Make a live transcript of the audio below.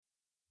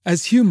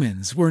As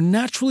humans, we're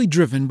naturally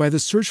driven by the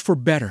search for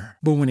better.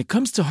 But when it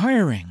comes to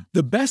hiring,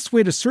 the best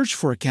way to search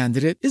for a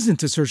candidate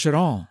isn't to search at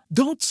all.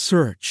 Don't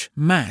search,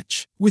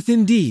 match with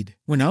Indeed.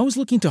 When I was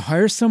looking to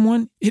hire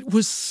someone, it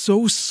was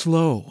so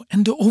slow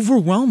and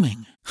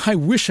overwhelming. I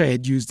wish I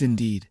had used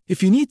Indeed.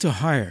 If you need to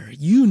hire,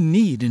 you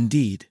need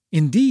Indeed.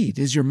 Indeed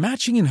is your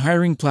matching and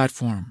hiring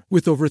platform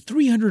with over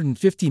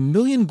 350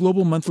 million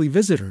global monthly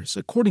visitors,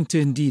 according to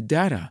Indeed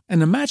data,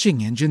 and a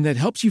matching engine that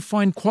helps you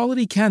find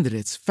quality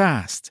candidates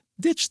fast.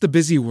 Ditch the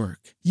busy work.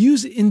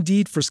 Use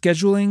Indeed for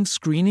scheduling,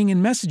 screening,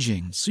 and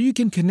messaging so you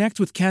can connect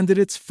with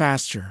candidates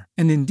faster.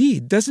 And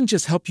Indeed doesn't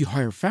just help you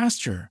hire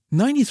faster.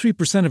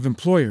 93% of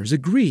employers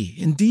agree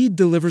Indeed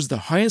delivers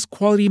the highest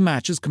quality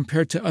matches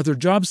compared to other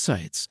job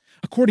sites,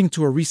 according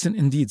to a recent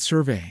Indeed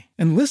survey.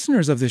 And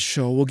listeners of this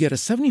show will get a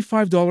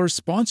 $75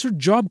 sponsored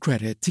job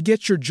credit to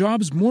get your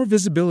jobs more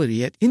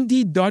visibility at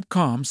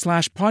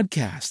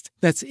Indeed.com/podcast.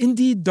 That's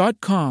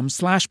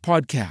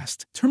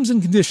Indeed.com/podcast. Terms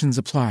and conditions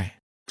apply.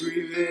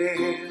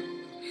 Prevail,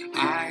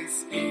 I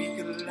speak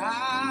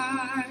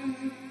alive.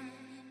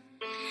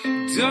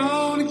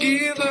 Don't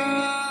give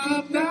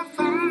up the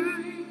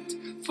fight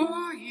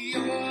for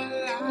your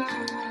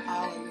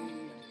life.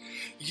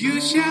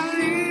 You shall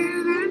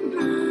live and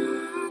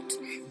not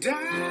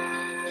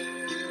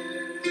die.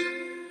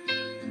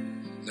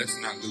 Let's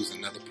not lose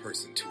another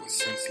person to a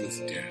senseless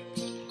death.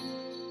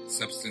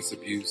 Substance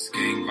abuse,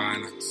 gang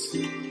violence,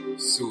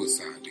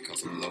 suicide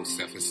because of low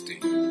self-esteem.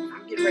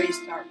 I'm getting ready to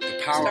start. The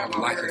power of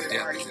life and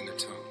death is in the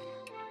tongue.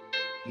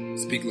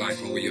 Speak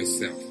life over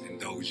yourself and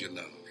those you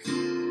love.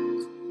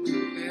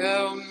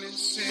 Help me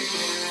sing.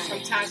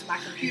 Sometimes my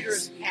computer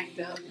is packed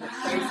up.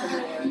 Praise the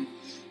Lord.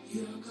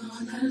 You're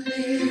gonna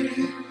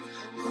live,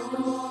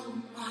 oh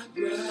my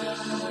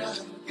brother.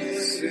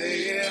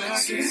 Say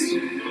it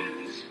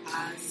again. I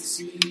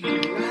see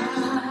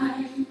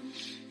right.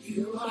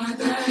 You are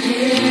the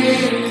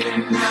head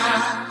and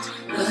not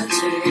the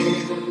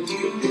tail.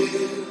 You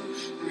will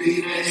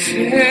prevail.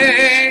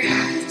 Say, I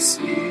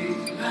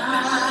speak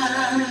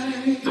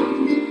right.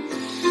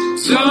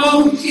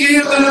 don't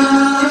give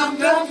up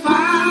The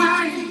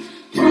fight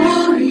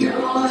for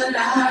your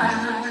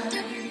life.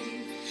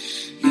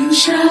 You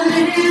shall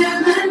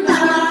live and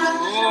not.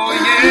 Oh,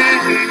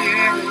 yeah, yeah.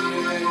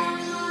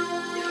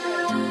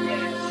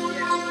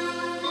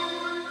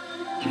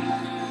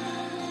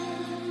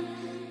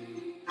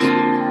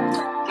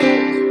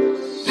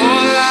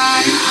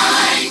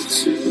 Life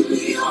to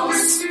your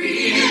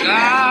spirit.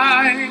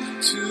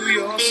 Life to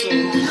your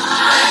soul.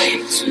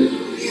 Life to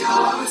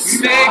your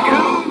soul. May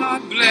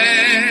God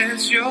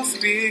bless your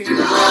spirit.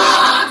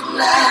 God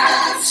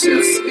bless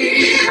your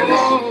spirit.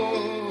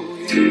 Oh,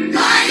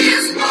 By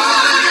His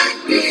word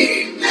be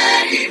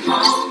made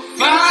whole.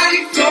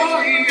 fight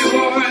for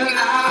your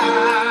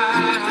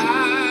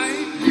life.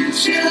 You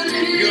shall You're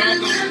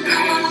live and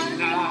gonna not live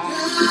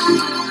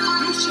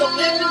now. You shall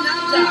live and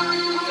not die.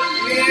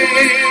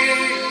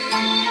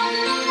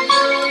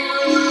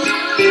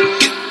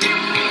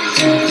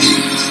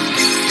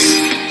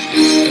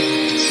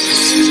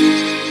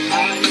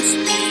 I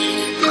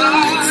speak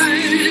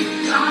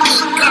life.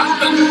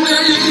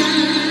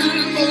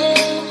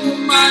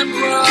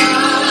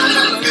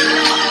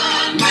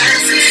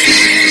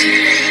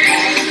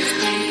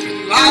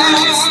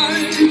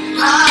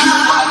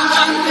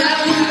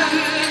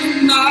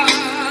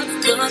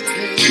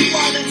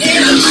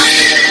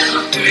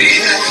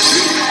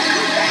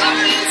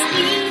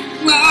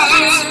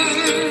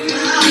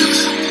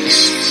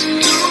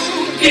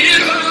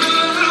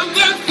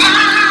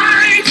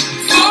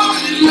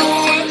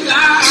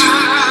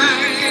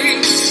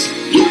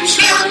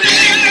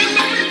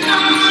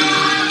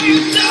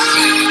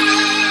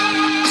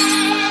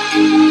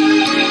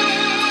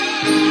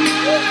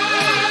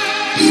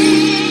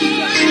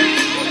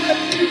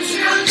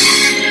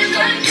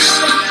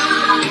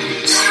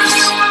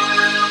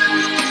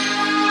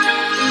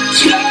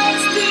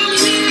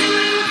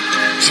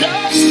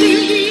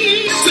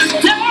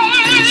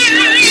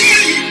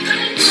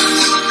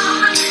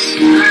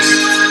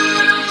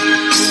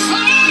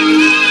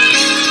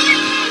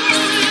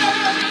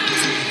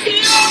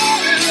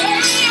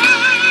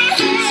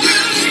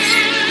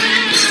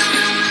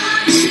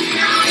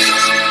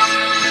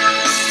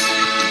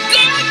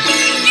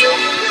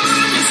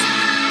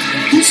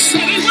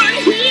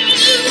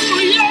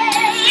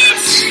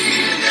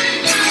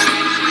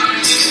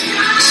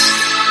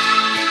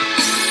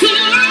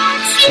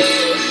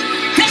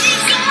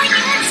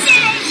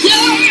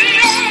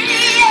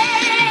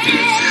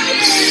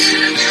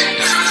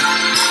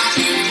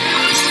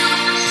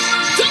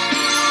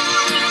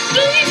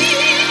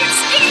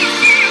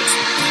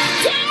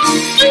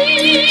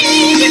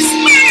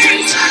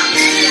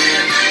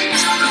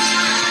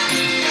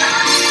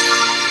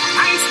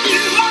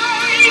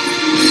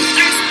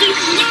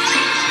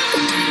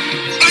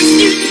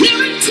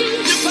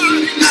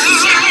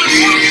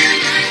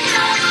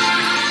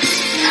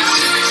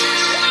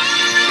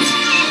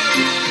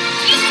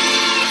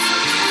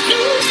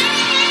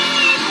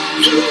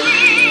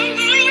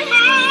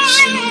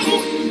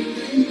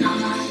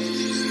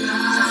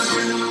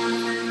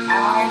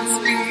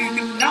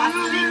 speak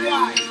nothing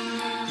like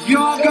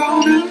you're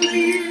gonna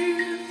leave.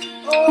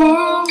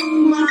 Oh,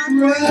 my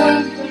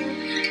brother,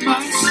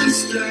 my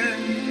sister.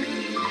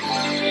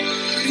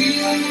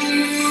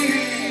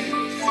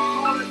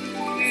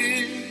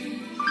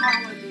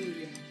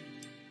 Hallelujah.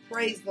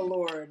 Praise the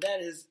Lord.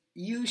 That is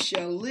You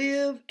Shall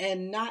Live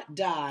and Not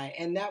Die.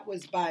 And that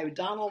was by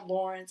Donald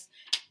Lawrence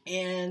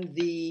and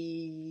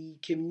the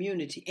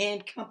community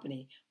and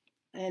company.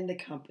 And the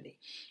company.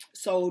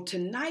 So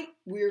tonight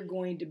we're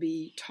going to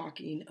be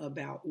talking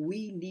about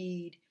we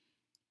need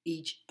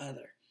each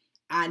other.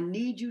 I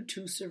need you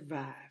to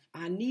survive.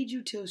 I need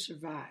you to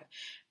survive.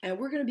 And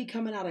we're going to be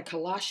coming out of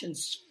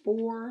Colossians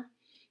 4,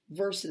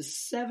 verses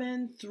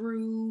 7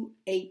 through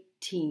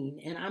 18.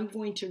 And I'm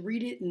going to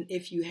read it. And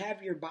if you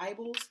have your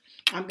Bibles,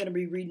 I'm going to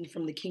be reading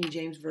from the King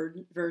James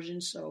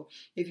Version. So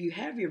if you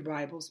have your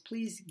Bibles,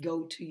 please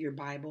go to your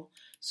Bible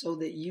so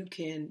that you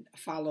can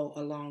follow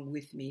along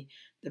with me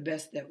the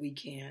best that we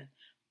can.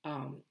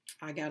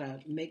 I got to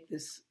make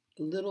this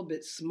a little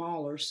bit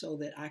smaller so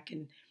that I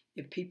can,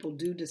 if people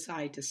do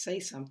decide to say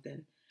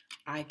something,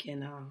 I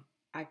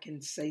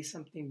can say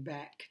something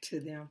back to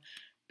them,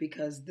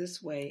 because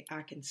this way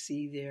I can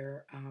see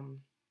their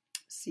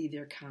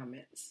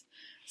comments.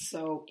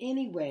 So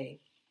anyway,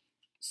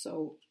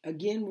 so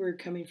again, we're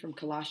coming from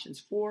Colossians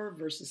 4,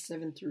 verses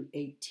 7 through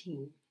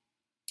 18.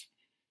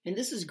 And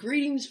this is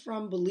greetings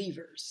from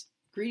believers.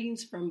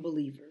 Greetings from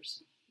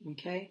believers.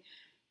 Okay?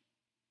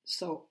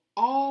 So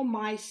all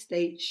my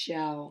state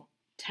shall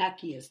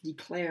Tychicus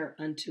declare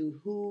unto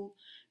who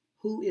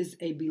is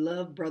a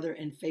beloved brother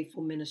and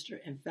faithful minister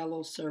and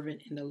fellow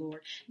servant in the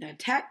Lord. Now,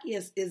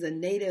 Tychicus is a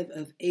native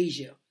of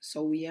Asia,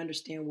 so we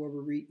understand what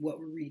we're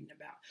reading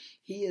about.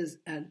 He is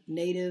a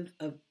native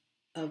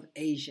of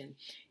Asian.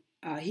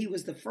 He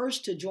was the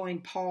first to join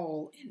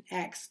Paul in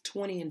Acts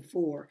 20 and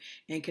 4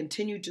 and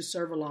continued to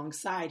serve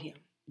alongside him,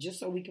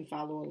 just so we can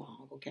follow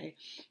along, okay?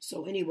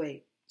 So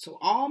anyway, so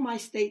all my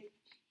state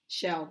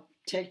shall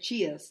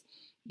Tychicus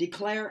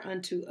declare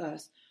unto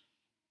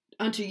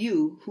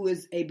you, who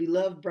is a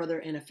beloved brother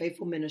and a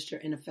faithful minister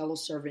and a fellow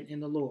servant in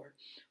the Lord,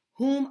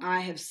 whom I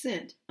have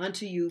sent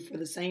unto you for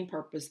the same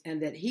purpose,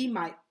 and that he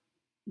might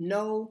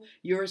know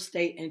your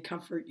state and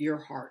comfort your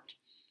heart.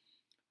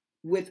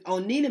 With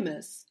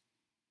Onesimus,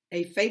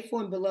 a faithful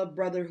and beloved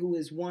brother who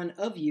is one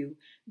of you,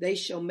 they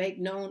shall make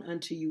known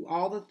unto you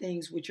all the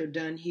things which are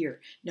done here.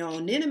 Now,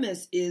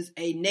 Onesimus is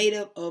a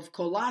native of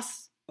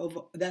Colossus.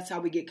 That's how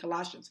we get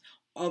Colossians.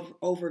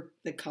 Over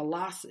the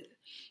Colossus,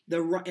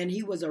 and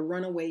he was a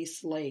runaway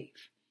slave.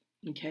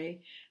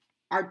 Okay,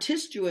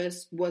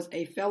 Artistuus was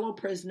a fellow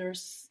prisoner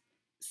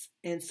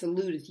and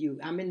saluteth you.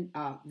 I'm in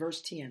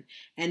verse 10.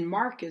 And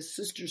Marcus,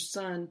 sister's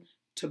son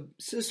to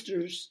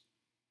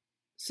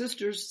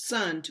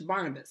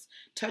Barnabas,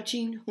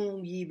 touching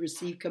whom ye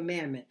receive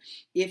commandment.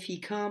 If he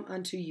come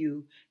unto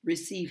you,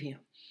 receive him.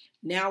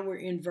 Now we're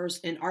in verse,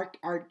 and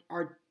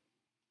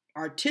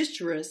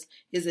Artistuus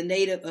is a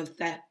native of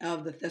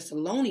the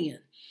Thessalonian,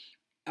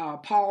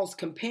 Paul's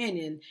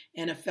companion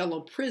and a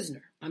fellow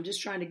prisoner. I'm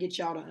just trying to get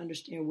y'all to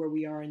understand where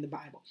we are in the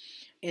Bible.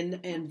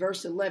 And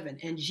verse 11,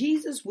 and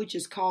Jesus, which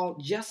is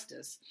called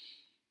Justus,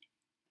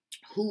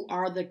 who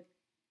are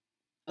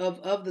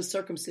of the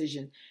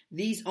circumcision,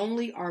 these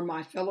only are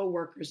my fellow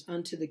workers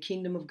unto the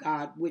kingdom of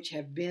God, which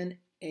have been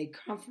a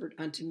comfort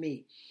unto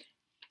me.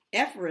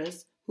 Ephraim,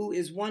 who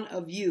is one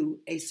of you,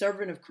 a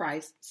servant of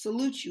Christ,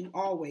 salutes you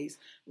always,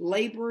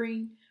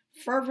 laboring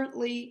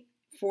fervently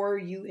for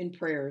you in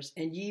prayers,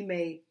 and you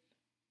may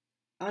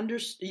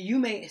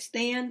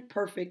stand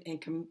perfect and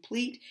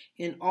complete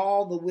in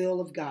all the will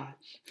of God.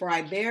 For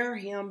I bear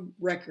him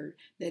record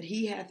that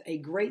he hath a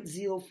great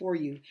zeal for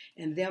you,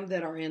 and them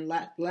that are in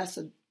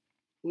Laodicea,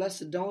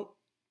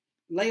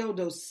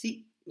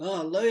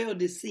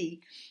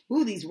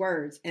 these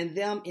words, and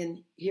them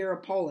in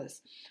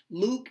Hierapolis.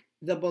 Luke,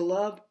 the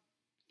beloved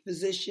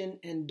physician,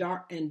 and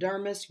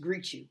Dermas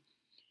greet you.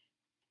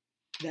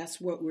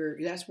 We're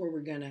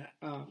gonna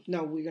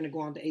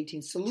go on to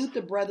 18. Salute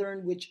the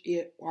brethren which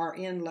are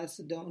in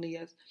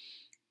Laodicea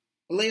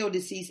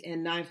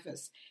and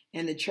Nymphas,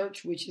 and the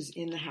church which is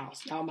in the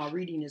house. Now my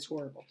reading is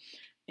horrible.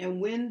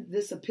 And when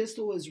this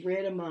epistle is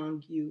read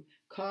among you,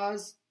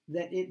 cause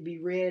that it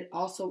be read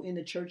also in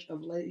the church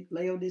of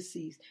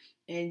Laodicea,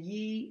 and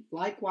ye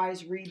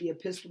likewise read the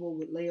epistle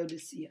with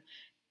Laodicea,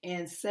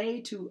 and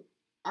say to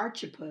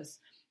Archippus,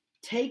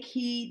 take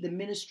heed the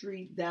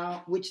ministry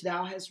which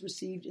thou hast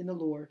received in the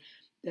Lord,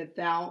 that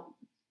thou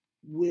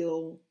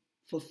will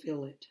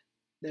fulfill it.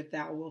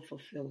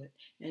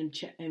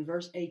 And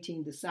verse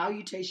 18, the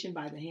salutation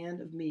by the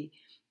hand of me,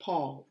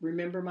 Paul.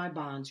 Remember my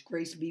bonds.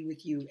 Grace be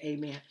with you.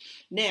 Amen.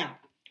 Now,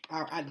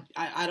 I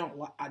don't.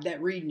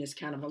 That reading is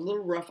kind of a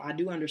little rough. I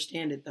do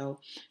understand it though.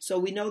 So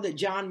we know that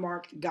John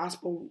Mark, the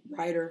gospel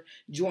writer,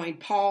 joined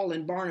Paul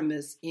and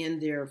Barnabas in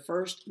their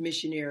first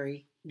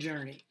missionary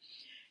journey.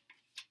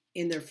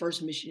 Their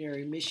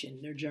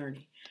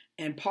journey.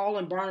 And Paul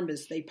and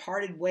Barnabas, they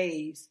parted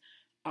ways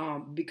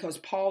because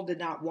Paul did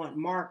not want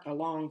Mark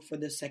along for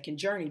the second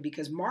journey,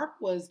 because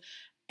Mark was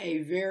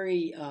a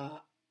very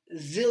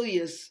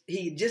zealous.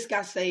 He just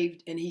got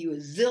saved and he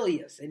was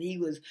zealous, and he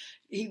was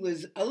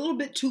a little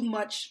bit too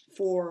much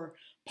for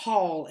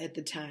Paul at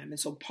the time. And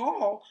so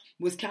Paul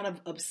was kind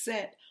of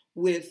upset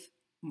with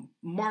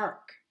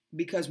Mark,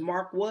 because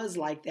Mark was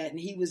like that. And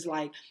he was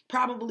like,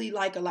 probably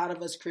like a lot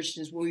of us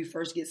Christians, when we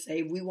first get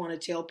saved, we want to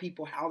tell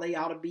people how they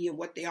ought to be and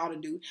what they ought to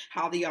do,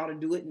 how they ought to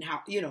do it, and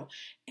how,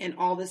 and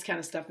all this kind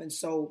of stuff. And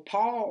so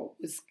Paul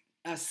was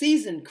a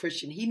seasoned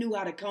Christian. He knew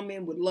how to come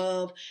in with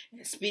love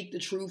and speak the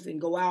truth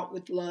and go out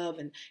with love.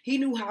 And he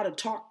knew how to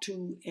talk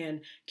to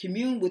and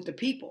commune with the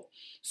people.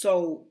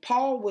 So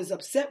Paul was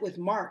upset with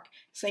Mark,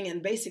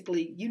 saying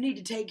basically, you need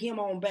to take him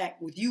on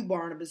back with you,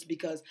 Barnabas,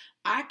 because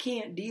I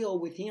can't deal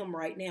with him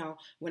right now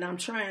when I'm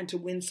trying to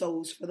win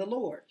souls for the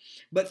Lord.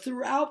 But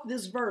throughout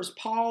this verse,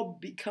 Paul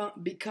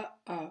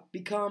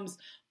becomes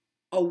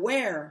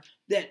aware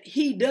that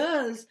he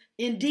does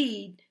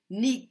indeed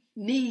need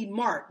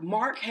Mark.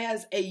 Mark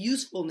has a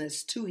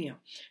usefulness to him.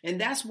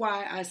 And that's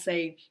why I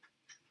say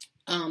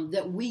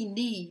that we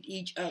need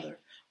each other.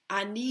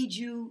 I need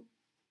you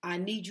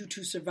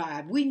to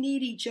survive. We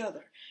need each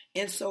other.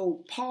 And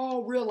so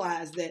Paul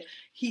realized that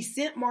he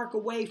sent Mark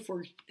away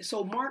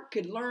so Mark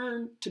could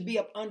learn to be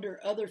up under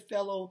other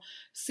fellow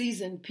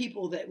seasoned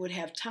people that would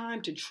have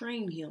time to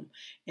train him.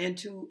 And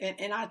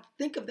I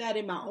think of that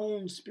in my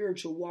own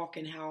spiritual walk,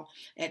 and how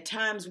at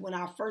times when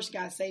I first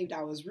got saved,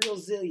 I was real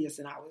zealous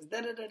and I was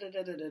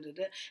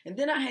da-da-da-da-da-da-da-da. And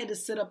then I had to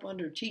sit up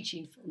under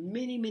teaching for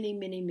many, many,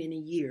 many, many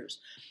years.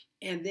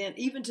 And then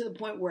even to the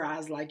point where I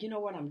was like, you know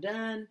what, I'm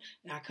done.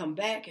 And I come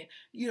back and,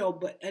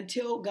 but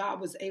until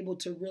God was able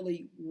to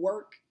really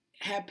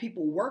have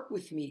people work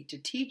with me to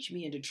teach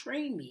me and to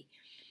train me,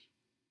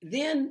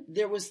 then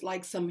there was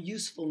like some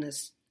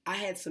usefulness. I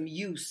had some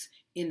use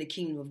in the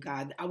kingdom of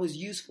God. I was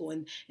useful.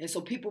 And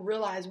so people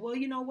realized, well,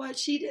 you know what,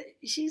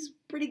 she's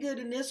pretty good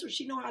in this, or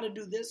she know how to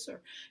do this,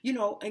 or,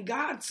 and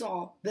God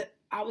saw that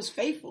I was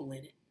faithful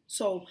in it.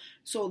 So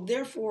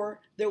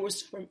therefore there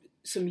was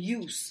some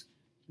use.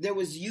 There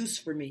was use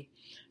for me.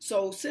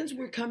 So since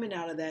we're coming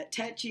out of that,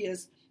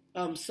 Tachias,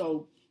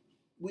 so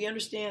we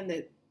understand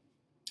that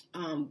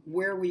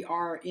where we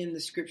are in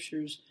the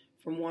scriptures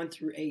from 1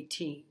 through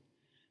 18.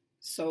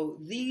 So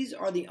these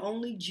are the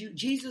only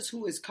Jesus,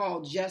 who is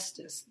called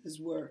Justus, is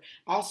where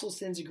also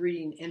sends a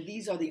greeting. And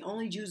these are the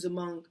only Jews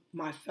among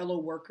my fellow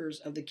workers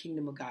of the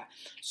kingdom of God.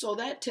 So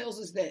that tells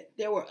us that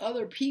there were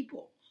other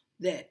people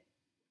that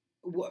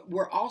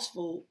were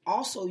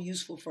also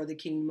useful for the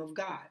kingdom of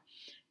God.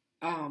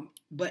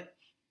 But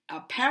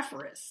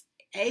Epaphras,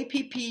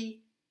 Epaphras,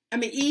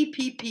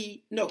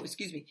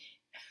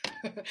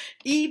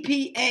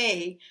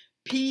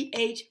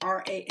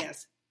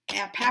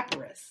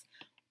 Epaphras,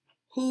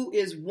 who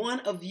is one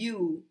of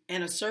you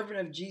and a servant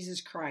of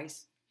Jesus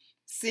Christ,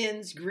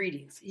 sends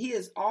greetings. He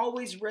is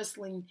always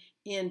wrestling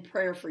in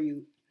prayer for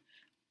you,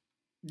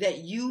 that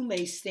you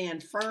may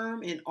stand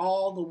firm in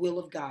all the will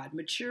of God,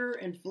 mature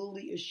and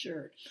fully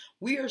assured.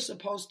 We are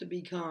supposed to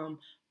become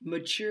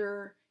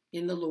mature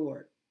in the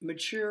Lord,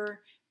 mature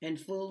and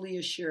fully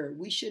assured.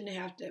 We shouldn't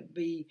have to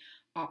be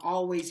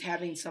always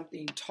having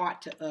something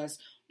taught to us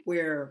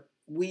where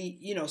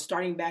we,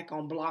 starting back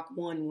on block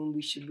 1 when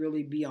we should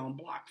really be on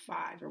block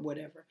 5 or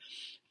whatever.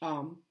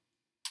 But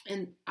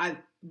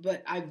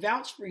I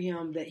vouch for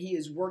him that he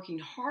is working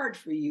hard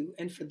for you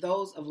and for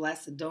those of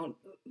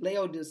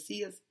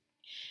Laodicea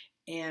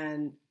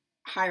and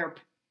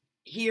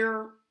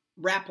Hierapolis.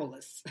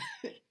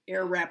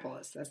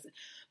 That's it.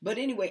 But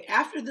anyway,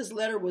 after this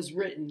letter was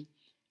written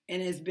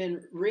and has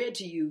been read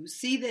to you,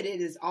 see that it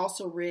is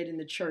also read in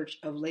the church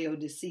of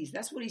Laodicea.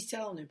 That's what he's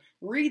telling them.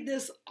 Read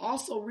this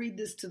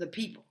to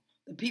the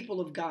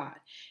people of God.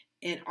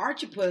 And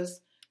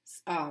Archippus,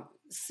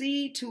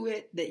 see to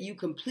it that you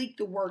complete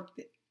the work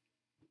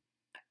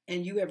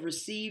and you have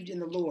received in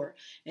the Lord.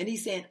 And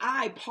he's saying,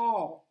 I,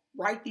 Paul,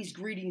 write these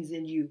greetings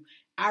in you.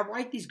 I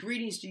write these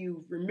greetings to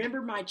you.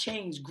 Remember my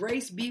chains.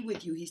 Grace be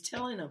with you. He's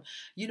telling them,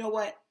 you know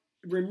what?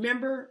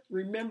 Remember.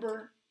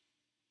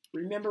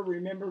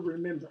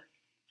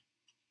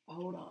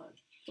 Hold on.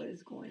 What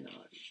is going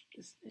on?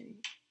 This thing.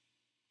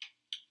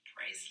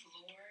 Praise the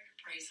Lord.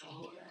 Praise the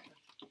Lord.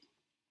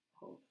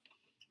 Hold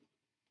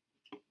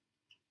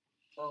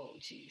on. Oh,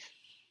 jeez.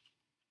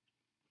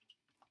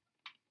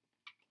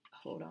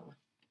 Hold on.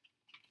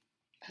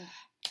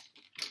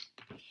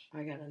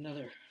 I got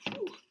another.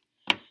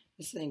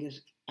 This thing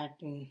is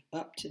acting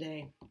up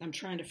today. I'm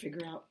trying to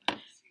figure out.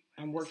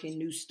 I'm working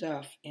new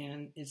stuff,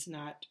 and it's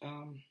not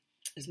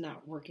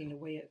working the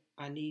way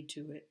I need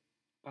to it.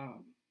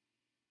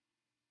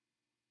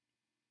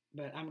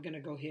 But I'm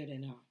gonna go ahead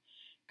and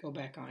go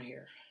back on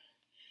here.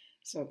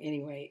 So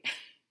anyway,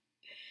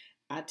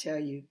 I tell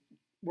you,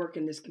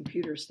 working this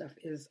computer stuff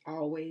is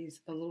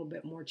always a little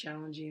bit more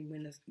challenging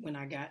when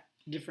I got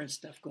different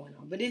stuff going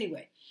on. But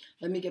anyway,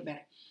 let me get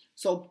back.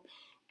 So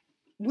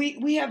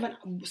we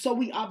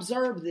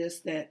observe this,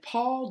 that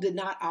Paul did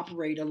not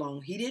operate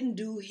alone. He didn't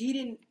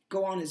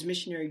go on his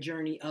missionary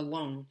journey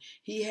alone.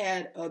 He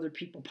had other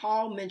people.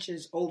 Paul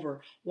mentions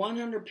over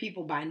 100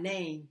 people by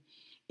name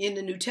in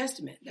the New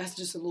Testament. That's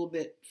just a little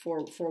bit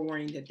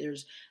forewarning that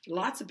there's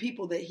lots of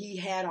people that he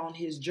had on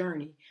his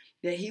journey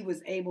that he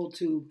was able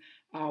to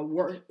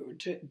work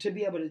to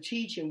be able to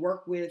teach and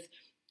work with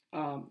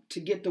to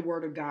get the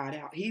word of God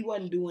out. He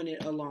wasn't doing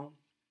it alone.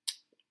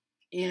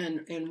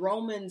 In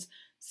Romans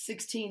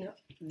 16,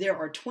 there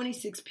are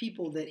 26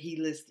 people that he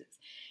listed.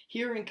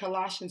 Here in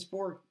Colossians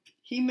 4,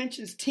 he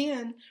mentions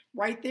 10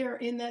 right there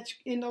in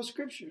those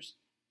scriptures.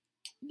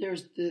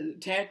 There's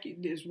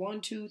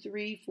 1, 2,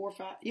 3, 4,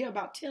 5,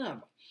 about 10 of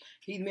them.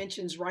 He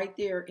mentions right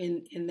there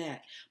in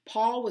that.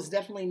 Paul was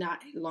definitely not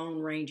a lone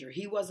ranger.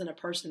 He wasn't a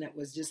person that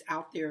was just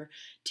out there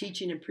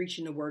teaching and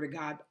preaching the word of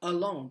God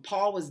alone.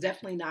 Paul was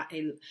definitely not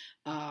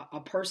a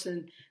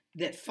person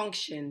that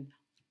functioned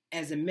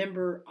as a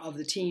member of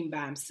the team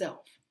by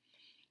himself.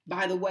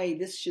 By the way,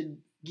 this should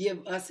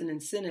give us an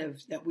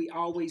incentive that we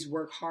always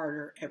work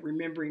harder at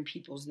remembering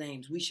people's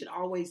names. We should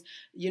always,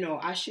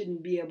 I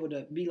shouldn't be able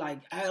to be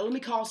like, let me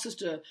call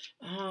sister,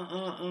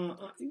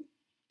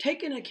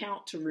 Take an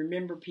account to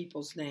remember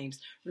people's names.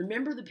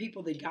 Remember the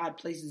people that God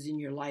places in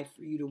your life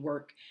for you to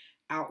work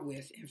out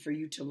with and for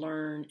you to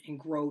learn and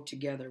grow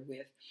together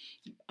with.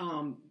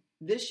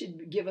 This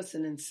should give us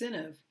an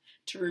incentive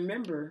to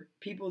remember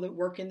people that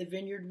work in the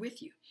vineyard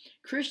with you.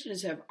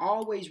 Christians have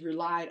always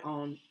relied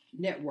on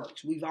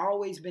networks. We've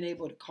always been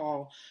able to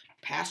call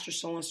Pastor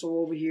so-and-so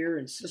over here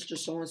and Sister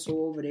so-and-so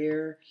over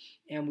there.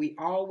 And we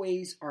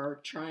always are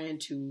trying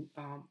to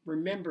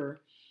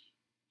remember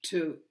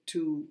to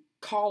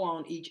call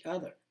on each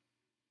other.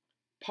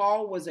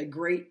 Paul was a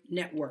great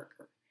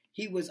networker.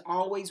 He was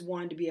always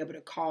one to be able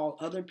to call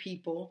other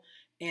people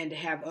and to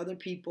have other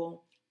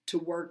people to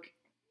work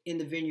in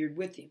the vineyard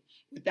with him.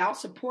 Without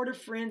supportive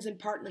friends and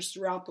partners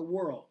throughout the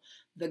world,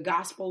 the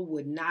gospel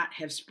would not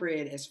have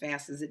spread as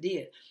fast as it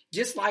did.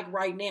 Just like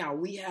right now,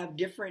 we have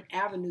different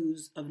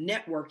avenues of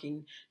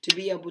networking to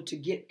be able to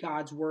get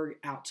God's word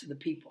out to the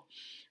people.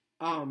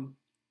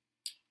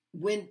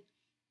 When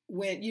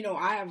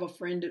I have a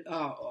friend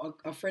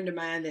of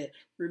mine that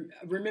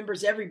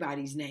remembers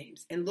everybody's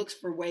names and looks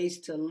for ways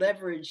to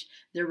leverage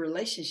their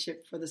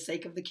relationship for the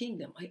sake of the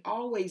kingdom. He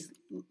always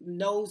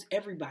knows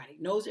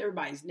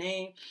everybody's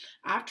name.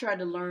 I've tried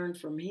to learn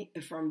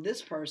from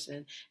this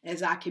person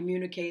as I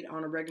communicate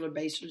on a regular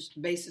basis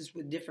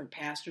with different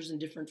pastors and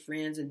different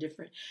friends and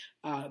different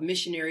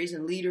missionaries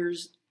and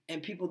leaders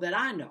and people that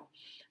I know.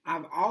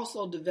 I've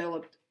also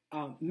developed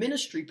a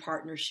ministry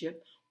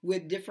partnership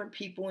with different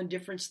people in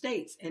different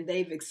states, and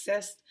they've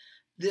accessed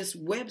this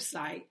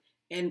website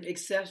and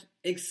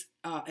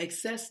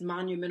accessed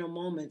monumental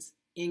moments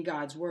in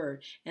God's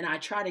word. And I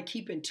try to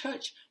keep in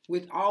touch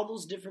with all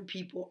those different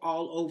people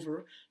all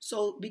over.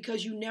 So,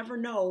 because you never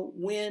know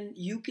when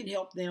you can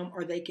help them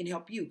or they can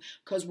help you,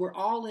 because we're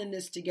all in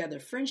this together.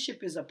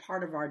 Friendship is a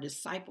part of our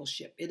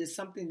discipleship. It is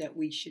something that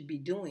we should be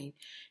doing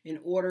in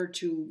order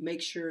to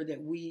make sure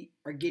that we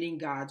are getting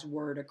God's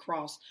word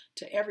across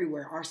to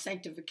everywhere. Our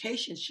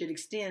sanctification should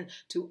extend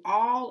to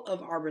all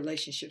of our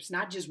relationships,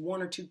 not just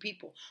one or two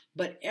people,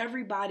 but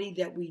everybody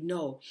that we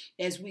know.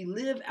 As we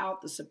live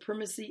out the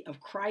supremacy of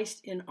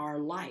Christ in our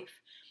life,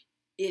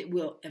 it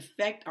will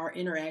affect our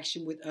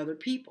interaction with other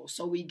people.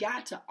 So we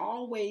got to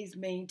always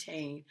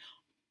maintain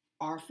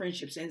our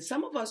friendships. And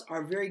some of us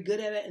are very good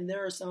at it, and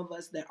there are some of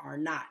us that are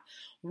not.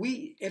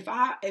 If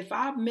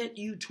I met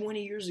you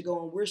 20 years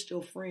ago and we're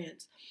still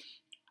friends,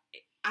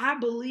 I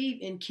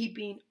believe in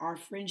keeping our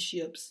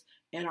friendships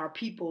and our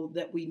people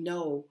that we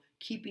know,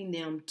 keeping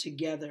them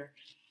together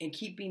and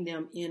keeping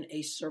them in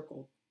a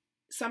circle.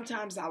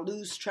 Sometimes I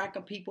lose track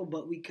of people,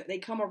 but they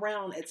come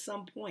around at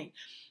some point.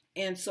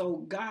 And so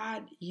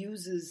God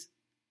uses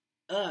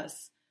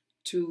us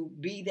to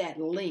be that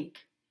link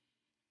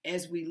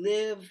as we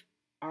live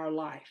our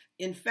life.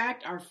 In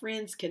fact, our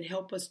friends can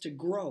help us to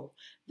grow.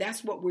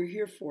 That's what we're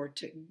here for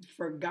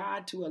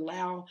God to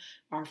allow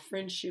our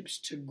friendships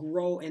to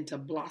grow and to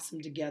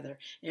blossom together.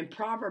 In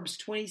Proverbs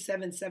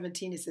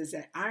 27:17, it says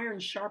that iron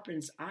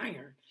sharpens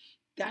iron.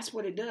 That's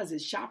what it does.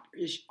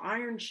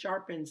 Iron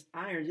sharpens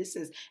iron. It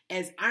says,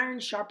 as iron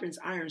sharpens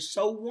iron,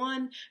 so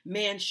one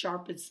man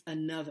sharpens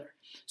another.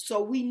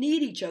 So we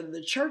need each other.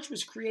 The church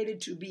was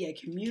created to be a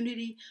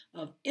community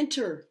of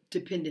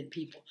interdependent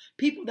people.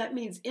 That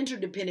means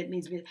interdependent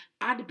means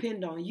I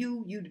depend on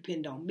you, you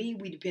depend on me,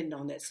 we depend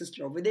on that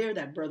sister over there,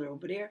 that brother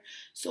over there,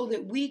 so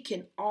that we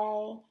can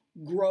all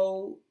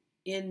grow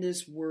in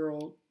this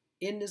world,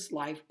 in this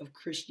life of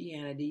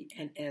Christianity,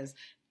 and as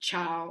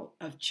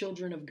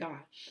children of God.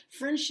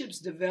 Friendships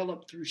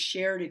develop through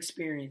shared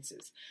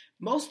experiences.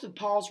 Most of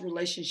Paul's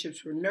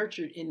relationships were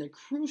nurtured in the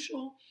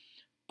crucial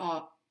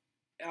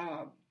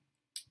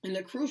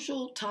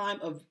time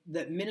of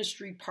the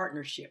ministry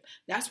partnership.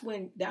 That's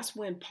when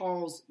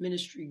Paul's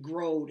ministry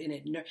growed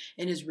and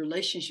his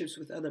relationships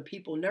with other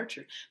people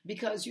nurtured.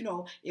 Because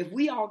if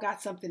we all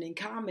got something in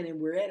common and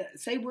we're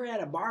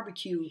at a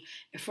barbecue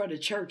for the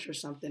church or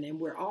something, and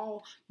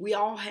we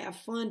all have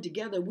fun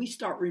together, we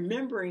start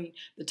remembering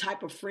the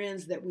type of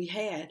friends that we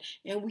had,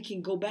 and we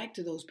can go back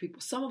to those people.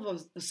 Some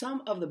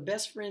of the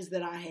best friends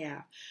that I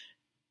have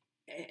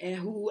and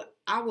who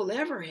I will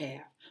ever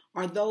have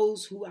are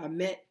those who I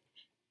met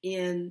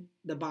in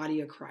the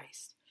body of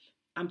Christ.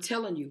 I'm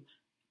telling you,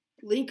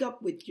 link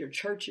up with your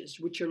churches,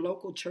 with your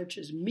local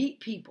churches, meet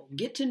people,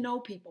 get to know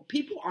people.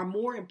 People are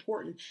more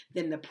important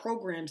than the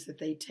programs that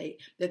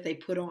they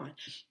put on.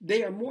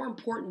 They are more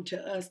important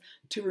to us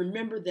to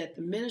remember that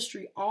the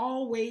ministry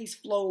always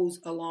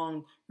flows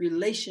along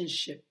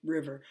relationship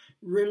river,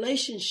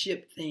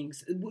 relationship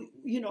things.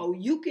 You know,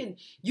 you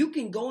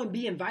can go and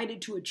be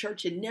invited to a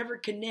church and never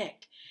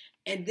connect.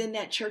 And then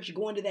that church,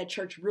 going to that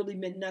church really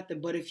meant nothing.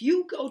 But if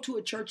you go to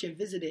a church and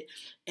visit it,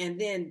 and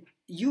then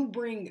you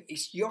bring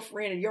your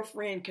friend and your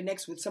friend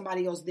connects with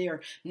somebody else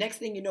there, next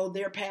thing you know,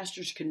 their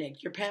pastors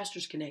connect, your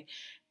pastors connect.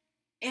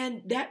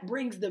 And that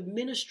brings the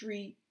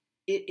ministry,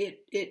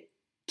 it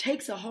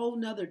takes a whole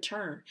nother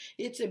turn.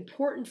 It's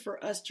important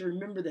for us to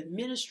remember that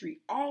ministry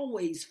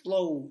always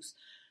flows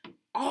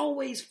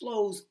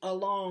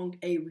along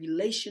a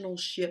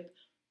relationship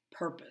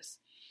purpose.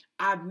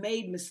 I've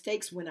made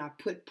mistakes when I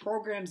put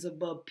programs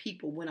above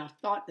people, when I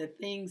thought that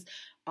things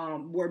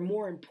were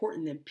more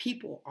important than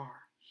people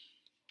are.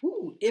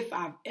 Ooh, if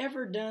I've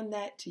ever done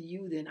that to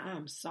you, then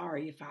I'm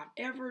sorry. If I've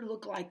ever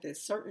looked like that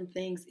certain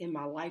things in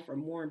my life are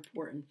more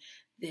important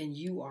than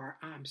you are,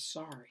 I'm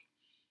sorry.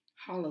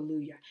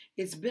 Hallelujah.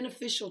 It's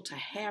beneficial to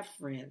have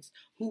friends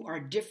who are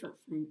different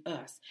from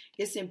us.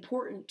 It's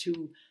important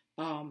to,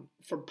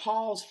 for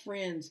Paul's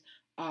friends,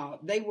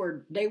 they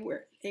were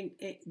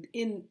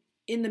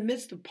in the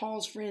midst of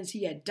Paul's friends,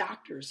 he had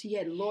doctors, he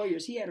had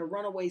lawyers, he had a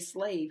runaway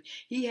slave,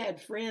 he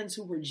had friends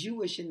who were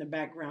Jewish in the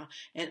background,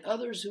 and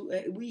others who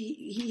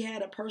he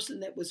had a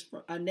person that was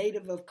a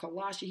native of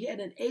Colossia. He had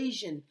an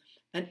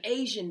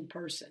Asian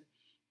person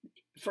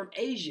from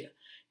Asia.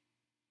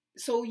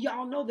 So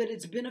y'all know that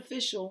it's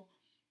beneficial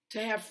to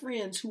have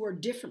friends who are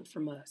different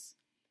from us.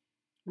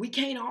 We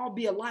can't all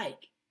be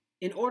alike.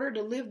 In order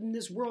to live in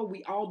this world,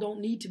 we all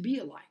don't need to be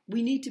alike.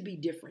 We need to be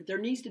different. There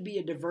needs to be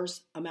a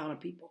diverse amount of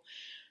people.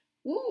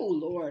 Oh,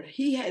 Lord,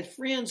 he had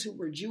friends who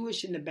were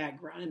Jewish in the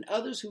background and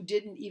others who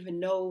didn't even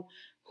know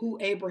who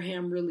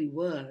Abraham really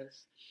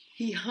was.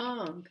 He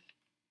hung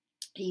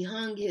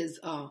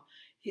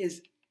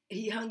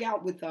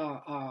out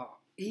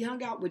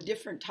with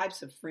different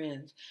types of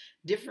friends,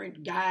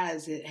 different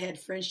guys that had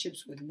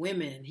friendships with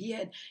women. He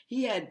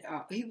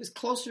was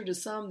closer to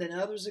some than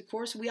others. Of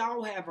course, we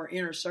all have our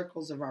inner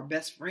circles of our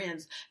best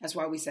friends. That's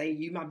why we say,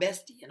 you my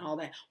bestie and all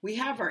that. We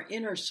have our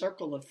inner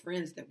circle of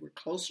friends that we're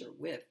closer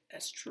with.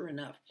 That's true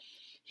enough.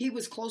 He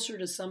was closer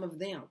to some of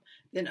them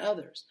than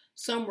others.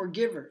 Some were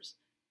givers.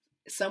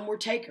 Some were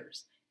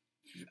takers.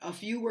 A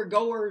few would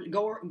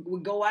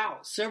go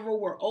out. Several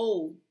were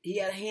old. He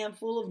had a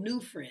handful of new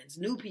friends,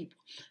 new people.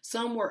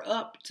 Some were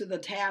up to the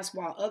task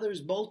while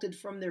others bolted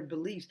from their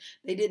beliefs.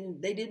 They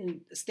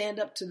didn't stand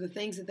up to the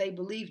things that they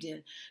believed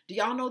in. Do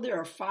y'all know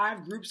there are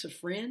 5 groups of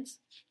friends?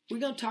 We're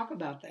going to talk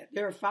about that.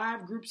 There are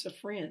 5 groups of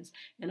friends.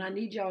 And I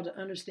need y'all to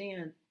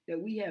understand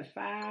that we have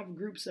 5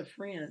 groups of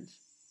friends.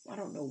 I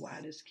don't know why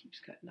this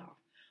keeps cutting off.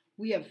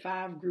 We have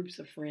 5 groups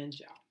of friends,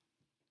 y'all.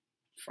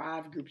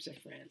 5 groups of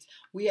friends.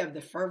 We have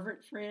the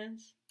fervent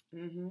friends.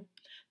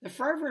 The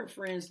fervent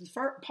friends,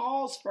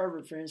 Paul's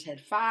fervent friends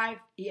had 5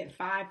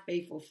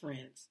 faithful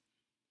friends.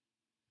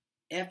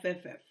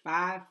 FFF,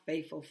 5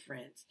 faithful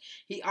friends.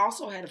 He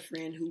also had a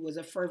friend who was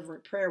a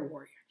fervent prayer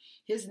warrior.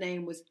 His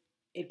name was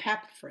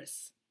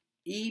Epaphras,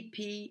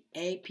 Epaphras,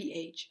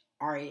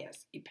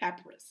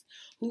 Epaphras,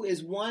 who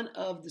is one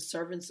of the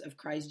servants of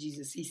Christ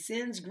Jesus. He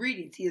sends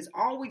greetings. He is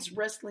always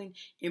wrestling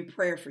in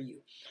prayer for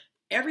you.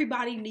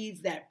 Everybody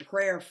needs that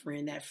prayer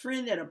friend, that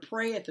friend that'll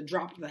pray at the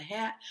drop of a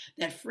hat,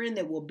 that friend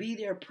that will be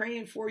there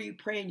praying for you,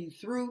 praying you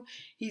through.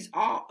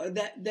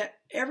 That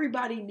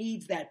everybody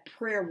needs that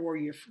prayer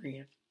warrior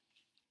friend,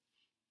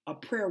 a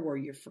prayer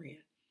warrior friend.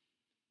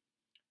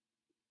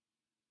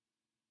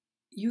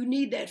 You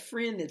need that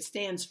friend that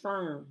stands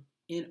firm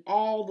in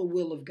all the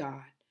will of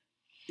God.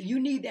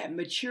 You need that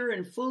mature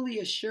and fully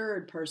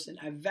assured person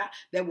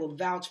that will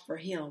vouch for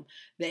him,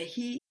 that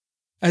he.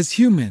 As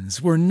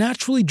humans, we're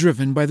naturally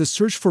driven by the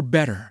search for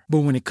better.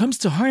 But when it comes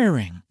to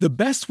hiring, the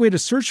best way to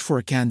search for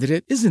a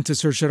candidate isn't to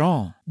search at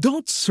all.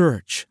 Don't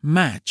search,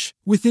 match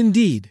with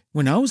Indeed.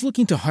 When I was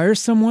looking to hire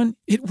someone,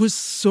 it was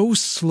so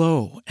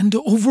slow and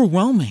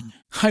overwhelming.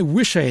 I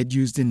wish I had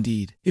used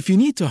Indeed. If you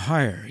need to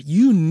hire,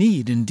 you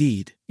need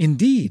Indeed.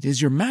 Indeed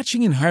is your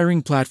matching and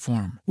hiring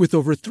platform with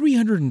over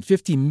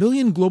 350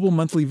 million global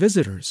monthly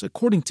visitors,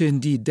 according to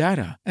Indeed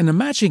data, and a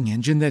matching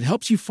engine that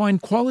helps you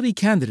find quality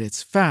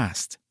candidates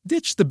fast.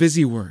 Ditch the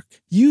busy work.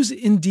 Use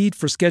Indeed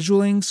for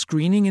scheduling,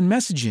 screening, and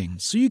messaging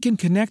so you can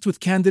connect with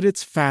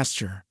candidates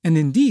faster. And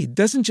Indeed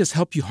doesn't just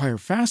help you hire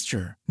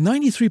faster.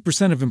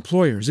 93% of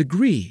employers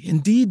agree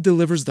Indeed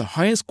delivers the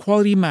highest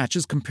quality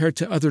matches compared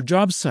to other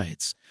job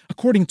sites,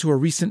 according to a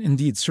recent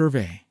Indeed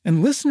survey.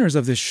 And listeners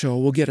of this show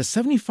will get a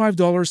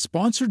 $75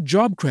 sponsored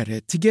job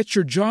credit to get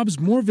your jobs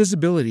more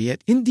visibility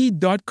at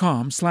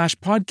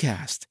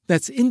Indeed.com/podcast.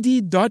 That's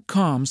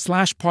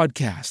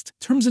Indeed.com/podcast.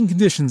 Terms and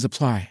conditions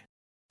apply.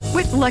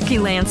 With Lucky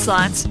Land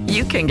Slots,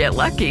 you can get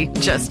lucky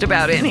just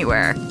about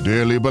anywhere.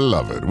 Dearly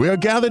beloved, we are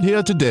gathered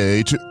here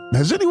today to...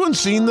 Has anyone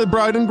seen the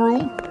bride and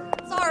groom?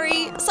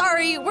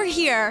 Sorry, we're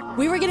here.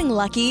 We were getting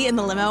lucky in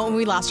the limo and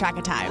we lost track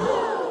of time.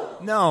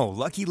 No,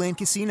 Lucky Land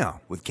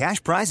Casino, with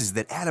cash prizes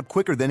that add up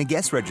quicker than a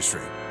guest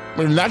registry.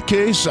 In that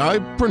case, I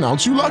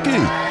pronounce you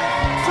lucky.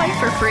 Play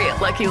for free at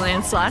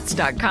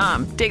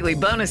LuckyLandSlots.com. Daily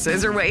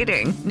bonuses are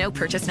waiting. No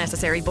purchase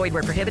necessary. Void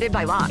where prohibited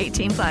by law.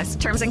 18+.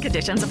 Terms and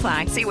conditions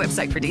apply. See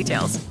website for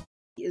details.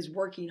 He is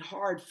working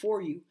hard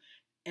for you.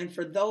 And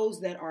for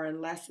those that are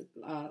in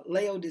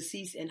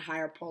Laodiceas and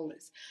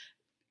Hierapolis,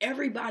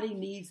 everybody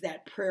needs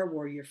that prayer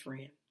warrior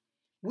friend.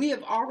 We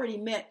have already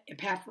met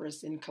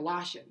Epaphras in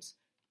Colossians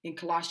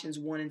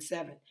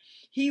 1:7.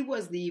 He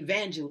was the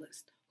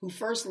evangelist who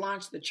first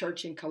launched the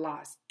church in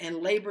Colossus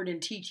and labored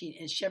in teaching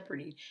and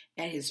shepherding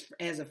as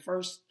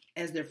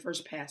their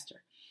first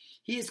pastor.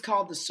 He is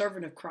called the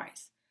servant of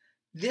Christ.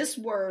 This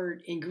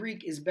word in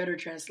Greek is better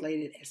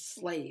translated as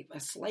slave, a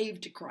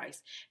slave to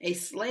Christ. A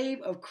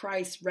slave of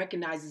Christ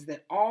recognizes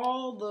that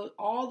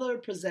all their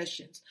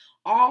possessions,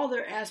 all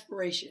their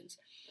aspirations,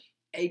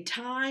 a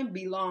time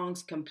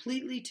belongs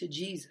completely to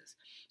Jesus.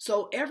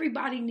 So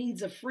everybody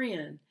needs a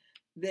friend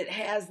that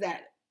has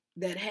that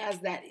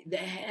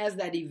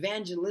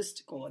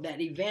evangelistical,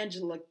 that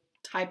evangelic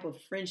type of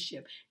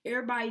friendship.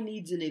 Everybody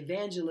needs an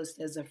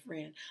evangelist as a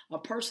friend, a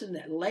person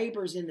that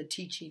labors in the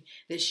teaching,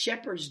 that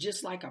shepherds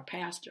just like a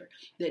pastor,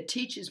 that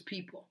teaches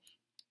people,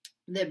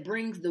 that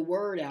brings the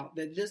word out,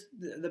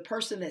 the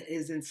person that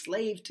is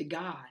enslaved to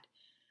God.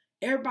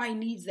 Everybody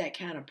needs that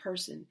kind of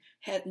person,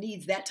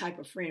 needs that type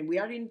of friend. We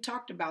already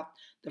talked about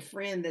the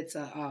friend that's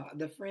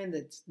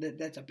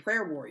a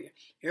prayer warrior.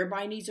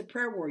 Everybody needs a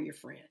prayer warrior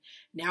friend.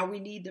 Now we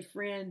need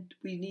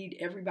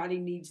everybody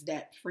needs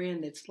that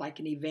friend that's like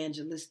an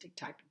evangelist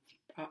type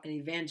of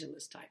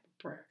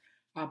prayer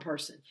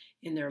person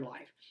in their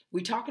life.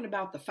 We're talking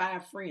about the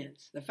 5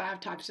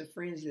 types of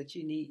friends that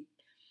you need.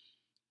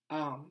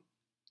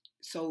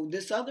 So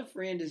this other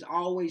friend is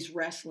always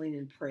wrestling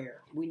in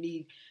prayer. We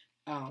need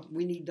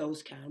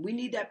those kind. We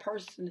need that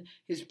person.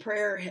 His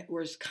prayer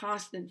was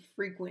constant,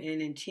 frequent,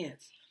 and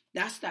intense.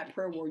 That's that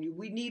prayer warrior.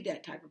 We need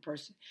that type of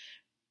person.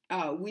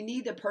 We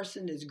need the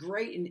person that's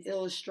great in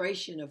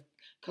illustration of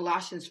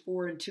Colossians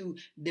 4:2.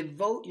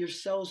 Devote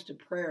yourselves to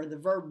prayer. The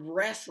verb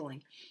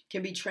wrestling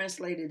can be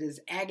translated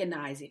as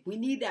agonizing. We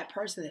need that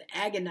person that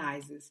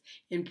agonizes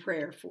in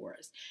prayer for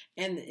us,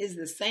 and is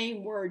the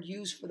same word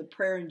used for the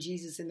prayer in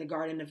Jesus in the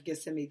Garden of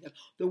Gethsemane.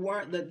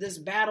 This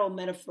battle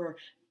metaphor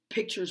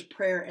pictures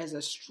prayer as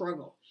a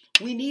struggle.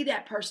 We need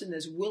that person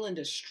that's willing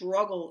to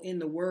struggle in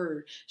the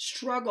word,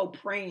 struggling,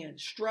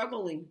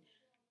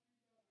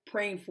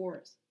 praying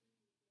for us.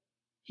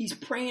 He's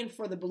praying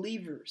for the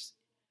believers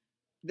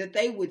that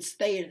they would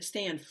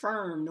stand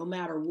firm no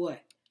matter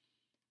what,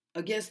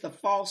 against the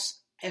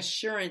false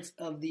assurance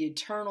of the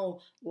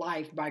eternal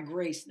life by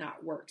grace,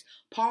 not works.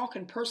 Paul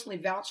can personally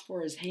vouch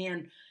for his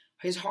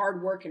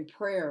hard work and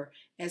prayer,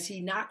 as he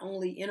not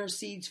only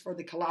intercedes for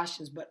the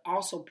Colossians, but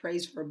also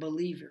prays for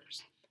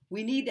believers.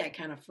 We need that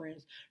kind of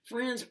friends.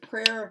 Friends,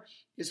 prayer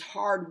is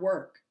hard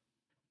work.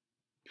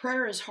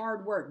 Prayer is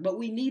hard work, but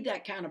we need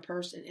that kind of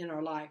person in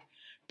our life.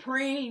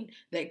 Praying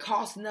that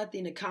costs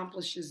nothing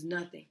accomplishes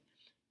nothing.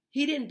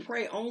 He didn't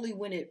pray only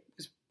when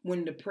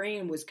the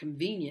praying was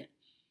convenient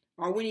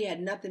or when he had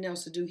nothing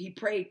else to do. He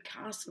prayed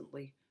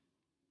constantly,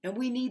 and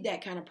we need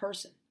that kind of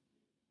person.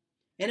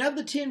 And of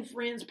the 10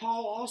 friends,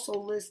 Paul also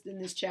lists in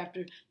this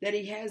chapter that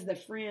he has the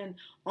friend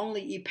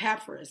only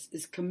Epaphras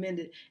is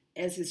commended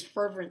as his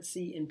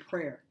fervency in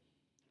prayer.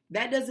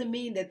 That doesn't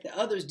mean that the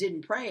others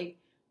didn't pray,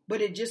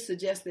 but it just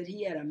suggests that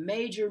he had a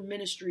major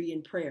ministry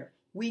in prayer.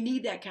 We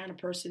need that kind of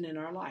person in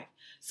our life.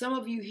 Some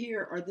of you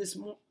here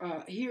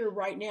here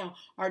right now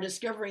are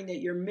discovering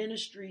that your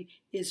ministry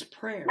is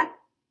prayer.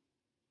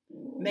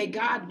 May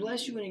God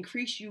bless you and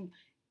increase you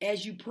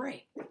as you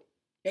pray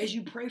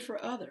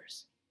for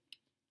others.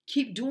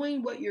 Keep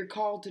doing what you're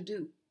called to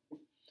do.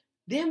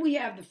 Then we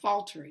have the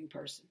faltering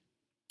person.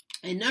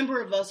 A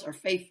number of us are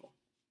faithful.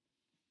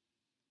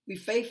 We're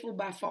faithful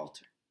by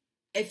falter.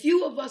 A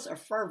few of us are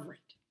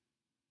fervent,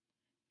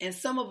 and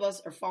some of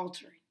us are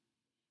faltering.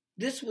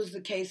 This was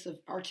the case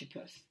of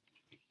Archippus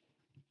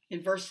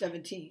in verse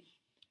 17.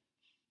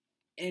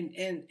 And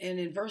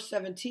in verse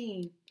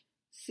 17,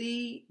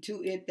 see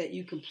to it that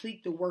you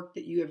complete the work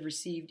that you have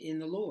received in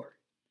the Lord.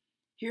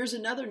 Here's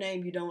another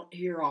name you don't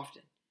hear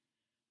often.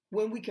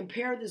 When we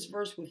compare this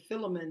verse with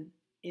Philemon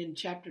in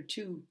chapter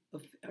 2,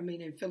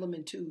 in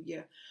Philemon 2,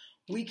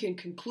 we can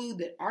conclude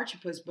that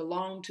Archippus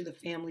belonged to the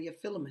family of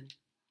Philemon.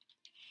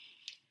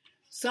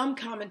 Some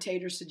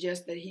commentators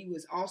suggest that he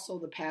was also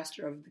the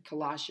pastor of the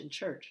Colossian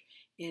church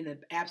in the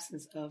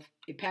absence of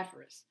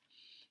Epaphras.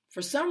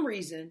 For some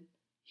reason,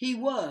 he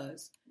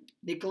was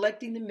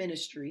neglecting the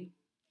ministry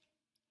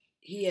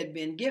he had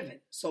been given.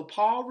 So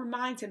Paul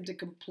reminds him to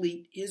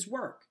complete his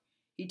work.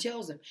 He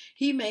tells him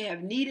he may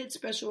have needed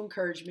special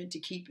encouragement to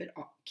keep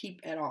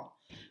at all.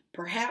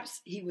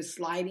 Perhaps he was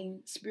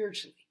sliding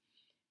spiritually.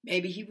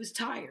 Maybe he was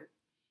tired.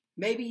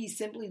 Maybe he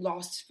simply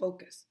lost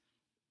focus.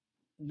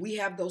 We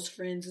have those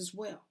friends as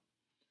well.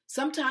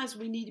 Sometimes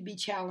we need to be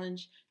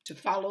challenged to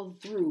follow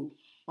through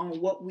on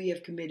what we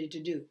have committed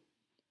to do.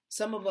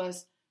 Some of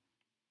us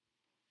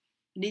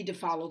need to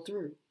follow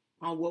through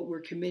on what we're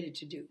committed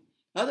to do.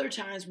 Other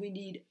times we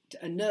need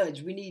a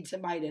nudge. We need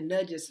somebody to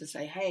nudge us and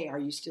say, hey, are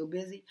you still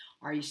busy?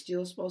 Are you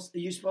supposed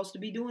to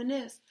be doing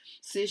this?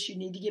 Sis, you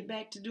need to get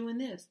back to doing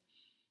this.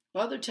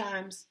 Other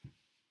times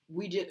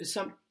we just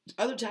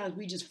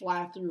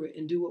fly through it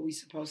and do what we're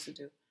supposed to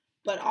do.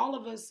 But all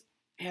of us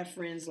have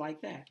friends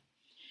like that.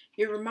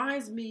 It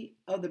reminds me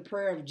of the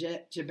prayer of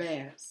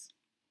Jabez.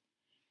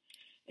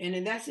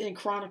 And that's in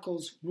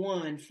Chronicles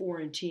 1, 4,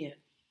 and 10.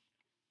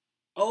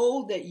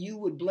 Oh, that you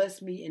would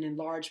bless me and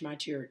enlarge my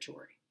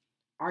territory.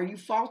 Are you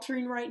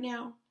faltering right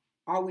now?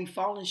 Are we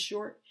falling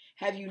short?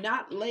 Have you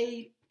not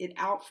laid it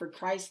out for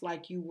Christ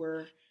like you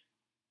were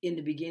in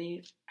the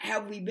beginning?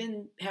 Have we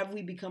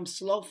become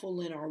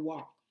slothful in our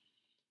walk?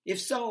 If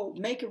so,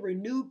 make a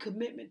renewed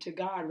commitment to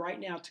God right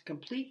now to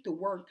complete the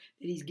work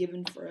that he's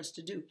given for us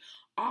to do.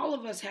 All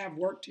of us have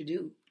work to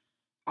do.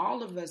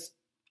 All of us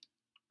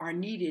are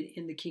needed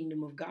in the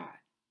kingdom of God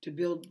to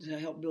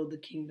help build the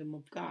kingdom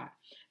of God.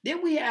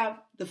 Then we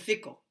have the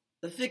fickle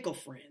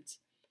friends.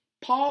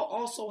 Paul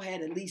also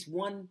had at least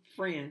one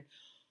friend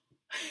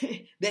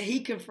that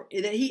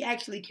he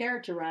actually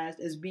characterized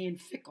as being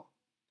fickle.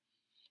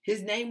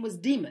 His name was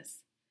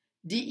Demas,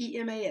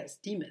 Demas,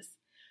 Demas.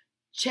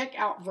 Check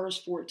out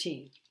verse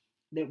 14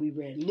 that we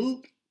read.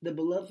 Luke, the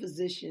beloved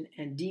physician,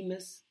 and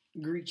Demas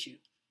greet you.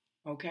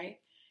 Okay?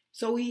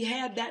 So he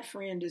had that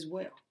friend as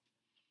well.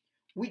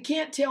 We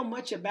can't tell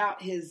much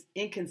about his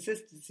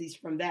inconsistencies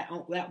from that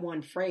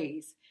one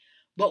phrase,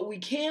 but we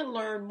can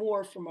learn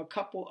more from a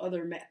couple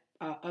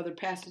other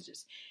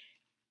passages.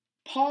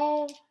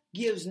 Paul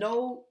gives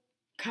no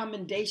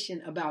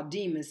commendation about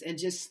Demas and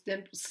just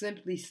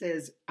simply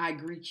says, I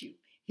greet you.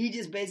 He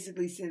just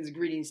basically sends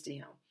greetings to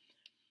him.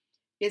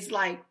 It's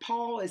like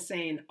Paul is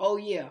saying, oh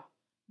yeah,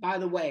 by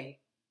the way,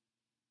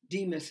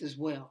 Demas as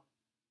well.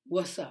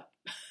 What's up?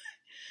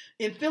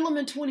 In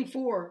Philemon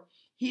 24,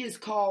 he is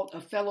called a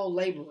fellow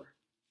laborer.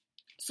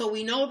 So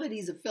we know that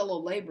he's a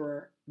fellow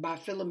laborer by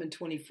Philemon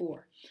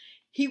 24.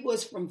 He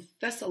was from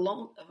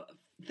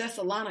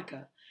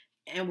Thessalonica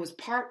and was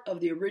part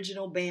of the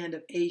original band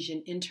of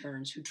Asian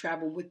interns who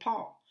traveled with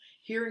Paul.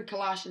 Here in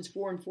Colossians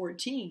 4 and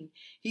 14,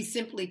 he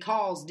simply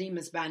calls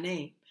Demas by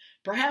name.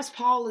 Perhaps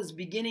Paul is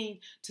beginning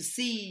to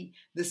see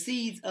the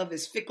seeds of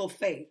his fickle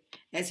faith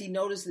as he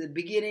noticed the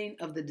beginning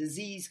of the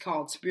disease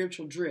called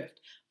spiritual drift,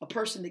 a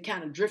person that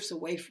kind of drifts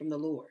away from the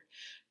Lord.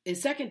 In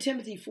 2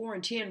 Timothy 4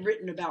 and 10,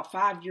 written about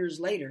 5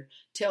 years later,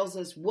 tells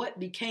us what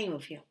became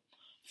of him.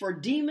 For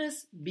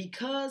Demas,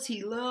 because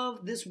he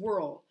loved this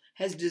world,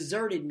 has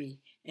deserted me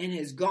and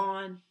has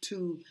gone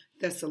to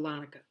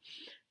Thessalonica.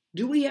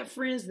 Do we have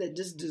friends that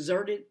just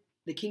deserted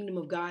the kingdom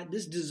of God?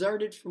 This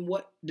deserted from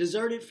what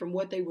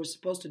they were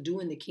supposed to do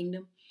in the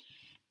kingdom?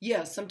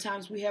 Yes,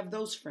 sometimes we have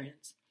those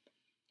friends.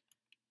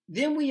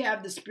 Then we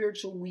have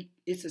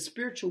it's a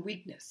spiritual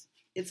weakness.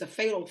 It's a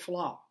fatal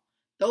flaw.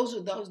 Those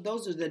are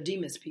the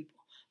Demas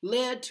people,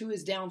 led to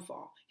his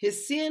downfall.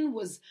 His sin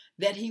was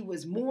that he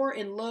was more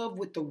in love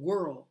with the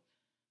world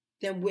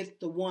than with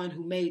the one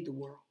who made the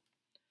world.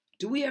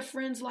 Do we have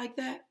friends like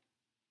that?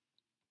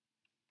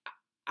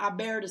 I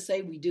bear to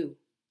say we do.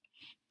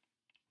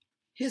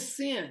 His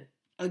sin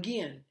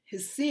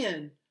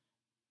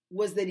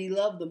was that he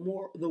loved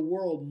the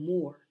world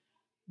more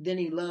than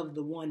he loved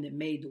the one that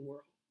made the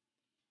world.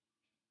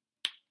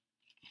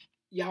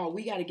 Y'all,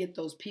 we got to get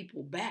those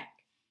people back.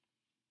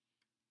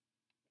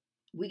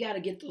 We got to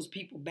get those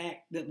people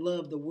back that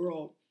love the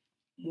world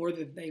more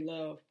than they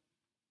love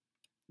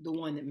the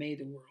one that made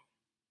the world.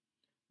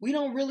 We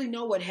don't really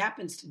know what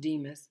happens to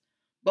Demas,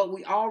 but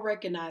we all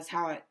recognize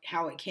how it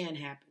can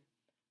happen.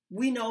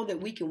 We know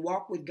that we can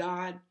walk with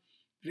God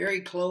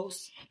very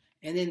close,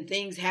 and then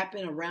things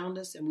happen around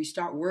us, and we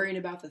start worrying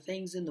about the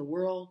things in the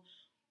world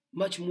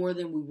much more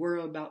than we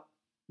worry about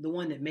the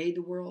one that made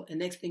the world. And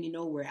next thing you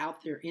know, we're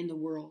out there in the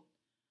world.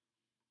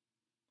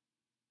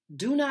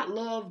 Do not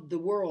love the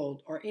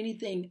world or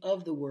anything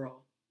of the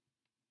world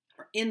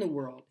or in the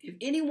world. If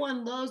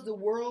anyone loves the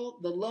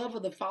world, the love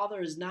of the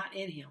Father is not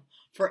in him.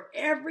 For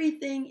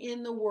everything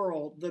in the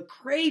world, the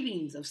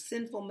cravings of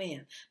sinful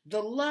man,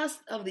 the lust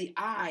of the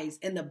eyes,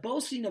 and the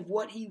boasting of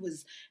what he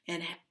was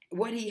and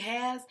what he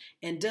has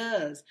and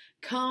does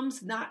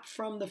comes not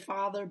from the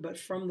Father, but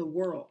from the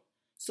world.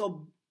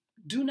 So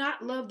do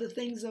not love the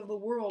things of the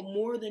world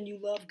more than you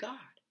love God.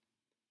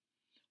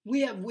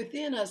 We have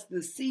within us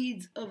the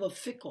seeds of a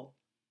fickle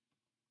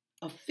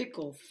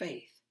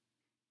faith.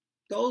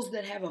 Those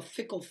that have a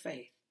fickle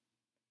faith.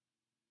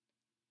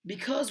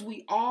 Because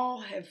we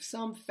all have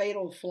some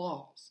fatal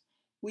flaws.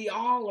 We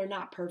all are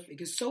not perfect.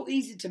 It's so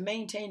easy to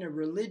maintain a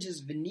religious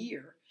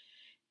veneer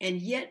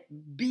and yet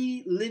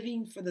be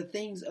living for the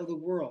things of the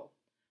world.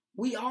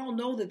 We all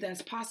know that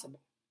that's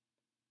possible.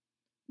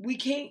 We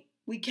can't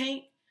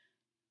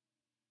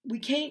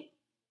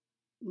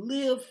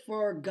live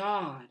for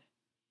God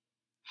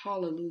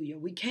Hallelujah.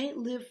 We can't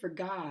live for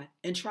God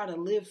and try to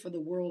live for the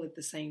world at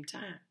the same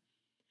time.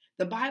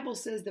 The Bible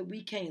says that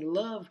we can't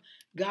love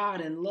God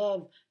and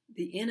love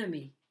the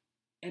enemy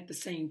at the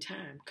same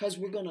time, because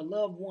we're going to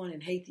love one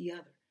and hate the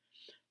other.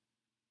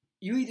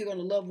 You're either going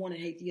to love one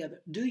and hate the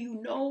other. Do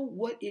you know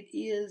what it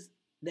is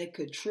that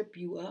could trip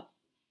you up?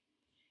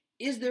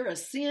 Is there a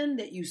sin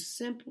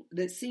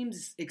that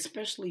seems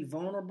especially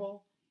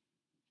vulnerable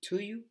to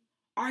you?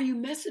 Are you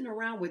messing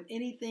around with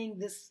anything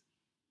this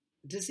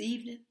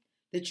evening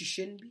that you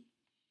shouldn't be?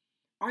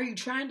 Are you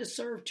trying to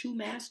serve two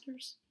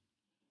masters?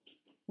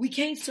 We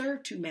can't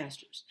serve two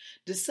masters.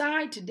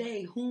 Decide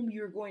today whom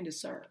you're going to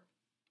serve.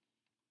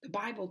 The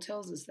Bible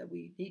tells us that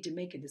we need to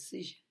make a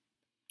decision.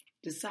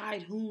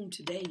 Decide whom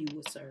today you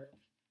will serve.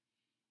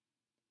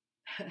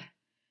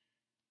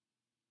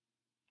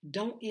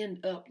 Don't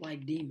end up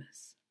like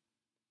Demas.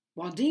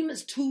 While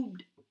Demas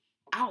tubed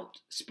out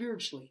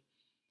spiritually,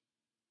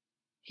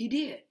 he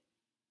did.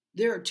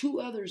 There are two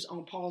others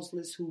on Paul's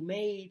list who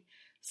made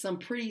some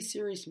pretty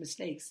serious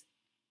mistakes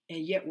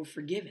and yet were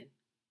forgiven.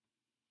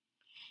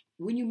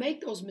 When you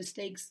make those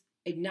mistakes,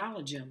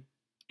 acknowledge them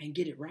and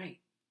get it right.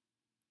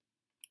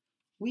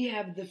 We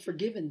have the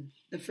forgiven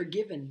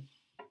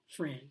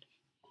friend.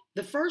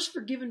 The first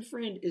forgiven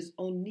friend is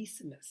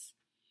Onesimus.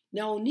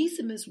 Now,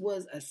 Onesimus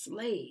was a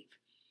slave.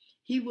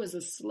 He was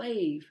a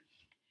slave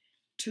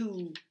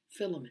to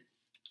Philemon.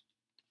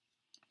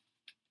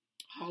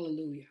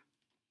 Hallelujah.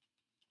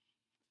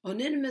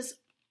 Onesimus,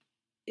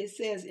 it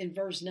says in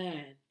verse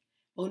 9,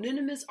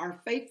 Onesimus, our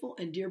faithful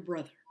and dear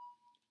brother.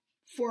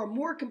 For a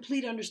more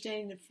complete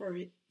understanding for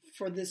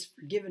this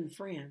forgiven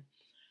friend,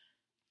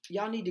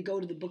 y'all need to go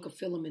to the book of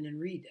Philemon and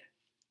read that.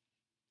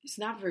 It's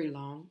not very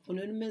long.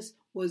 Onesimus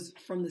was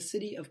from the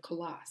city of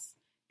Colossus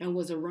and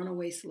was a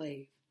runaway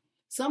slave.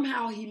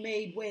 Somehow he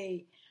made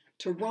way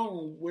to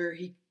Rome, where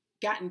he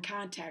got in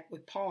contact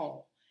with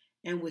Paul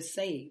and was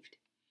saved.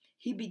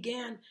 He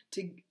began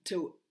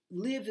to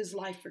live his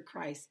life for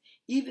Christ,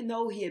 even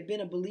though he had been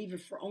a believer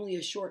for only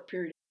a short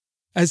period.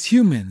 As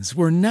humans,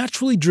 we're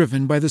naturally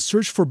driven by the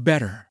search for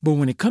better. But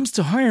when it comes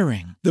to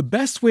hiring, the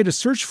best way to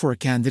search for a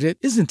candidate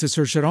isn't to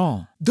search at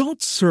all.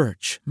 Don't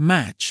search,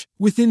 match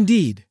with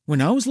Indeed.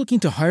 When I was looking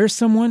to hire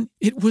someone,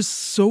 it was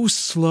so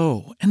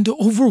slow and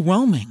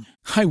overwhelming.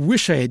 I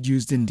wish I had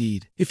used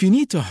Indeed. If you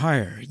need to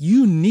hire,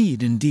 you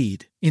need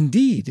Indeed.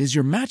 Indeed is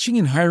your matching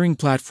and hiring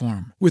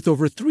platform with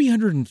over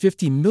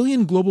 350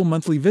 million global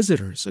monthly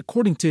visitors,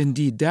 according to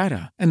Indeed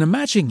data, and a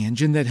matching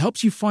engine that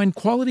helps you find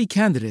quality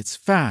candidates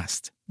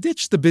fast.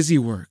 Ditch the busy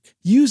work.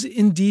 Use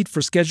Indeed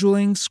for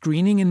scheduling,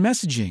 screening, and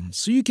messaging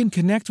so you can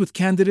connect with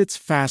candidates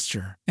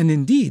faster. And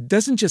Indeed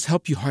doesn't just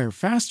help you hire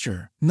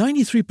faster.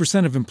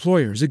 93% of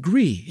employers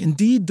agree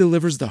Indeed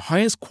delivers the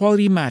highest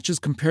quality matches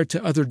compared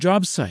to other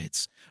job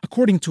sites,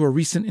 according to a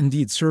recent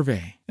Indeed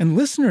survey. And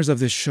listeners of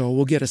this show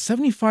will get a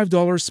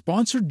 $75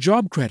 sponsored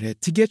job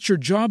credit to get your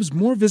jobs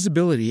more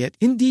visibility at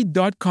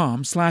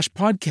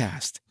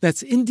Indeed.com/podcast.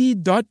 That's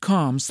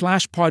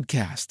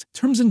Indeed.com/podcast.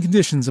 Terms and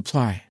conditions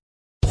apply.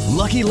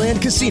 Lucky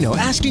Land Casino,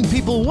 asking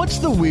people, what's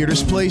the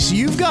weirdest place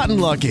you've gotten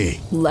lucky?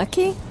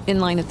 Lucky? In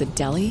line at the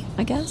deli,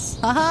 I guess?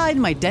 Aha,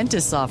 in my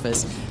dentist's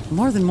office.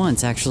 More than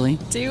once, actually.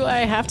 Do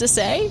I have to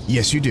say?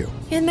 Yes, you do.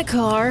 In the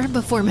car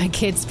before my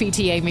kids'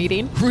 PTA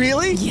meeting.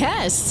 Really?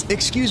 Yes.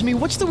 Excuse me,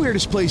 what's the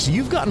weirdest place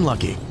you've gotten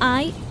lucky?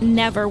 I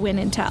never win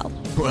and tell.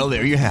 Well,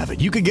 there you have it.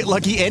 You can get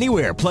lucky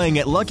anywhere, playing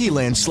at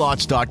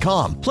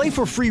LuckyLandSlots.com. Play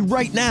for free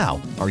right now.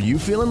 Are you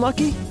feeling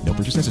lucky? No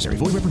purchase necessary.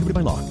 Void where prohibited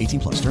by law.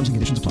 18+. Terms and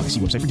conditions apply. See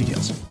website for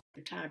details.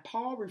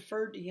 Paul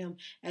referred to him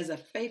as a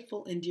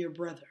faithful and dear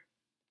brother.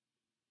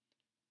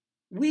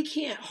 We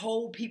can't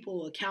hold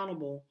people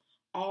accountable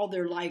all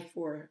their life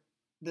for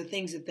the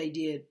things that they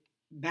did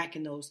back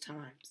in those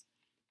times,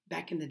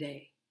 back in the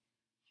day,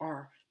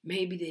 or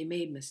maybe they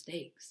made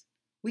mistakes.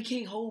 We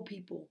can't hold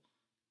people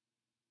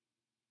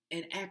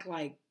and act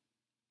like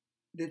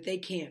that they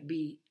can't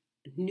be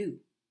new.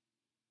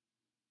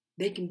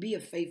 They can be a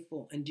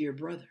faithful and dear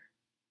brother,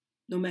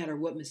 no matter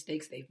what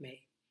mistakes they've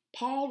made.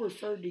 Paul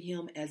referred to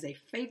him as a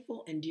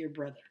faithful and dear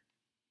brother.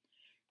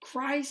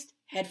 Christ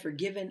had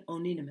forgiven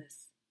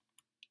Onesimus,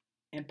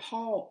 and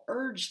Paul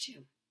urged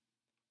him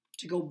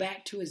to go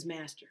back to his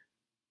master,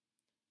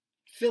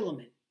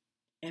 Philemon,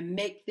 and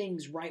make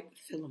things right with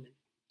Philemon.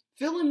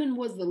 Philemon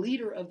was the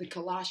leader of the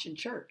Colossian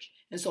church,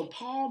 and so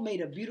Paul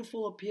made a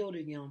beautiful appeal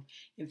to him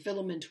in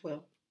Philemon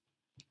 12.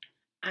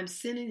 I'm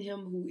sending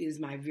him who is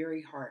my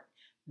very heart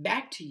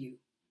back to you.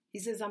 He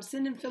says, I'm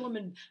sending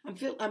Philemon,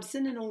 I'm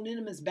sending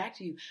Onesimus back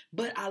to you,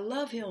 but I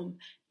love him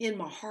in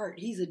my heart.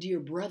 He's a dear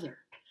brother.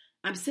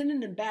 I'm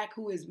sending him back,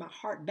 who is my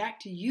heart,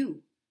 back to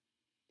you.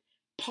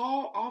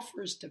 Paul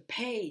offers to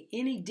pay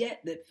any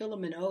debt that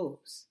Philemon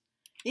owes.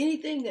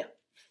 Anything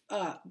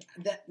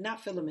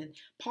not Philemon.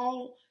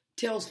 Paul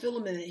tells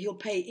Philemon that he'll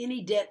pay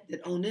any debt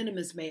that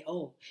Onesimus may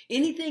owe.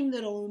 Anything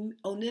that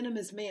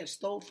Onesimus may have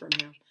stole from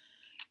him.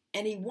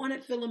 And he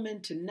wanted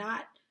Philemon to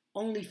not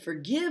only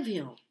forgive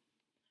him,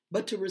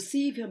 but to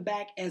receive him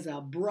back as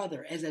a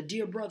brother, as a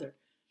dear brother.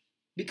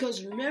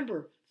 Because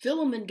remember,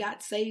 Philemon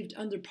got saved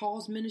under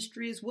Paul's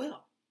ministry as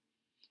well.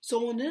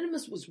 So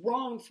Onesimus was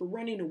wrong for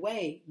running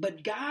away,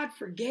 but God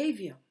forgave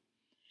him.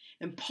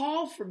 And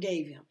Paul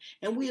forgave him.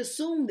 And we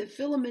assume that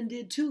Philemon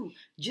did too,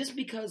 just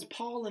because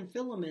Paul and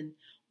Philemon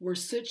were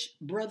such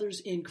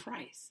brothers in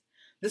Christ.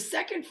 The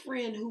second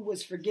friend who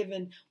was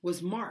forgiven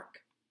was Mark.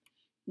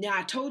 Now,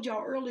 I told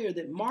y'all earlier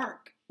that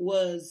Mark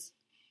was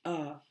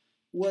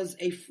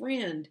a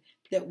friend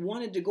that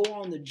wanted to go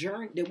on the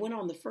journey, that went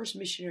on the first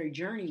missionary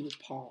journey with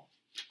Paul.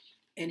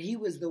 And he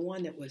was the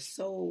one that was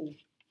so,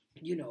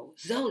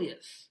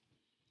 zealous.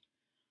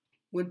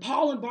 When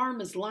Paul and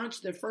Barnabas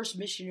launched their first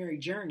missionary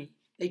journey,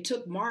 they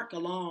took Mark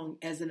along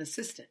as an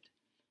assistant.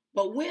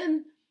 But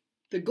when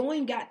the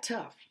going got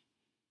tough,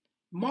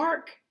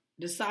 Mark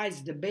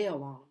decides to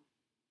bail on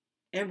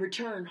and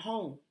return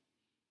home.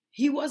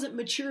 He wasn't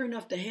mature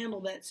enough to handle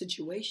that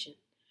situation.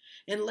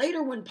 And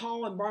later, when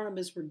Paul and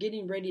Barnabas were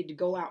getting ready to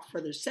go out for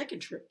their second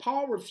trip,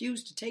 Paul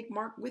refused to take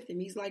Mark with him.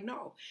 He's like,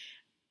 no,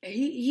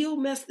 he'll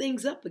mess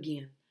things up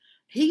again.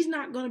 He's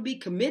not going to be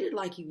committed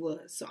like he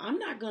was. So I'm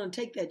not going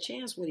to take that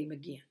chance with him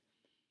again.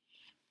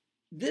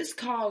 This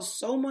caused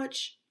so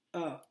much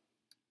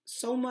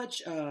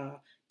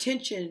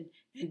tension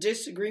and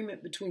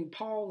disagreement between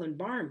Paul and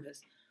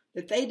Barnabas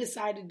that they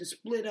decided to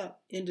split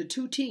up into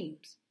two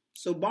teams.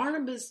 So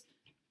Barnabas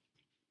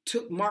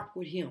took Mark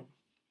with him,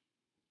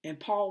 and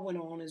Paul went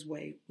on his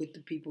way with the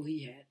people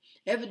he had.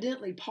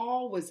 Evidently,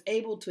 Paul was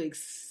able to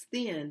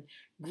extend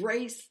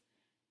grace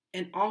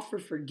and offer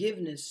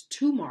forgiveness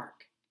to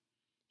Mark.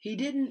 He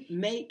didn't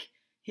make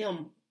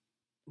him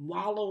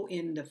wallow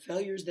in the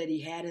failures that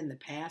he had in the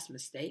past,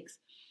 mistakes.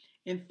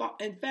 In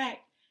fact,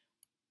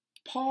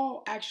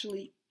 Paul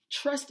actually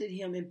trusted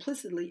him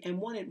implicitly and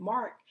wanted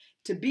Mark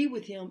to be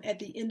with him at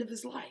the end of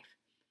his life.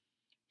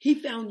 He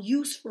found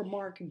use for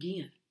Mark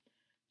again.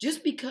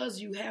 Just because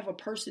you have a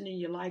person in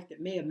your life that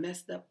may have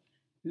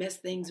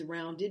messed things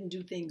around, didn't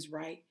do things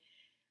right,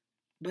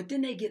 but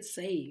then they get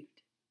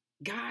saved,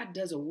 God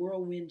does a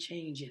whirlwind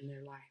change in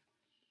their life.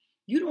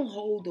 You don't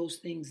hold those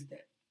things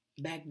that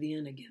back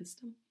then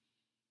against them.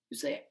 You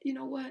say, you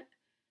know what?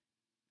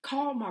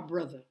 Call my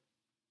brother.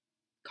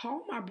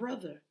 Call my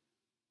brother,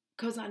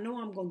 because I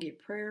know I'm going to get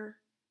prayer.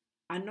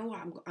 I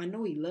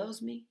know he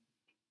loves me.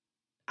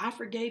 I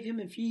forgave him,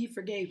 and he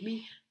forgave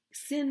me.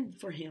 Send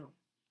for him.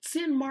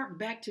 Send Mark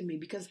back to me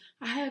because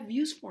I have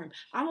use for him.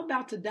 I'm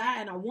about to die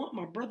and I want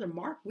my brother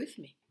Mark with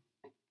me.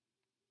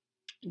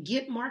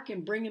 Get Mark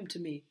and bring him to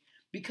me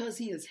because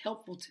he is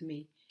helpful to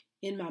me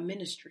in my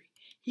ministry.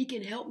 He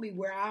can help me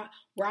where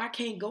I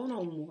can't go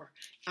no more.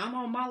 I'm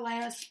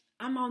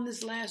on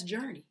this last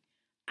journey.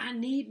 I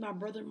need my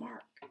brother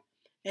Mark.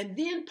 And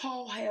then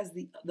Paul has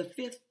the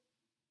fifth,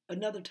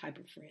 another type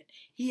of friend.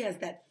 He has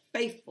that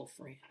faithful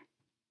friend.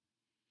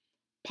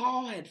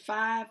 Paul had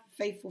 5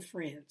 faithful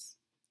friends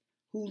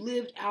who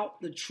lived out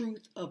the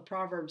truth of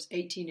Proverbs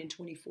 18 and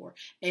 24.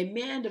 A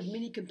man of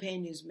many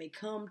companions may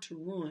come to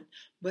ruin,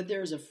 but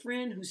there is a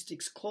friend who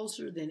sticks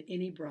closer than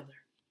any brother.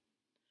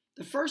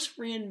 The first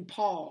friend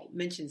Paul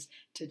mentions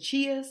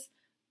Tychicus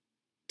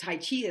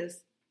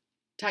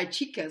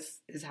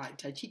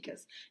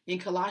in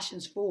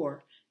Colossians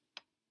 4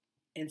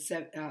 and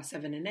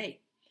 7 and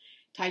 8.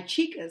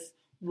 Tychicus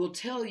will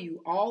tell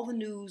you all the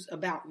news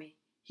about me.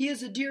 He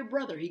is a dear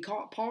brother.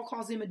 Paul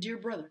calls him a dear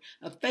brother.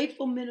 A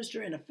faithful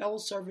minister and a fellow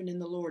servant in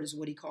the Lord is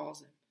what he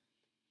calls him.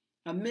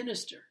 A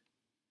minister.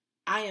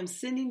 I am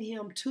sending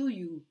him to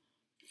you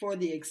for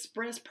the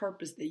express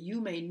purpose that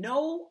you may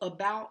know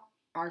about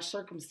our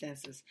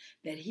circumstances,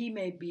 that he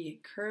may be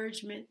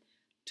encouragement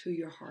to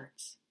your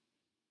hearts.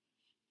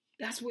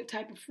 That's what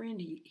type of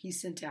friend he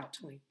sent out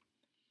to him.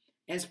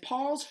 As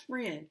Paul's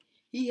friend,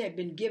 he had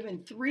been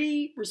given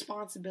 3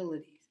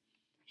 responsibilities.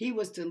 He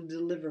was to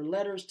deliver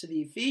letters to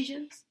the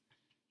Ephesians.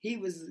 He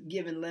was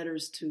given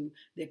letters to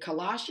the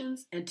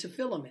Colossians and to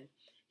Philemon.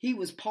 He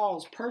was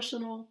Paul's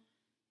personal,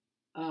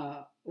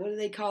 what do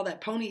they call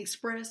that? Pony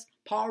Express?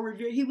 Paul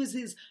Revere. He was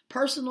his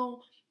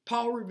personal,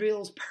 Paul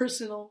Revere's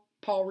personal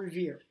Paul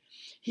Revere.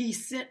 He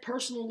sent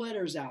personal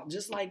letters out,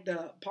 just like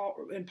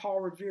Paul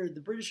Revere,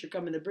 the British are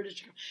coming,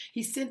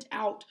 He sent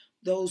out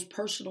those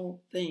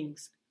personal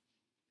things,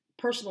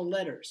 personal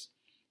letters.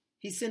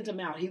 He sent them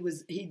out.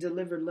 He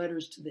delivered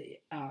letters to the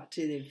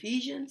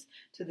Ephesians,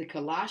 to the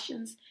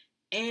Colossians,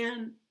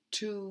 and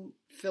to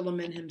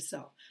Philemon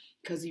himself,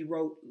 because he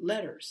wrote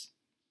letters.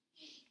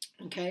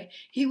 Okay,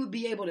 he would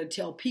be able to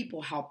tell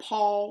people how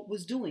Paul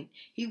was doing.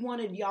 He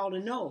wanted y'all to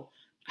know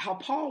how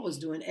Paul was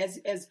doing,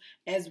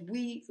 as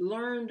we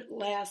learned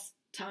last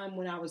time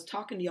when I was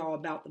talking to y'all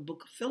about the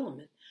book of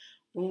Philemon.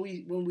 When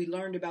we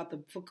learned about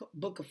the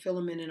book of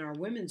Philemon in our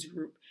women's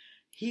group,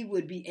 he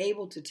would be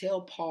able to tell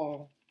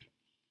Paul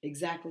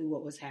exactly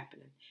what was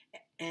happening.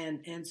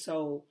 And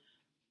so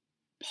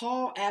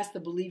Paul asked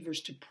the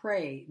believers to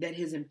pray that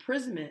his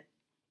imprisonment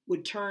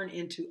would turn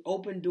into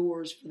open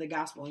doors for the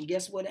gospel. And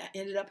guess what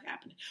ended up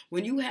happening?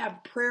 When you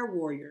have prayer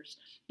warriors,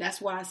 that's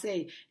why I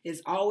say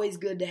it's always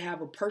good to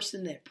have a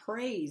person that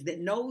prays, that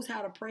knows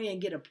how to pray and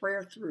get a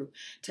prayer through.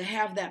 To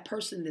have that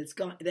person that's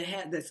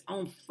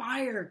on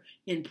fire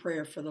in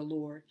prayer for the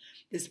Lord,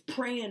 that's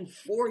praying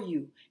for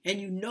you, and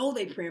you know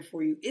they praying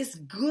for you. It's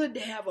good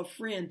to have a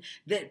friend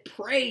that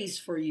prays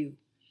for you,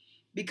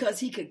 because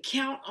he could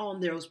count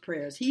on those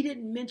prayers. He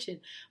didn't mention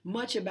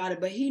much about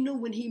it, but he knew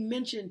when he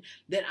mentioned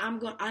that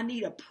I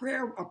need a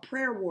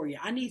prayer warrior.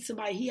 I need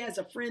somebody. He has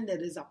a friend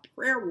that is a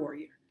prayer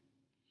warrior.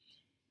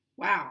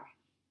 Wow.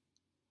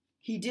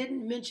 He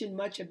didn't mention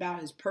much about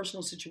his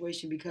personal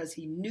situation because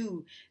he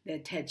knew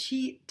that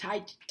Tychicus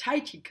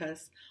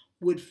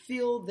would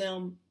fill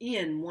them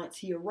in once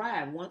he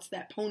arrived. Once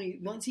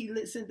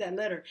he sent that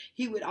letter,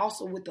 he would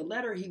also, with the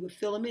letter, he would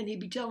fill them in. He'd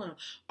be telling them,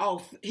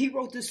 oh, he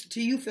wrote this to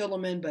you,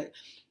 Philemon, but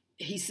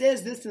he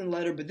says this in the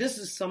letter, but this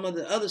is some of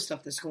the other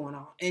stuff that's going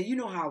on. And you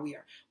know how we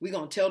are. We're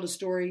going to tell the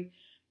story.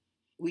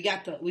 We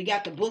got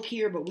the book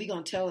here, but we're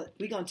going to tell it.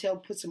 We're going to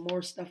put some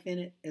more stuff in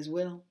it as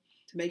well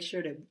to make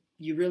sure that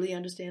you really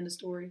understand the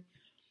story.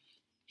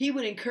 He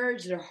would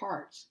encourage their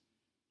hearts.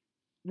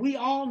 We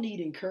all need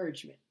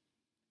encouragement.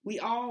 We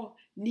all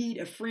need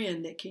a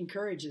friend that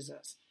encourages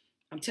us.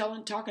 I'm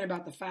talking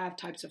about the 5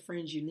 types of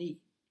friends you need.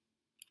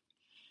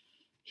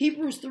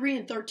 Hebrews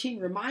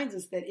 3:13 reminds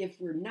us that if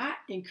we're not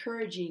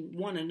encouraging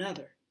one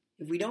another,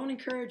 if we don't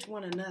encourage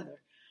one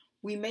another,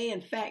 we may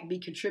in fact be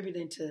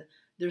contributing to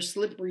their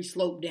slippery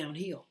slope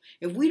downhill.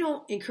 If we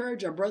don't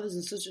encourage our brothers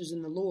and sisters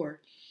in the Lord,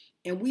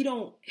 and we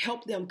don't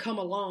help them come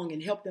along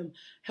and help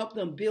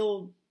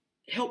build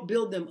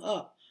them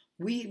up,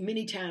 we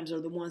many times are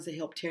the ones that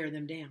help tear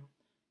them down.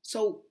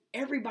 So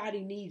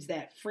everybody needs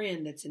that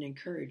friend that's an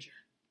encourager.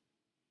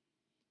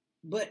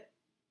 But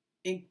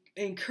we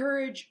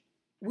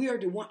are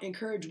to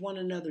encourage one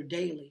another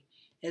daily,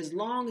 as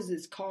long as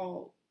it's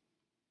called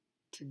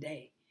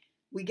today.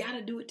 We got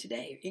to do it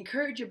today.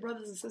 Encourage your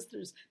brothers and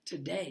sisters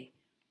today,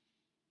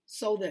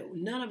 so that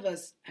none of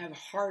us have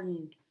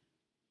hardened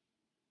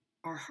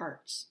our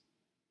hearts,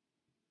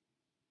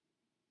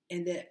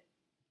 and that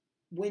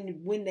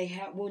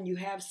when you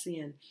have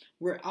sin,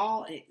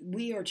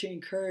 we are to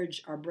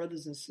encourage our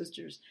brothers and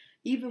sisters,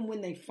 even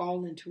when they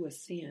fall into a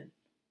sin.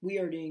 We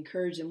are to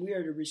encourage them. We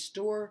are to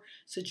restore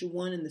such a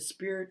one in the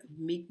spirit of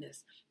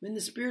meekness, in the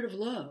spirit of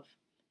love.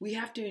 We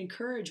have to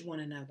encourage one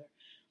another.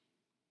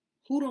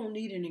 Who don't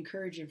need an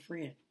encouraging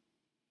friend?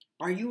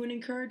 Are you an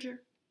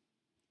encourager?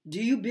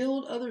 Do you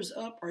build others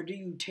up, or do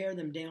you tear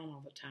them down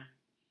all the time?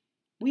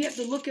 We have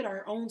to look at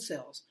our own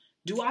selves.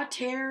 Do I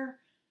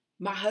tear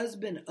my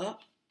husband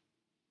up?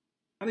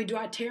 Do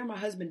I tear my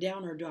husband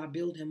down, or do I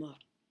build him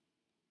up?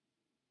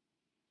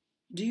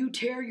 Do you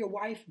tear your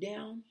wife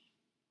down,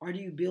 or do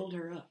you build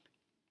her up?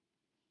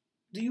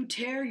 Do you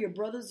tear your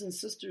brothers and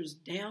sisters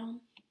down,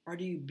 or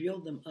do you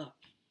build them up?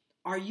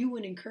 Are you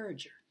an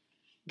encourager?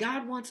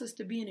 God wants us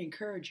to be an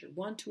encourager,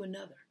 one to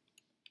another.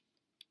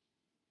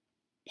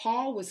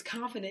 Paul was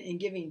confident in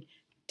giving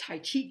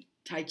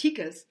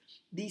Tychicus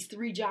these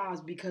 3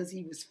 jobs because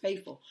he was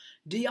faithful.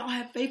 Do y'all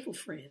have faithful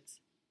friends?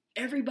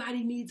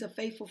 Everybody needs a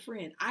faithful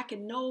friend. I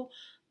can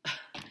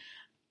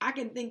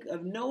think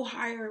of no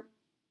higher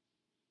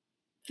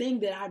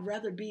thing that I'd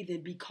rather be than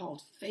be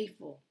called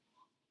faithful.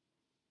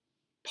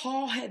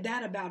 Paul had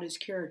that about his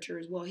character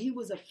as well. He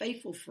was a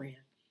faithful friend.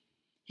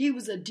 He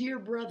was a dear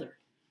brother.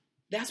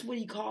 That's what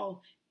he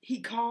called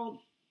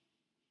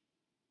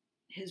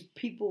his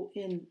people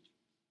in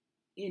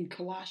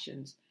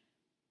Colossians,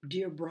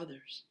 dear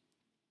brothers.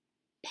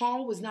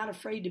 Paul was not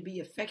afraid to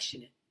be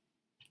affectionate.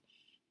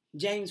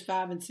 James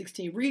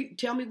 5:16.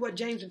 Tell me what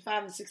James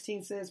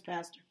 5:16 says,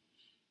 Pastor.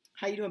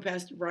 How you doing,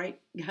 Pastor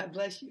Bright? God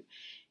bless you.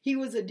 He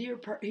was a dear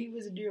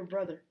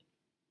brother.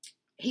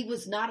 He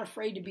was not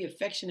afraid to be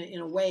affectionate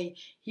in a way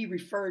he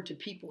referred to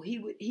people. He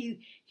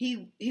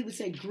would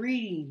say,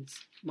 greetings,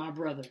 my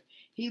brother.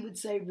 He would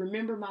say,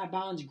 remember my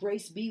bonds,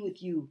 grace be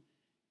with you.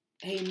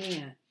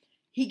 Amen.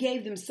 He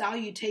gave them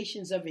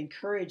salutations of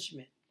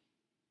encouragement,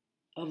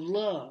 of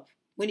love.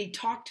 When he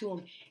talked to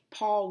them,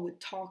 Paul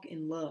would talk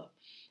in love.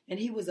 And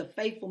he was a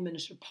faithful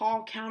minister.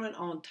 Paul counted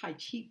on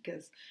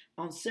Tychicus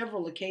on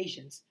several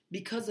occasions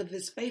because of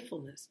his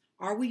faithfulness.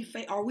 Are we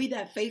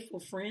that faithful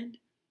friend?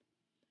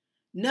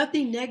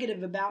 Nothing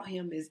negative about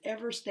him is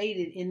ever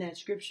stated in that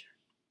scripture,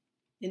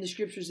 in the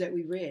scriptures that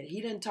we read.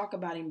 He didn't talk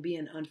about him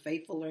being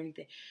unfaithful or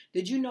anything.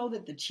 Did you know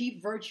that the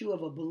chief virtue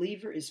of a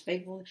believer is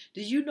faithfulness?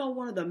 Did you know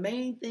one of the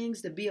main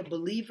things to be a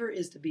believer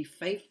is to be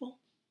faithful?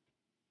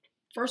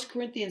 1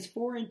 Corinthians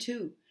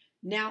 4:2.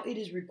 Now it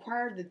is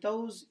required that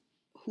those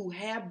who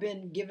have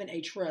been given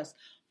a trust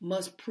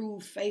must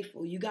prove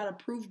faithful. You got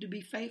to prove to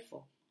be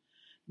faithful.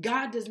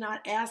 God does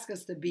not ask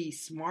us to be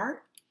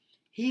smart.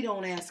 He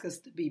don't ask us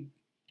to be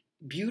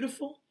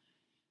beautiful.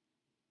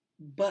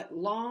 But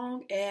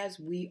long as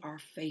we are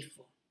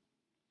faithful.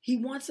 He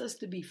wants us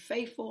to be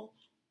faithful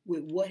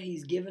with what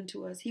he's given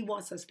to us. He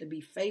wants us to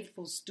be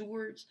faithful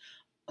stewards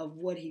of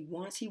what he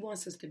wants. He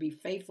wants us to be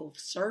faithful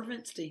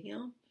servants to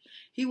him.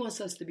 He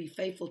wants us to be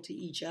faithful to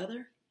each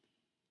other.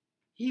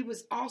 He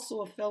was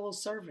also a fellow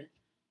servant.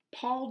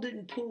 Paul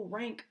didn't pull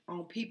rank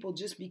on people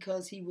just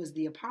because he was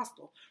the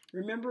apostle.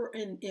 Remember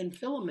in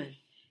Philemon,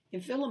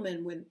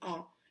 when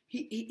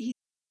he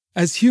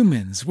As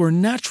humans, we're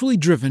naturally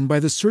driven by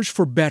the search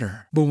for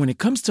better. But when it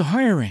comes to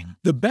hiring,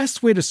 the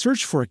best way to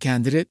search for a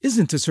candidate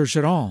isn't to search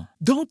at all.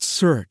 Don't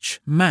search,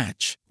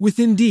 match with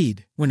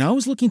Indeed. When I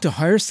was looking to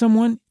hire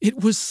someone,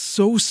 it was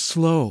so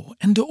slow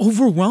and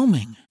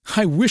overwhelming.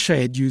 I wish I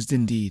had used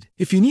Indeed.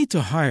 If you need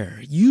to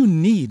hire, you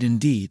need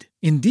Indeed.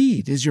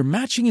 Indeed is your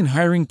matching and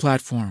hiring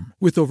platform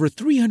with over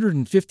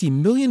 350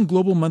 million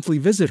global monthly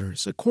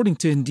visitors, according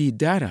to Indeed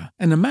data,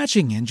 and a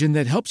matching engine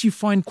that helps you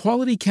find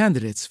quality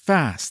candidates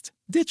fast.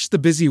 Ditch the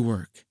busy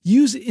work.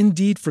 Use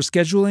Indeed for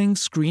scheduling,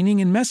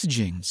 screening, and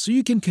messaging so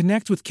you can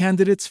connect with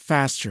candidates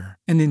faster.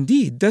 And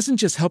Indeed doesn't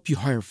just help you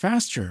hire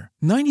faster.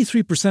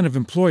 93% of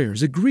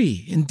employers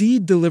agree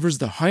Indeed delivers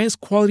the highest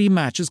quality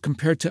matches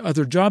compared to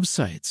other job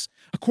sites,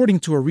 according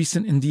to a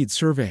recent Indeed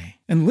survey.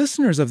 And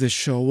listeners of this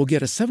show will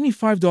get a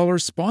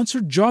 $75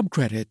 sponsored job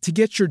credit to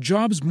get your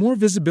jobs more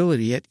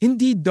visibility at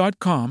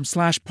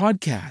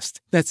Indeed.com/podcast.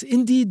 That's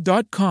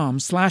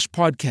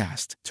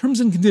Indeed.com/podcast.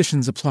 Terms and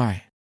conditions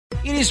apply.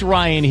 It is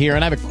Ryan here,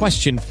 and I have a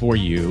question for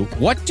you.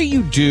 What do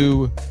you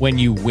do when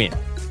you win?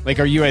 Like,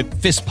 are you a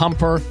fist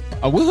pumper,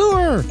 a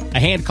woo-hooer, a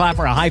hand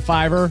clapper, a high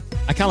fiver?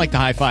 I kind of like the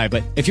high five,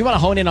 but if you want to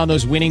hone in on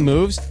those winning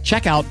moves,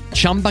 check out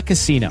Chumba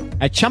Casino.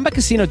 At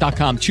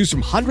ChumbaCasino.com, choose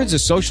from hundreds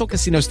of social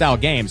casino-style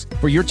games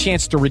for your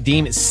chance to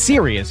redeem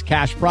serious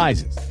cash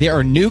prizes. There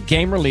are new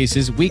game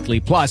releases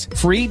weekly, plus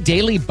free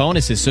daily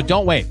bonuses, so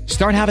don't wait.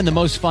 Start having the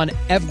most fun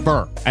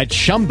ever at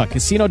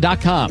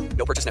ChumbaCasino.com.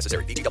 No purchase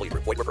necessary. VGW.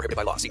 Void where prohibited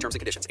by law. See terms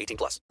and conditions.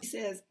 18+. He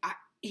says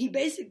he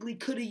basically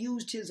could have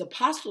used his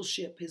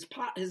apostleship,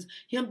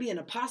 him being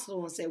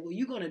apostle, and said, well,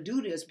 you're going to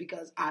do this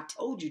because I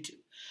told you to.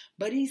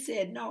 But he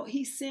said, no,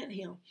 he sent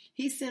him.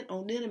 He sent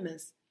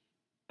Onesimus.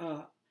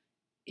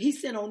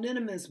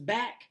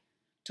 Back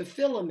to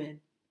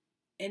Philemon,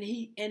 and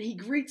he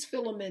greets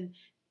Philemon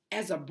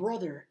as a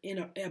brother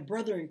a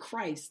brother in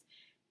Christ.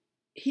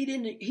 He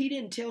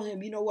didn't tell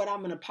him, you know what,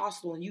 I'm an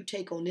apostle and you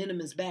take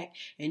Onesimus back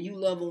and you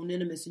love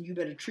Onesimus and you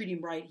better treat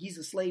him right. He's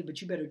a slave,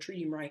 but you better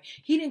treat him right.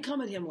 He didn't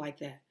come at him like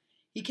that.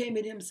 He came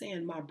at him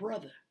saying, my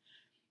brother,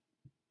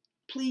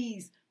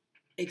 please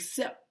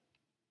accept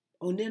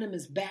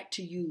Onesimus back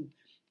to you,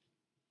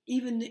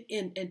 even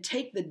and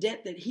take the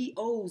debt that he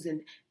owes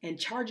and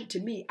charge it to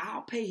me.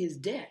 I'll pay his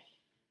debt.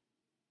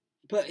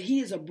 But he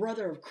is a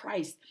brother of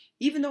Christ.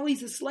 Even though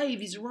he's a slave,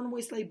 he's a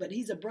runaway slave, but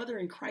he's a brother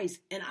in Christ,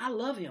 and I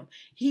love him.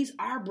 He's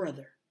our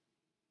brother.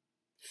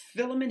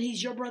 Philemon,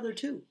 he's your brother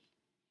too.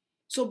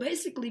 So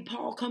basically,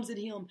 Paul comes at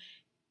him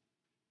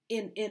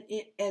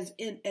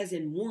as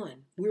in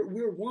one.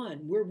 We're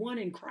one. We're one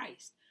in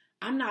Christ.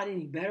 I'm not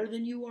any better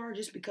than you are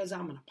just because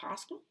I'm an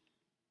apostle.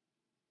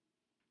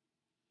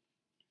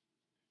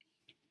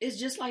 It's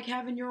just like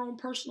having your own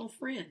personal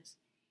friends.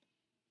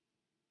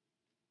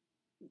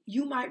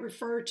 You might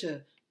refer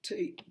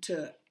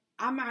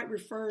I might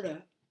refer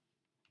to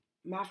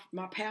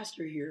my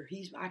pastor here.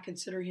 I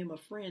consider him a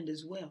friend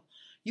as well.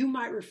 You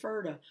might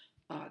refer to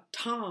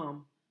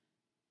Tom,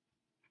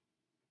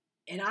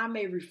 and I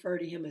may refer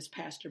to him as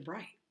Pastor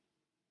Bright.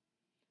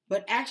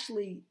 But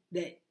actually,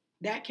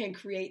 that can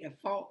create a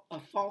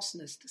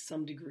falseness to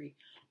some degree.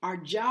 Our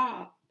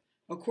job,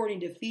 according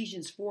to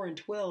Ephesians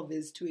 4:12,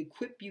 is to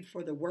equip you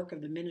for the work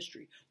of the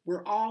ministry.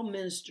 We're all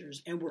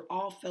ministers, and we're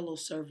all fellow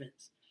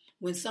servants.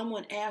 When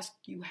someone asks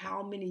you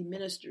how many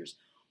ministers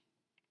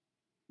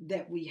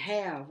that we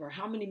have, or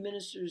how many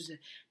ministers,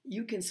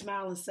 you can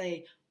smile and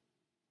say,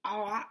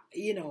 oh,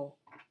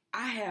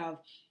 I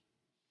have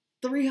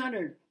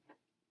 300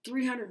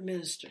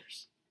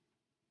 ministers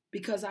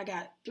because I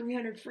got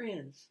 300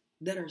 friends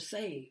that are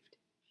saved.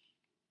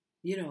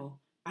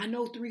 I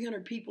know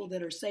 300 people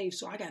that are saved,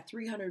 so I got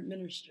 300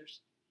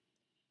 ministers.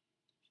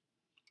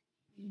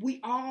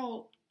 We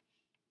all,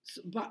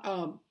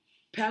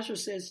 Pastor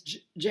says,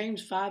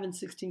 James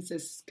 5:16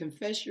 says,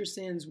 confess your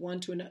sins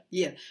one to another.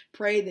 Yeah,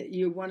 pray that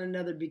you one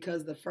another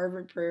because the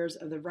fervent prayers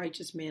of the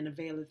righteous man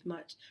availeth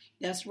much.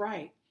 That's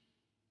right.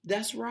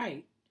 That's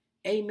right.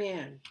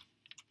 Amen.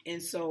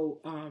 And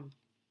so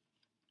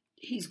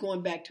he's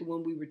going back to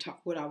when we were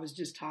what I was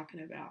just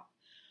talking about.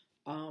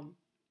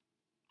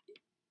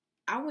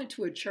 I went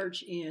to a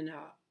church in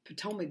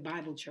Potomac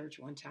Bible Church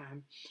one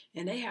time,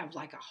 and they have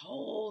like a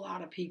whole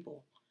lot of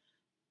people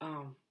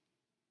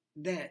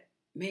that,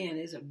 man,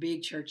 it's a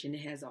big church and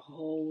it has a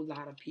whole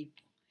lot of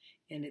people.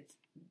 And it's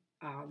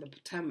the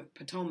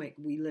Potomac,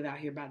 we live out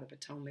here by the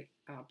Potomac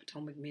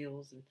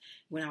Mills. And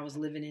when I was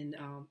living in,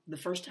 the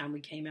first time we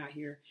came out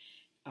here,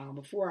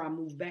 before I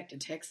moved back to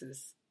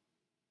Texas,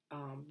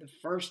 the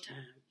first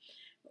time,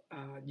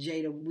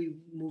 Jada, we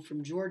moved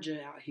from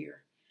Georgia out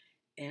here.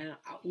 And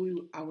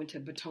I went to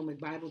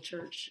Potomac Bible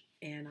Church,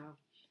 and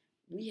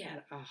we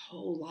had a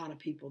whole lot of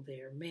people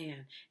there,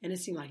 man. And it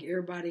seemed like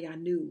everybody I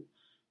knew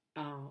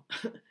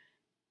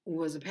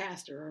was a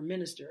pastor or a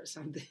minister or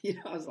something.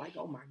 I was like,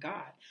 oh my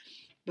God.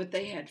 but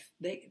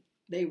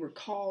they were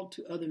called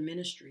to other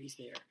ministries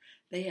there.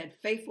 They had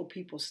faithful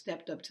people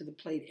stepped up to the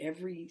plate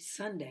every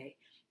Sunday,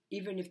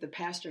 even if the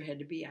pastor had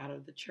to be out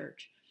of the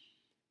church.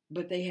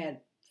 But they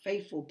had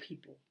faithful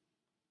people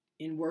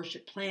in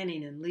worship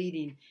planning and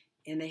leading,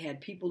 and they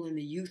had people in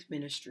the youth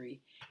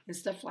ministry and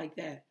stuff like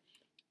that.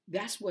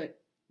 That's what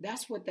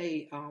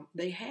they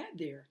had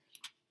there.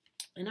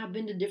 And I've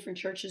been to different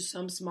churches,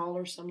 some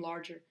smaller, some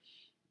larger.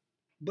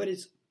 But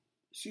it's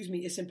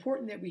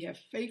important that we have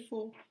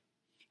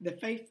the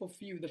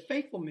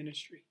faithful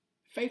ministry,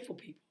 faithful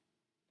people.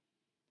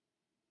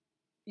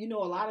 You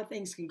know, a lot of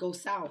things can go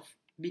south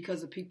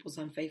because of people's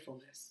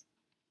unfaithfulness.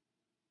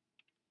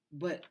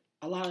 But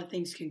a lot of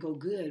things can go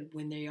good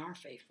when they are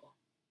faithful.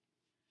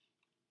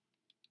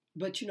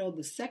 But, you know,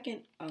 the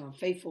second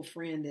faithful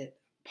friend that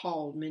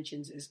Paul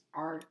mentions is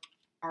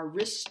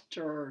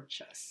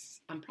Aristarchus.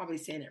 I'm probably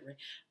saying it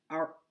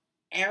right.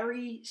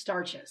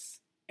 Aristarchus.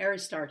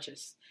 Aristar,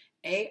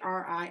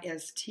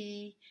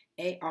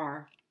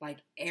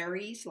 like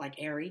Aries, like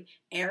Airy.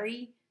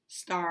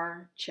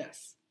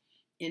 Aristarchus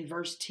in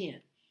verse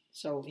 10.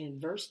 So in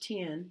verse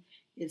 10,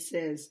 it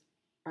says,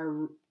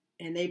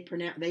 and they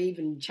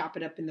even chop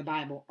it up in the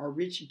Bible,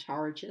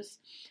 Aristarchus,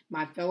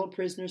 my fellow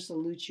prisoners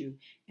salute you,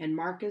 and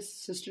Marcus,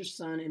 sister's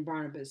son, and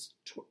Barnabas,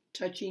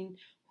 touching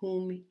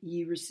whom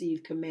ye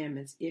receive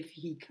commandments. If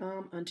he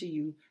come unto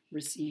you,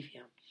 receive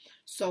him.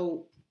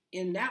 So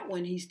in that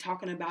one, he's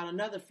talking about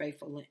another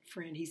faithful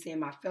friend. He's saying,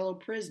 my fellow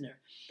prisoner,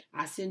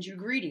 I send you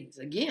greetings.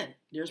 Again,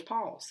 there's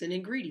Paul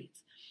sending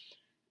greetings.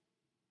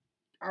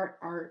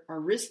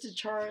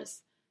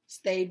 Aristarchus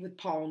stayed with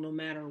Paul no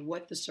matter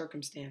what the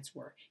circumstance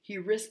were. He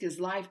risked his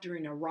life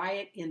during a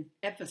riot in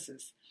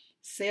Ephesus,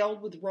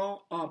 sailed with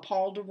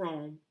Paul to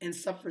Rome, and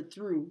suffered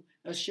through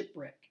a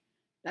shipwreck.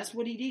 That's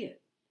what he did.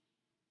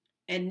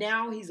 And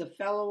now he's a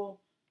fellow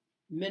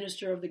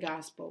minister of the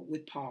gospel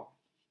with Paul.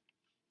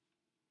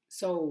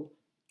 So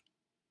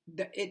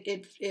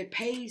it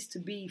pays to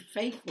be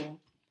faithful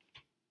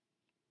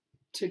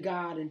to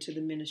God and to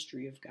the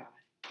ministry of God.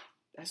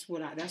 That's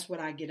what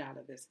I get out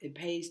of this. It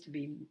pays to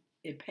be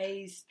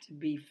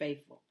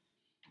faithful.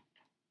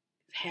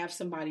 Have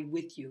somebody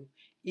with you,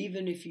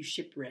 even if you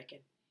shipwreck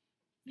it.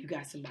 You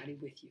got somebody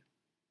with you.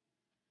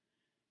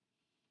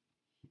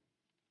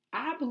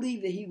 I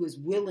believe that he was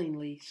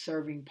willingly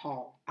serving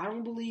Paul. I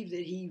don't believe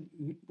that he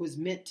was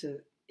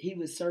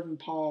serving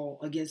Paul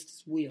against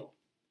his will.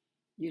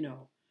 You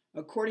know,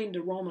 according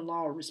to Roman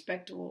law, a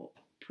respectable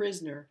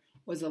prisoner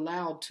was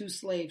allowed 2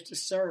 slaves to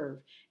serve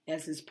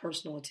as his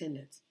personal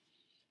attendants.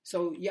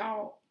 So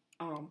y'all,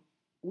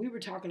 we were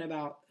talking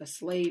about a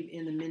slave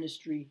in the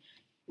ministry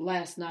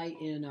last night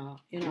in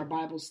our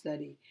Bible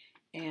study,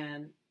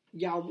 and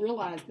y'all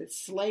realize that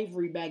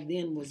slavery back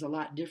then was a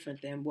lot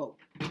different than what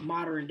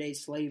modern day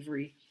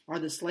slavery, or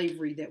the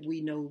slavery that we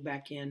know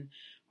back in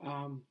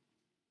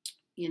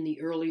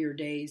the earlier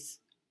days,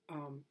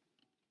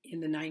 in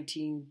the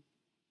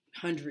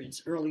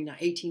 1900s, early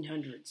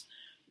 1800s.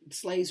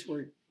 Slaves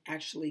were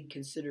actually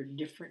considered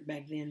different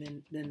back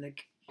then than the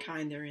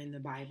kind they're in the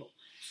Bible.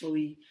 So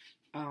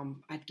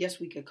I guess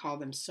we could call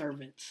them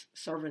servants.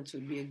 Servants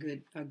would be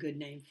a good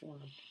name for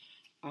them.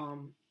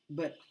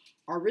 But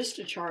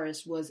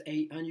Aristarchus was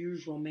an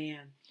unusual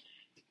man.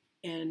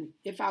 And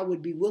if I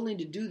would be willing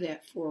to do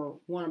that for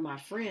one of my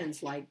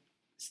friends, like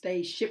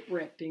stay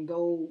shipwrecked and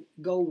go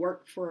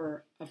work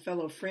for a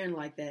fellow friend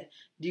like that,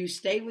 do you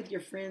stay with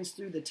your friends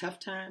through the tough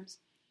times,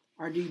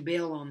 or do you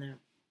bail on them?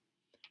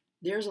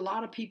 There's a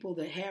lot of people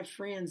that have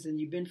friends and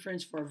you've been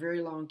friends for a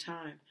very long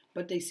time,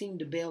 but they seem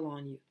to bail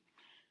on you.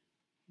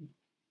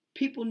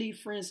 People need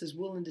friends that's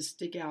willing to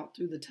stick out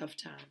through the tough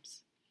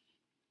times.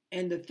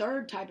 And the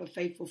third type of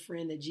faithful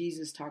friend that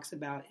Jesus talks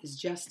about is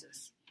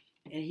justice.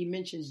 And he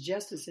mentions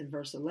justice in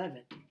verse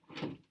 11.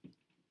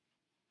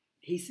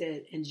 He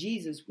said, and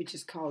Jesus, which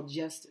is called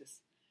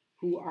justice,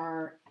 who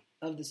are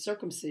of the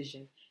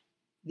circumcision,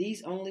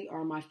 these only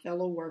are my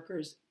fellow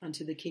workers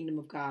unto the kingdom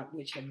of God,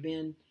 which have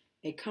been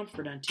a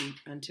comfort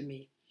unto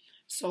me.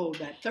 So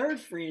that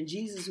third friend,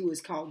 Jesus, who is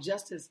called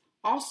justice,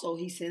 also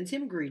he sends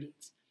him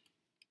greetings.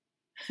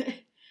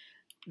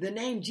 The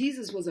name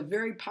Jesus was a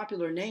very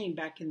popular name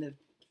back in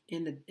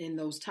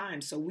those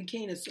times. So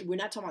we're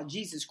not talking about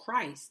Jesus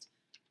Christ,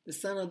 the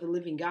Son of the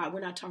living God. We're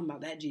not talking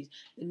about that Jesus.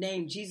 The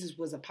name Jesus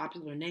was a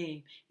popular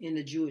name in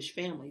the Jewish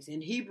families.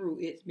 In Hebrew,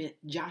 it meant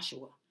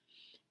Joshua,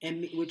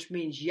 which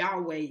means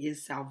Yahweh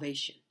is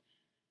salvation.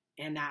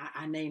 And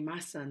I named my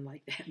son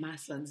like that. My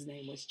son's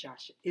name is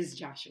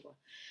Joshua.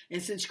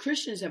 And since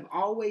Christians have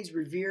always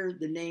revered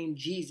the name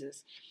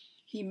Jesus,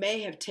 he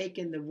may have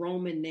taken the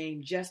Roman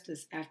name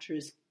Justus after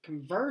his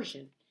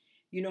conversion.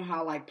 You know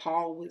how like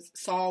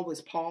Saul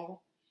was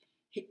Paul?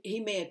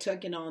 He may have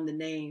taken on the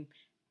name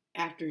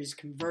after his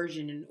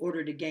conversion in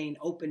order to gain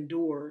open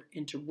door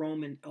into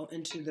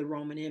the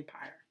Roman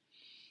Empire.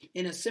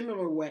 In a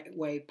similar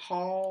way,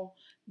 Paul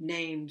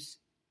names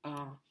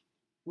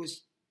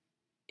was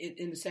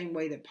in the same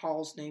way that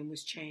Paul's name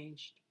was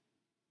changed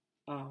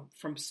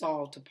from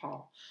Saul to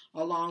Paul,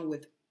 along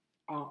with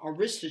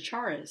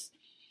Aristarchus.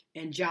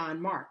 and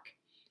John Mark.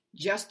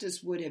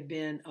 Justus would have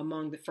been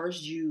among the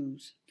first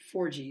Jews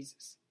for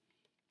Jesus.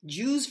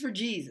 Jews for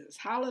Jesus.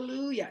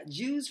 Hallelujah.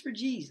 Jews for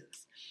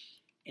Jesus.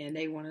 And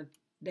they want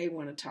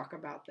to talk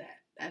about that.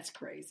 That's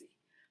crazy.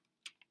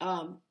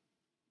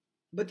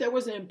 But there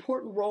was an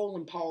important role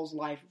in Paul's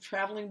life,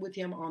 traveling with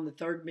him on the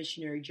third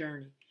missionary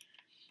journey,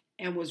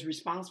 and was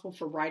responsible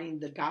for writing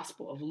the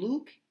Gospel of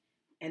Luke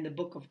and the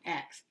book of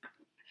Acts.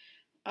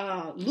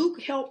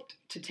 Luke helped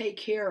to take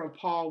care of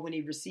Paul when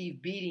he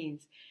received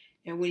beatings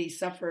and when he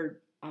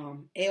suffered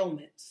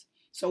ailments.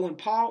 So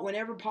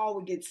whenever Paul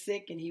would get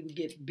sick and he would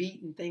get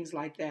beaten, things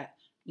like that,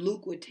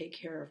 Luke would take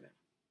care of him.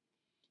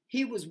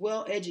 He was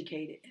well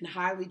educated and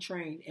highly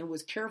trained and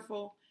was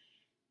careful,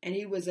 and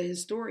he was a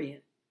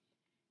historian.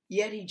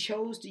 Yet he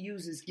chose to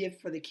use his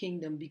gift for the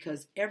kingdom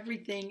because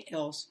everything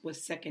else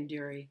was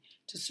secondary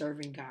to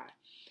serving God.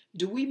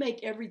 Do we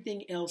make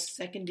everything else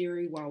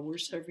secondary while we're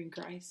serving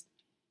Christ?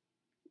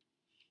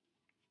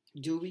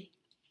 Do we?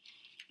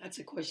 That's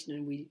a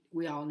question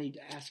we all need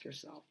to ask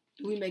ourselves.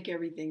 Do we make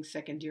everything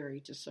secondary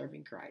to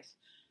serving Christ?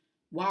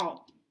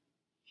 While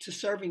to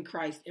serving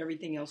Christ,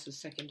 everything else is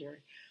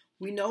secondary.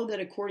 We know that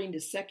according to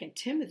 2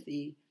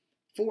 Timothy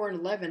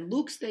 4:11,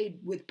 Luke stayed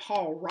with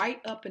Paul right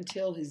up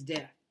until his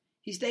death.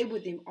 He stayed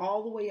with him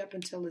all the way up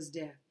until his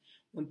death,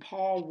 when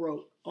Paul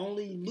wrote,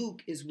 "Only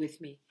Luke is with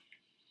me."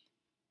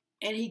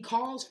 And he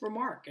calls for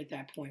Mark at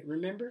that point,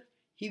 remember?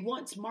 He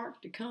wants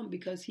Mark to come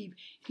because he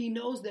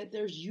knows that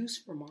there's use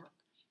for Mark.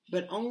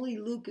 But only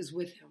Luke is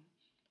with him.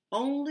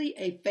 Only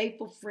a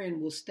faithful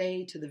friend will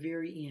stay to the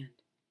very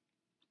end.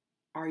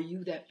 Are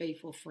you that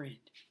faithful friend?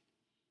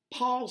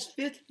 Paul's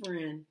fifth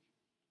friend,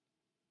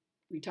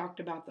 we talked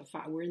about the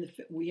five.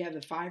 We have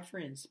the five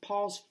friends.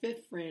 Paul's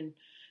fifth friend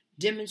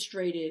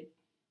demonstrated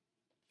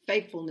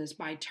faithfulness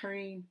by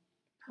turning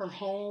her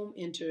home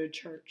into a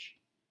church.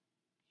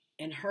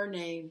 And her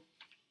name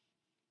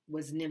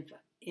was Nympha.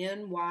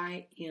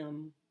 Nympha,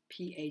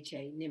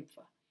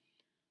 Nympha.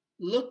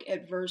 Look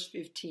at verse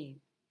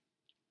 15.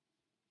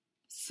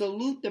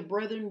 Salute the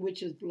brethren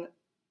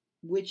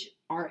which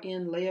are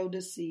in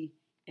Laodicea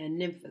and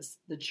Nymphas,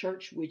 the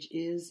church which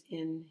is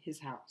in his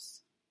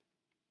house.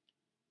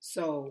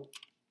 So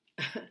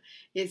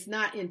it's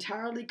not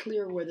entirely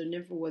clear whether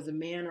Nympha was a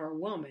man or a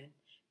woman,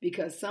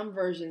 because some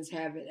versions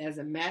have it as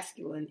a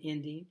masculine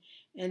ending,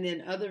 and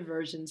then other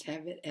versions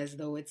have it as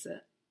though it's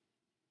a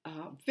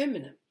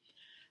feminine.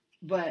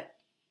 But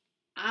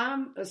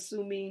I'm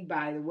assuming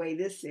by the way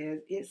this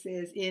says, it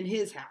says in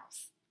his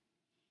house.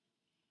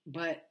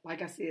 But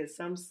like I said,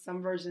 some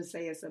versions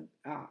say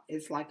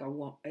it's like a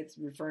woman. It's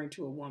referring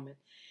to a woman,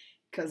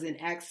 because in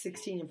Acts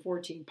 16 and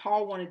 14,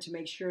 Paul wanted to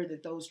make sure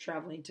that those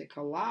traveling to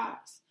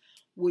Colossus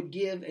would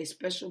give a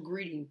special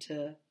greeting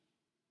to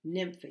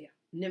Nympha.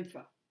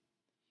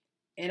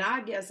 And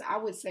I guess I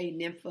would say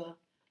Nympha.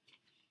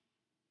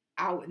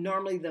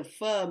 Normally the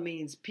pha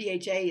means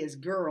PHA is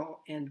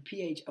girl, and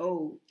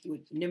PHO,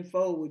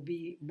 nympho would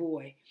be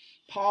boy.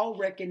 Paul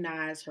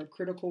recognized her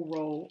critical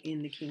role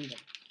in the kingdom.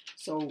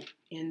 So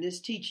in this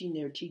teaching,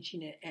 they're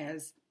teaching it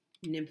as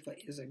Nympha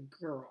is a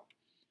girl.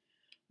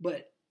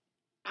 But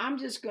I'm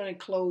just going to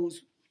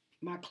close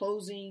my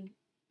closing.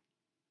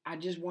 I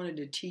just wanted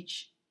to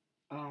teach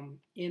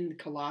in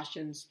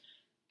Colossians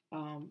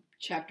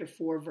chapter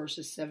 4,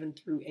 verses 7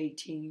 through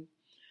 18.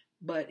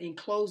 But in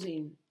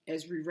closing,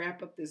 as we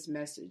wrap up this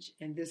message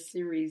and this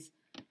series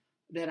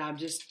that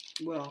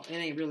it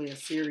ain't really a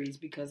series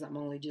because I'm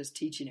only just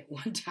teaching it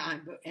one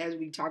time, but as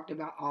we talked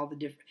about all the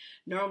different,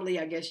 normally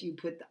I guess you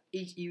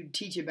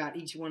teach about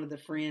each one of the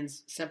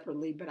friends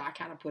separately, but I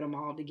kind of put them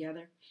all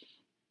together.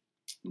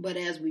 But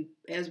as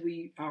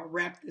we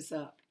wrap this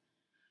up,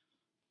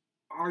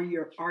 are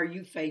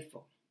you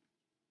faithful?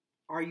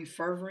 Are you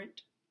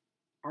fervent?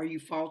 Are you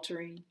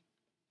faltering?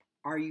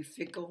 Are you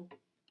fickle?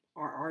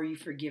 Or are you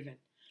forgiven?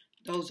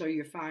 Those are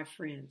your five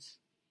friends.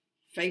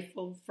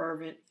 Faithful,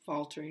 fervent,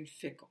 faltering,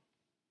 fickle.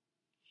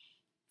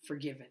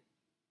 Forgiven.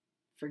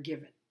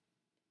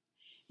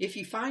 If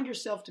you find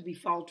yourself to be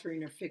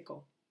faltering or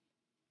fickle,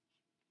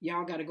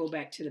 y'all got to go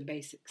back to the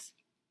basics.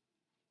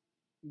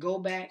 Go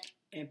back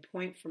and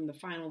point from the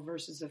final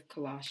verses of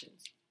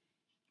Colossians.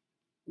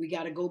 We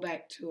got to go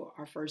back to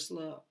our first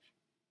love.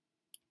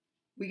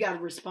 We got to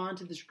respond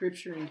to the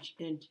scripture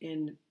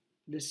in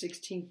the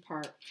 16th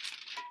part,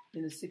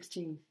 in the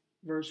 16th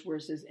verse where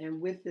it says,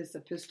 "And with this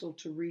epistle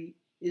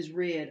is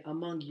read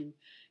among you,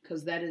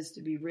 because that is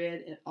to be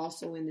read and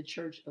also in the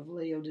church of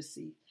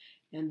Laodicea,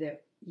 and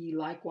that ye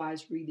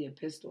likewise read the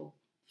epistle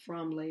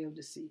from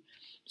Laodicea."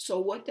 So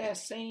what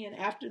that's saying,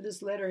 after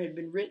this letter had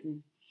been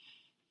written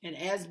and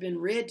has been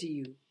read to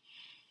you,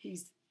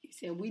 he's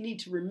saying we need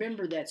to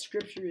remember that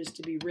scripture is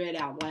to be read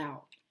out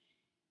loud.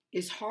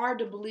 It's hard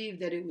to believe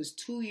that it was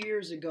 2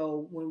 years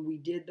ago when we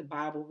did the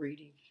Bible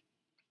reading.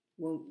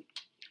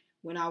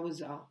 When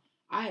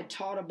I had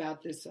taught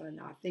about this, and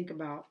I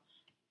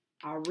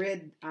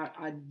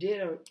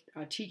did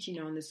a teaching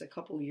on this a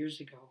couple of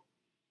years ago,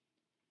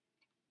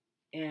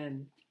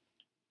 and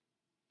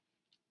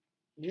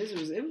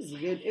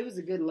it was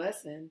a good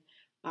lesson.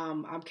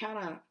 I'm kind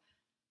of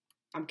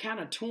I'm kind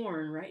of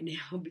torn right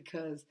now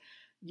because,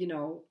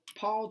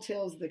 Paul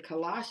tells the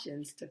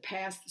Colossians to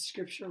pass the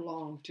scripture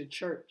along to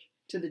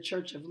the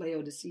church of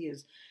Laodicea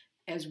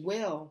as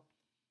well.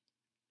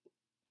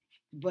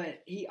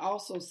 But he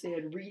also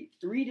said,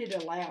 read it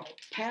aloud,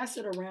 pass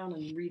it around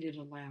and read it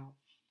aloud,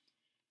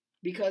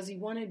 because he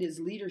wanted his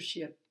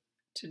leadership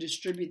to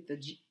distribute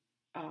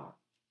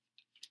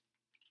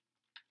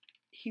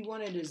he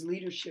wanted his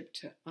leadership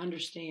to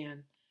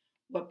understand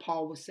what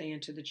Paul was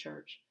saying to the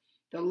church.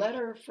 The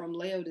letter from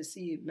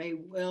Laodicea may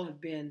well have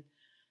been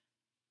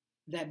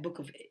that book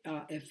of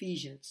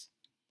Ephesians,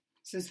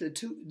 since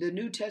the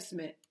New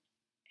Testament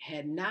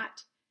had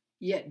not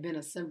yet been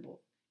assembled.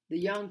 The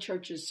young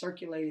churches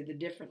circulated the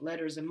different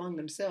letters among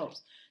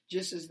themselves,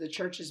 just as the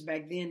churches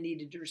back then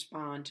needed to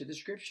respond to the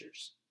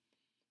scriptures.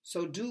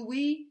 So do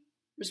we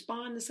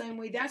respond the same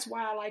way? That's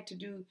why I like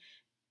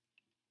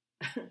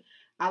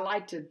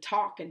to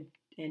talk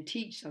and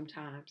teach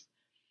sometimes.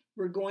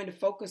 We're going to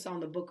focus on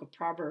the book of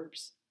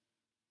Proverbs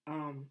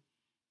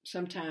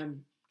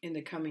sometime in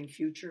the coming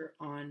future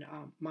on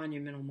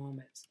monumental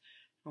moments.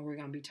 And we're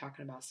going to be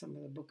talking about some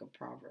of the book of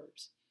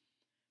Proverbs.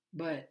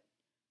 But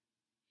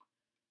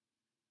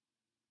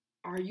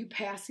are you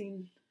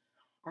passing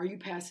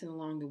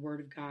along the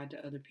word of God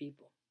to other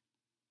people?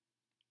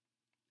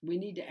 We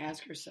need to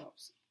ask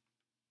ourselves,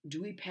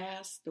 do we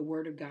pass the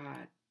word of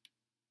God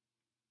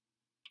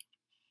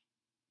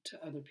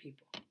to other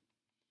people?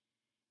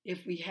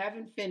 If we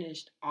haven't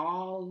finished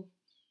all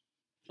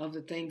of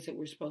the things that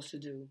we're supposed to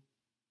do,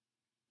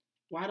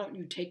 why don't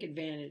you take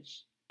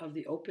advantage of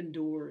the open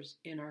doors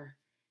in our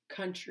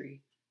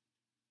country,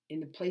 in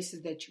the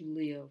places that you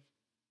live,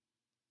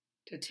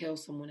 to tell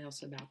someone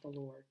else about the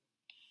Lord?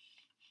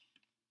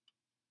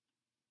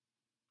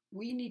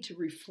 We need to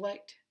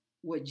reflect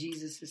what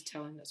Jesus is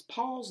telling us.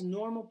 Paul's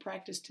normal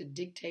practice to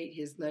dictate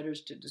his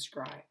letters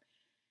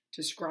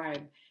to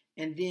scribe,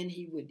 and then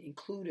he would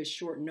include a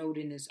short note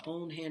in his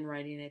own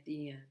handwriting at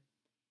the end.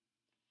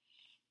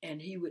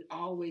 And he would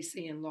always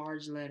say in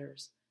large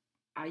letters,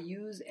 I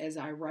use as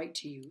I write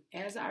to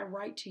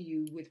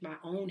you with my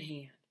own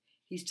hand.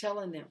 He's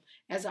telling them,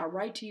 as I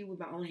write to you with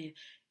my own hand.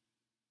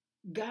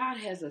 God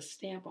has a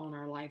stamp on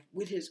our life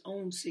with his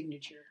own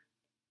signature.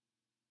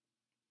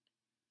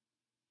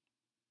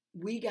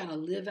 We got to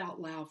live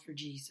out loud for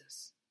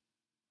Jesus.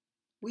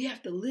 We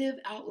have to live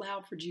out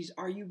loud for Jesus.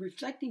 Are you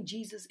reflecting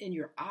Jesus in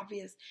your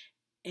obvious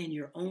and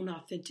your own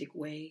authentic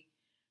way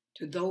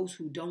to those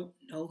who don't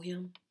know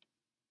him?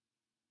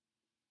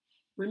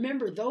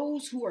 Remember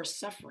those who are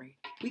suffering.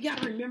 We got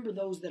to remember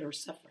those that are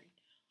suffering.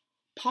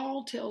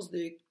 Paul tells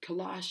the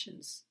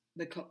Colossians,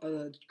 the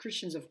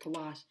Christians of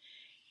Colossus,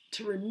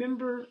 to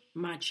remember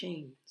my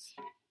chains.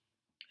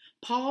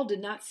 Paul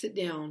did not sit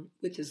down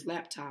with his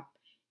laptop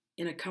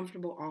in a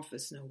comfortable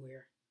office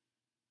nowhere.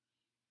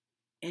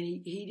 And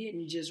he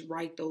didn't just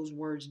write those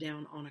words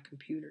down on a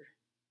computer.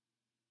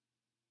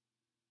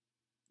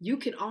 You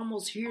can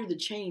almost hear the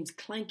chains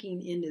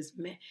clanking in his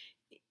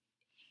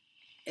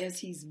as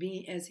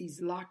he's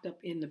locked up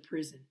in the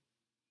prison.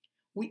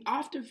 We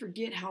often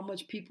forget how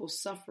much people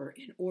suffer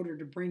in order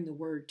to bring the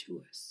word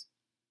to us.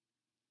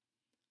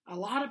 A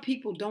lot of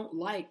people don't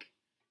like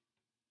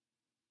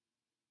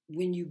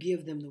when you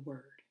give them the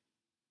word.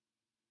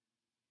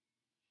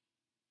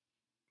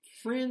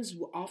 Friends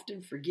will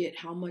often forget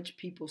how much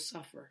people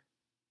suffer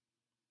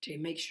to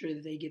make sure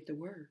that they get the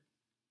word.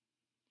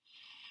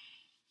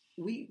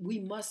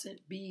 We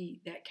mustn't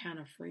be that kind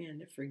of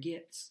friend that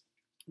forgets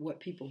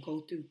what people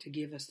go through to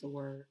give us the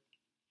word.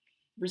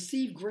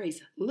 Receive grace.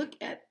 Look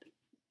at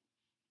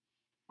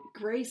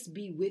grace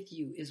be with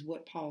you is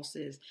what Paul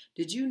says.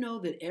 Did you know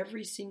that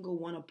every single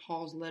one of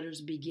Paul's letters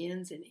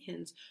begins and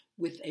ends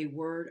with a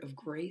word of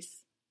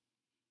grace?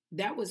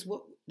 That was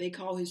what they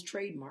call his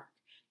trademark.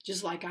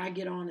 Just like I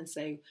get on and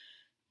say,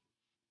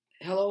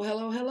 hello,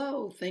 hello,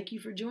 hello. Thank you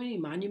for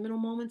joining Monumental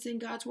Moments in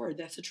God's Word.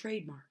 That's a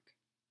trademark.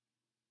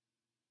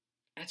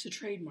 That's a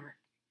trademark.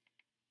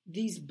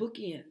 These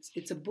bookends,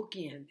 it's a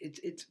bookend.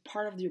 It's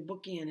part of your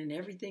bookend and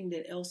everything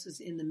that else is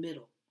in the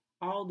middle.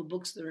 All the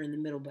books that are in the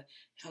middle. But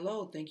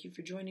hello, thank you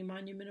for joining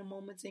Monumental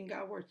Moments in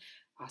God's Word.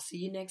 I'll see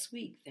you next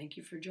week. Thank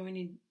you for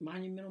joining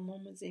Monumental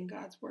Moments in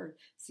God's Word.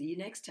 See you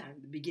next time,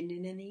 the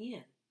beginning and the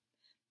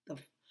end.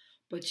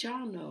 But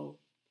y'all know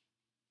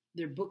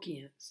they're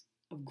bookends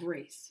of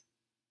grace.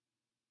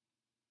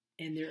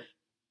 And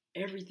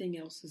everything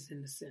else is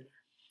in the center.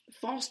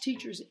 False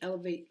teachers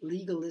elevate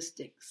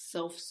legalistic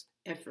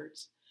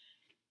self-efforts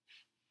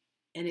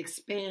and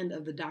expand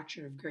of the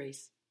doctrine of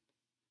grace.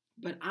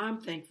 But I'm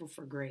thankful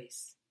for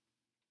grace.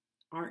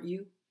 Aren't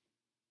you?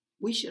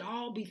 We should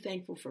all be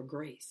thankful for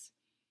grace.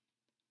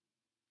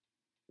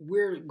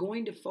 We're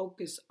going to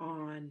focus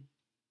on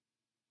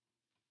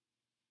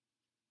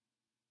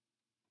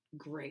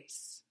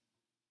grace.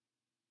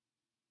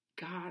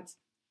 God's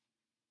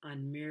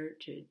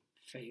unmerited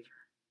favor.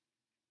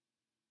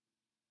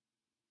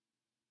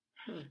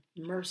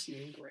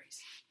 Mercy and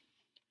grace.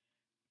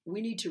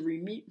 We need to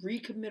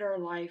recommit our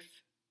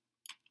life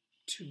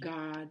to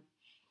God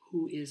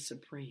who is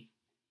supreme.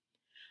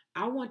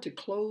 I want to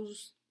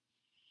close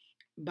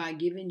by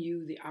giving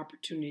you the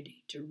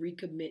opportunity to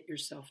recommit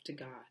yourself to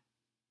God,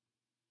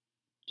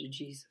 to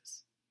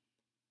Jesus.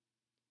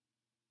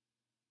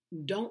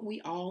 Don't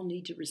we all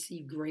need to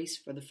receive grace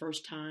for the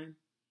first time?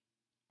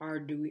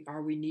 Or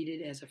are we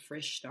needed as a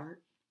fresh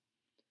start?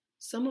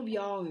 Some of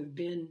y'all have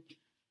been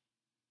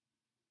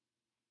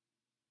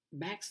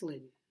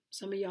backslidden.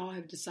 Some of y'all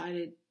have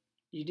decided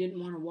you didn't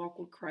want to walk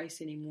with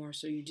Christ anymore,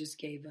 so you just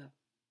gave up.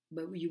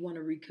 But you want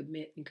to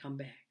recommit and come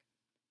back.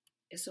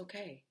 It's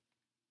okay.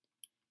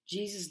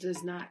 Jesus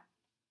does not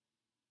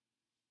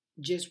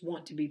just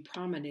want to be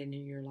prominent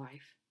in your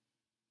life.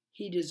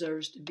 He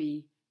deserves to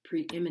be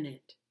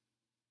preeminent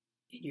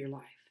in your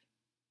life.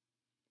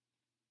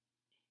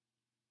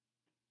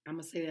 I'm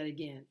going to say that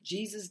again.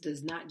 Jesus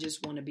does not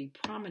just want to be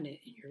prominent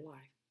in your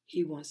life.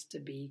 He wants to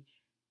be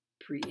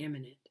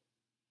preeminent.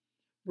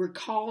 We're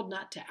called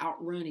not to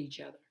outrun each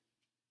other,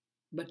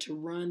 but to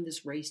run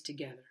this race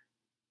together.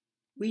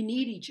 We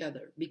need each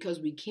other because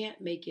we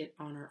can't make it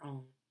on our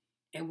own.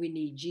 And we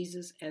need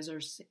Jesus as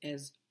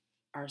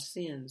our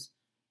sins.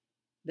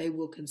 They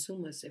will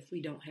consume us if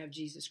we don't have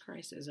Jesus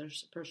Christ as our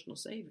personal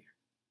Savior.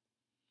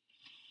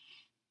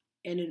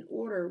 And in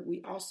order,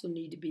 we also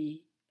need to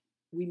be,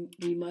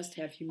 we must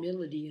have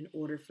humility in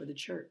order for the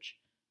church,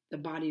 the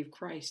body of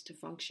Christ, to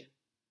function.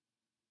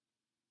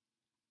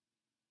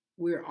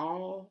 We're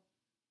all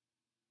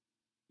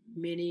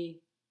many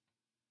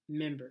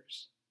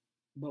members,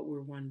 but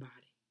we're one body.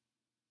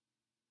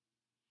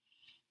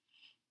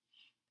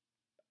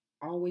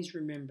 Always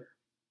remember,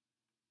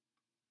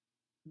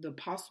 the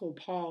Apostle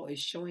Paul is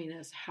showing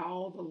us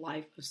how the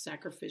life of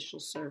sacrificial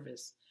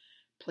service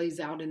plays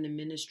out in the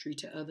ministry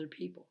to other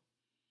people.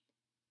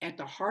 At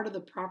the heart of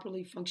the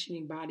properly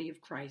functioning body of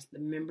Christ, the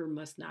member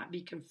must not be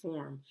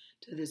conformed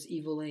to this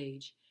evil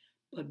age,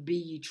 but be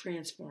ye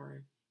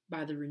transformed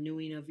by the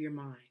renewing of your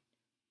mind.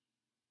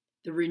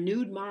 The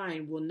renewed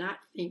mind will not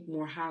think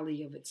more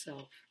highly of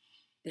itself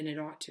than it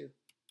ought to,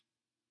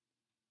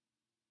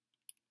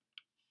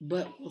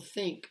 but will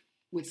think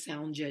with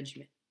sound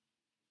judgment.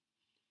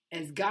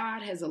 As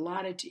God has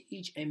allotted to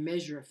each a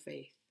measure of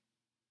faith.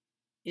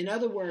 In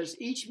other words,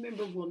 each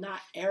member will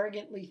not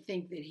arrogantly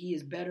think that he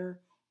is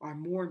better or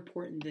more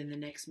important than the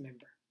next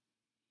member.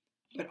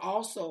 But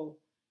also,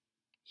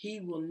 he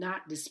will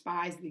not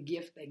despise the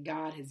gift that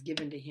God has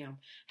given to him,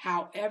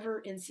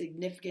 however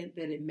insignificant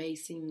that it may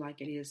seem like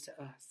it is to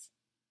us.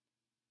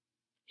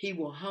 He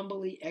will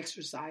humbly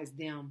exercise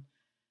them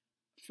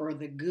for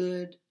the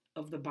good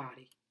of the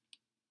body.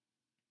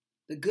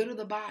 The good of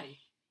the body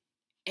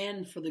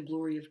and for the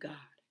glory of God.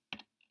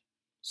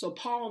 So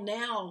Paul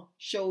now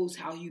shows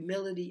how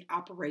humility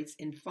operates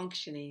in the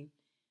functioning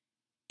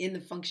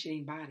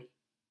body.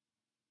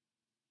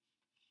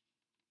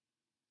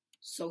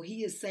 So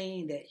he is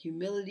saying that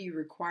humility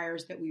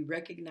requires that we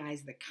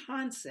recognize the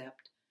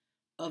concept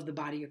of the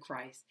body of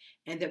Christ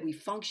and that we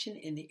function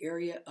in the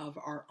area of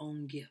our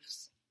own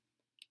gifts.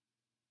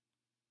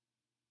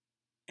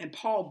 And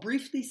Paul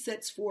briefly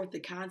sets forth the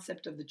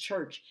concept of the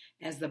church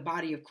as the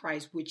body of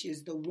Christ, which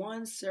is the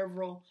one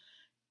several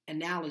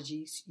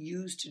analogies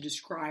used to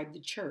describe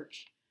the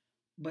church.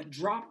 But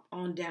drop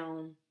on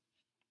down,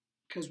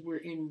 because we're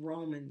in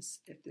Romans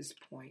at this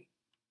point.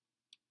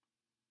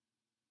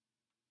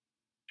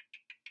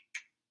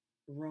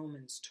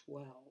 Romans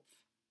 12.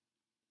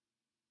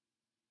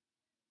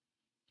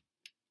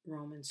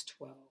 Romans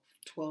 12.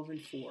 12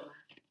 and 4.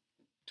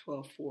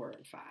 12, 4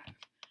 and 5.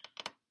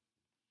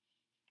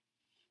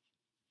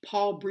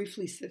 Paul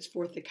briefly sets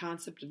forth the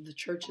concept of the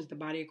church as the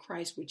body of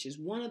Christ, which is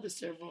one of the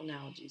several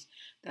analogies.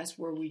 That's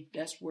where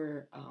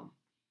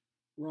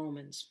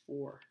Romans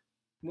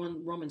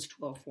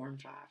 12, 4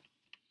 and 5.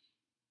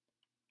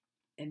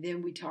 And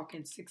then we talk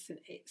in 6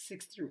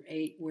 through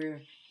 8,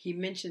 where he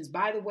mentions,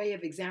 by the way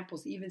of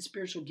examples, even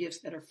spiritual gifts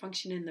that are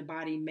functioning in the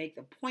body make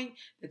the point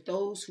that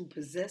those who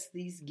possess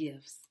these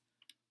gifts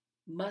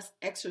must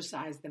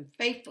exercise them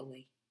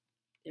faithfully.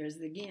 There's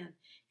it again,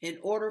 in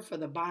order for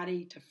the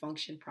body to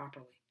function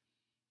properly.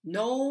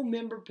 No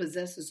member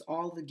possesses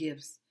all the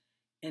gifts,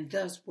 and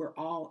thus we're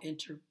all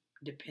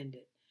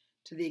interdependent.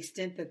 To the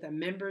extent that the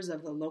members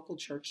of the local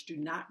church do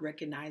not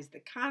recognize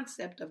the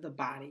concept of the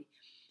body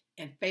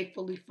and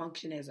faithfully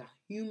function as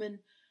human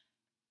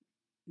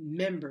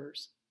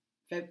members,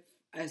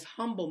 as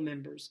humble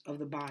members of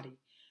the body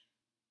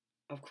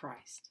of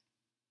Christ.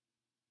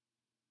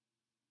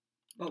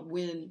 But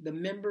when the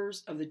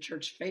members of the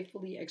church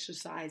faithfully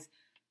exercise,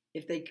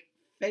 if they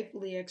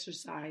faithfully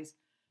exercise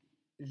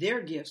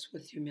their gifts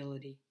with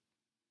humility,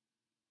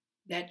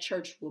 that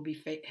church will be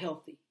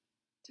healthy.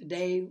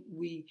 Today,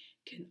 we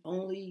can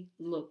only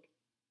look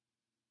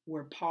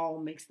where Paul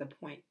makes the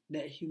point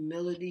that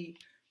humility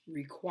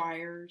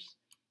requires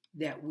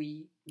that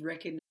we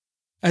recognize.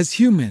 As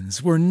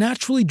humans, we're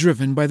naturally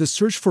driven by the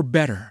search for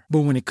better.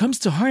 But when it comes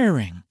to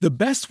hiring, the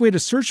best way to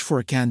search for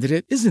a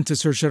candidate isn't to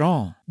search at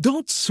all.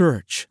 Don't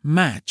search,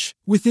 match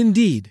with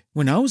Indeed.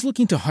 When I was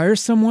looking to hire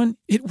someone,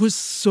 it was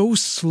so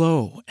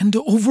slow and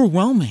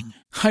overwhelming.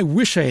 I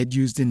wish I had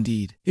used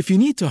Indeed. If you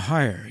need to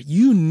hire,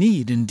 you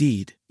need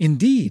Indeed.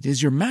 Indeed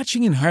is your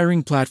matching and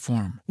hiring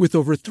platform with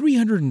over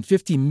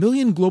 350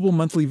 million global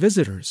monthly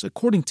visitors,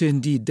 according to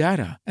Indeed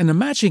data, and a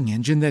matching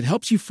engine that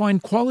helps you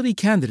find quality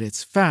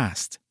candidates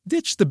fast.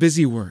 Ditch the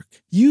busy work.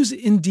 Use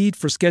Indeed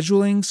for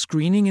scheduling,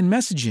 screening, and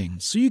messaging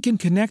so you can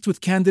connect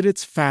with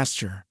candidates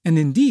faster. And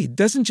Indeed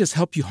doesn't just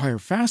help you hire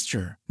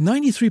faster.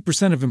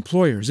 93% of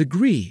employers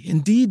agree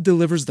Indeed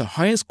delivers the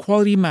highest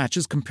quality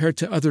matches compared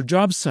to other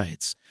job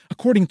sites,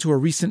 according to a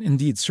recent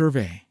Indeed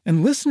survey.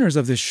 And listeners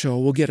of this show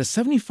will get a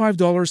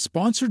 $75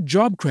 sponsored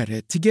job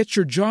credit to get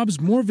your jobs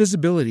more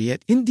visibility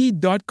at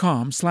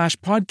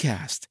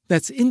Indeed.com/podcast.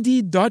 That's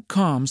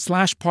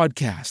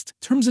Indeed.com/podcast.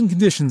 Terms and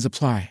conditions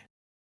apply.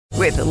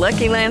 With the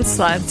Lucky Land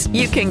Slots,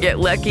 you can get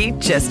lucky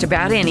just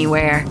about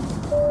anywhere.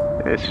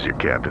 This is your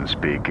captain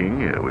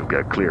speaking. We've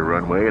got clear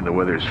runway and the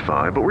weather's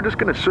fine, but we're just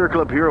going to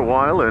circle up here a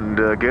while and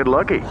get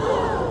lucky.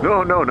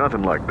 No,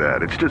 nothing like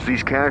that. It's just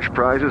these cash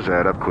prizes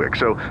add up quick.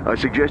 So I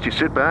suggest you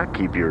sit back,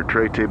 keep your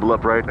tray table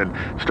upright, and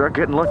start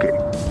getting lucky.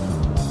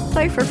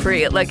 Play for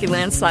free at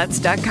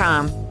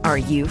LuckyLandSlots.com. Are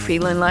you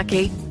feeling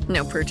lucky?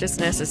 No purchase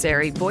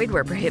necessary. Void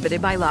where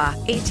prohibited by law.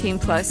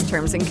 18+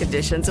 terms and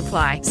conditions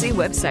apply. See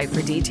website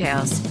for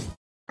details.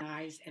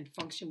 And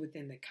function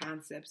within the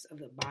concepts of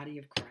the body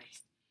of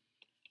Christ.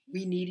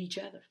 We need each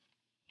other.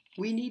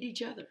 We need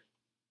each other.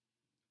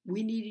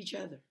 We need each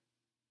other.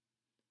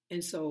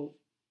 And so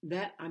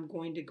that I'm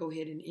going to go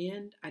ahead and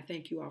end. I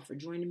thank you all for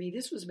joining me.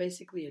 This was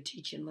basically a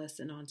teaching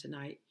lesson on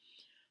tonight.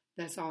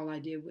 That's all I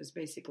did was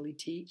basically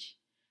teach.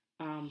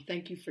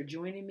 Thank you for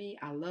joining me.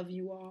 I love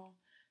you all.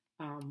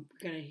 We're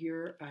going to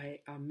hear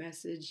a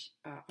message.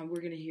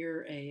 We're going to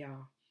hear a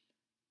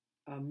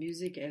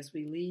music as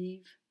we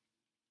leave.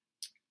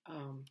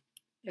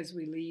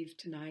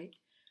 Tonight.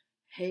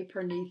 Hey,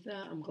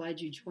 Pernitha, I'm glad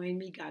you joined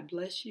me. God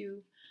bless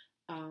you.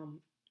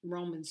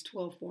 Romans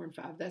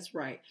 12:4-5. That's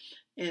right.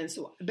 And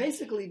so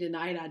basically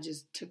tonight I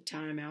just took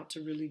time out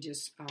to really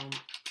just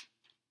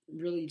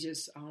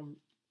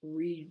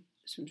read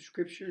some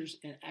scriptures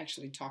and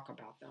actually talk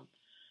about them.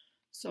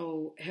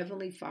 So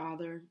Heavenly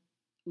Father,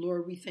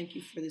 Lord, we thank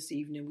you for this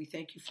evening. We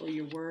thank you for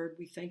your word.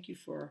 We thank you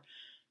for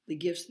the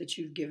gifts that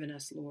you've given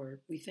us,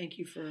 Lord. We thank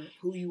you for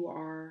who you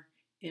are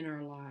in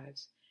our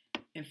lives.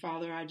 And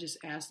Father, I just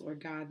ask,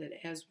 Lord God, that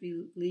as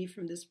we leave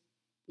from this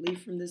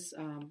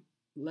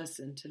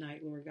lesson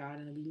tonight, Lord God,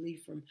 and we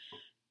leave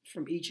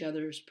from each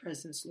other's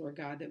presence, Lord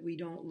God, that we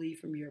don't leave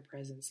from your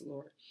presence,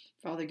 Lord.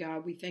 Father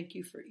God, we thank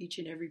you for each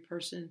and every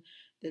person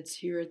that's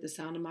here at the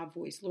sound of my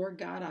voice. Lord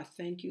God, I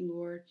thank you,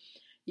 Lord,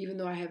 even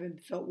though I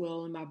haven't felt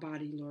well in my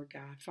body, Lord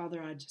God.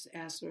 Father, I just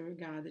ask, Lord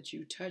God, that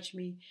you touch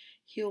me,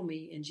 heal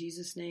me in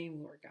Jesus'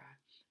 name, Lord God.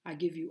 I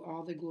give you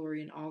all the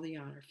glory and all the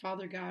honor.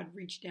 Father God,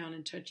 reach down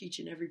and touch each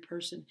and every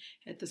person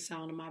at the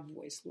sound of my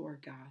voice,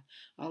 Lord God.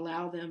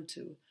 Allow them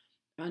to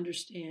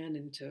understand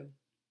and to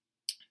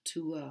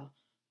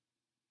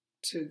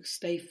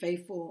stay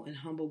faithful and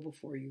humble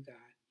before you,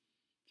 God.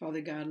 Father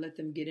God, let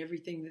them get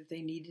everything that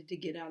they needed to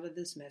get out of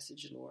this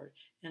message, Lord.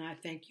 And I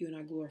thank you and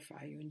I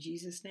glorify you. In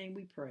Jesus' name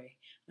we pray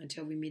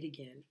until we meet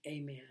again.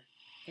 Amen.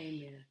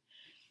 Amen.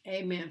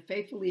 Amen.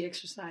 Faithfully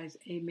exercise.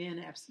 Amen.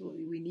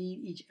 Absolutely. We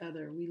need each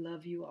other. We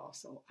love you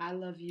also. I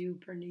love you,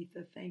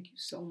 Pernitha. Thank you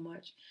so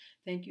much.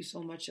 Thank you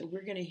so much. So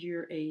we're going to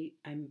hear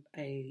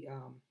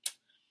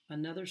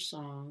another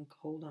song.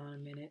 Hold on a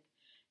minute.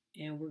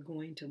 And we're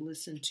going to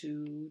listen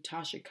to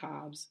Tasha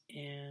Cobbs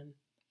and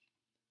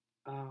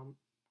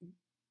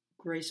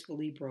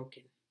Gracefully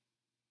Broken.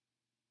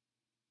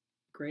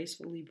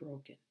 Gracefully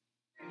Broken.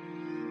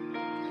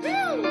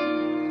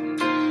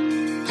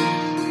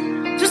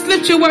 Just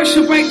lift your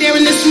worship right there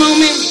in this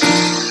moment.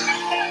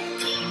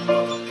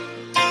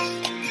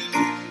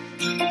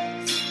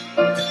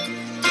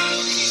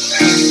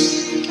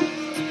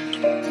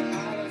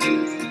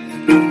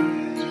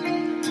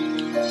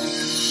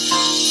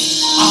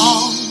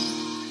 All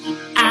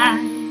I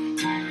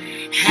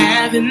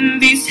have in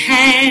these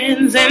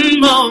hands and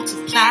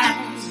multiply,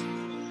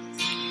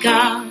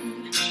 God,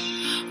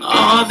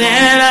 all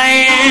that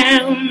I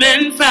am,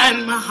 and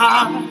find my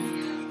heart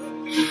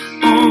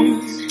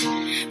on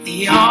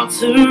the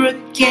altar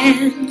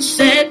again.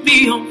 Set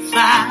me on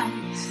fire.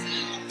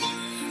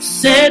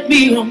 Set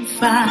me on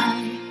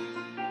fire.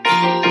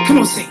 Come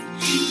on, sing.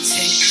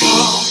 Take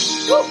all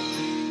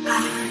I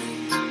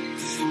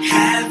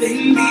have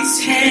in these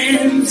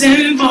hands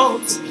and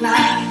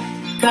multiply,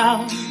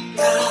 God,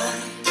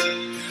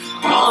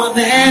 all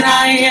that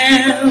I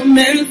am,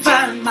 and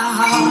find my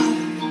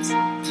heart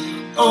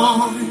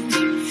on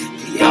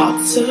the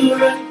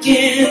altar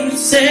again.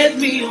 Set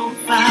me on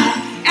fire.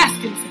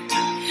 Ask him for it.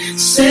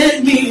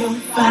 Set me on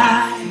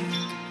fire.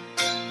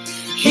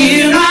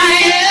 Here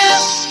I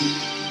am,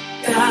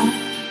 God,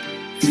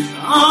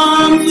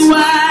 arms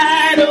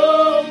wide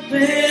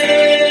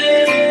open.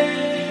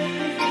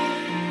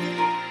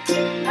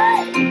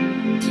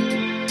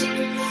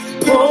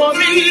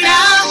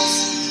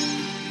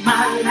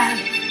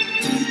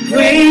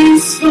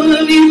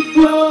 gracefully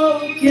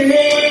broken.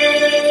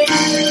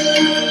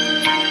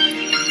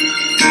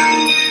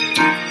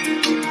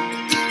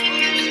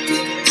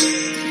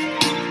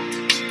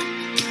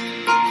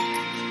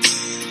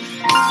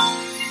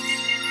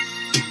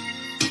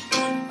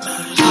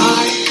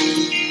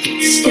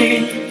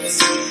 Stands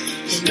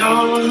in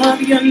all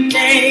of your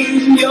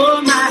name,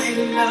 your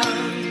mighty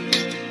love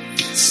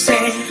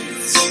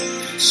stands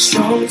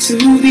strong to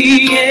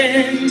the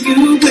end.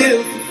 You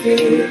will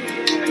fulfill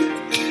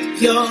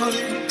your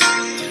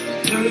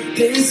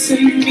purpose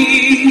in me.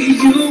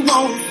 You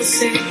won't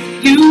forsake.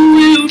 You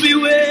will be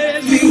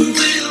with me. You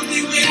will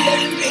be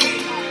with me.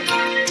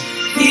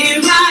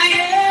 Here I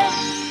am,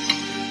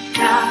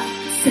 God,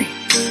 say,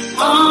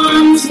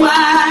 arms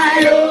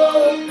wide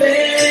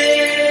open.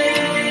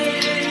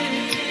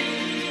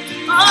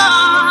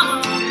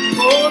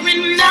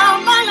 Pouring out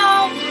my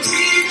love,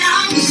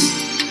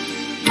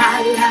 my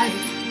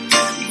life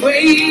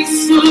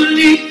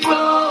gracefully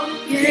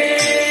broken.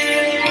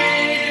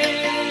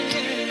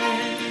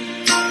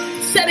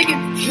 Say it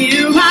again.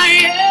 Here I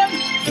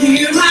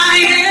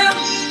am,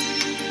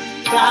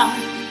 God,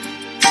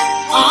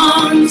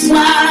 arms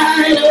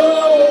wide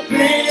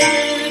open,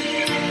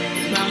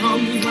 my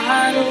arms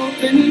wide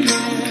open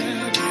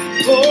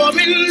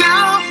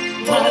now,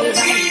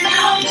 pouring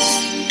out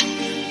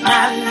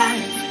my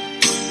life.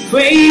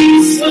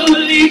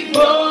 Gracefully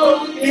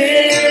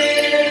broken.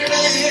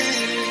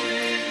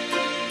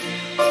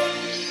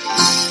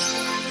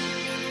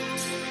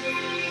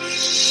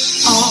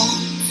 All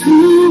to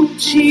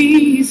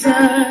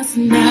Jesus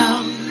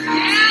now.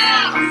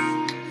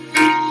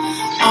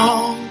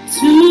 All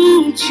to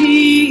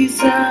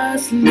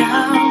Jesus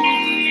now.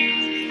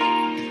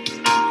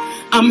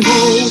 I'm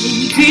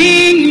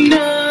holding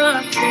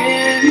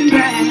nothing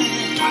back.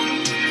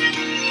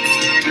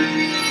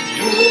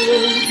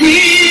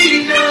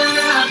 Holding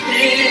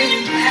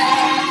nothing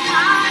back.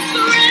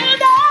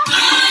 I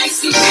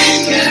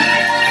surrender.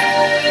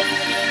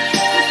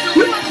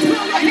 We want to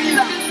throw your hands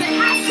up and say,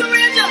 I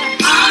surrender.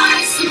 I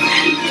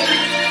surrender.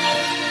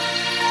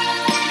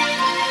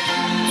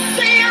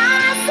 Say, I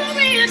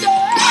surrender.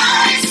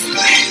 I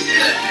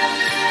surrender.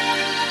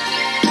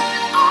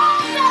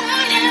 All that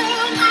I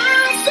am,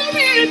 I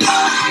surrender.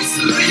 I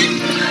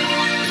surrender.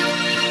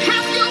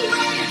 Have your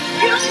way.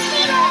 You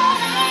said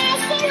I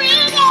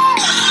surrender.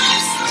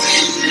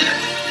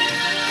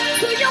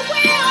 To your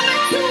will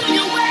and to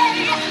your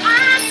way, I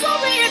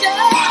surrender.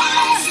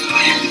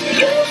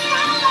 Use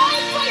my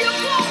life for your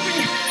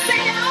glory.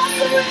 Say, I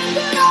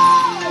surrender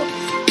all.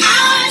 I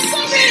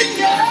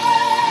surrender.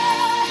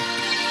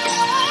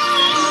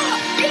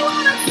 You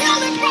want to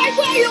tell it right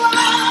where you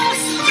are.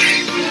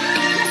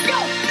 Let's go.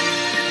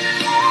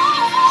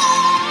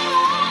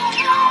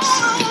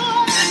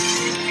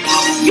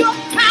 Your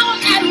power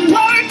at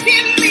work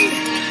in me.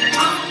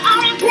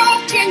 I'm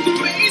broken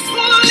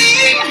gracefully.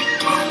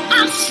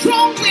 I'm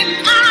strong when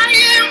I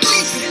am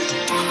weak.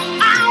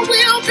 I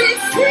will be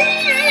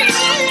free.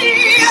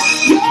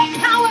 Your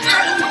power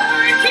at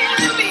work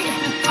in me.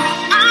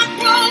 I'm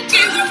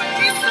broken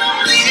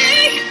gracefully.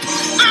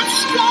 I'm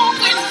strong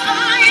when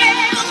I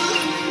am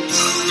weak.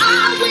 I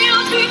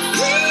will be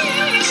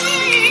free.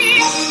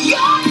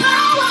 Your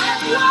power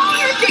at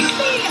work in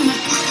me.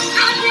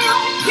 I'm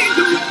broken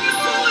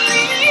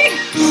gracefully.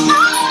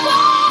 I'm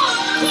strong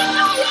when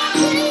I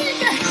am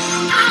weak.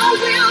 I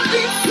will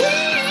be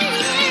free.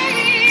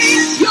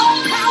 Your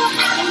power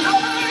at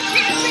work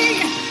in me.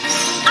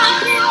 I'm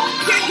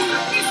broken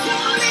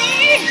gracefully.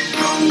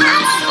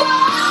 I'm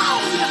strong.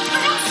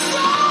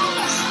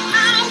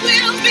 I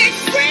will be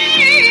free.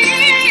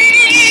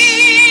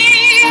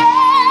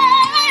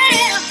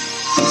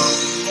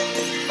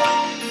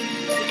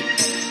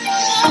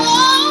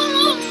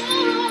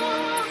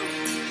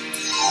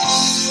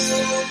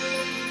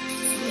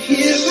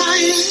 Here I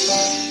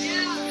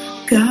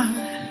am, God,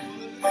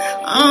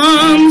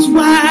 arms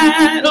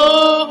wide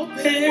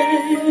open.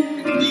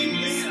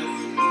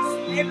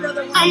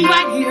 I'm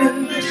right here,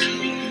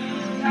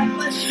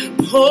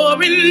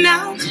 pouring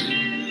out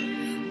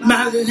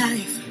my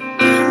life,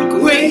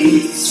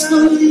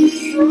 gracefully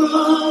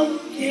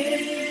broken.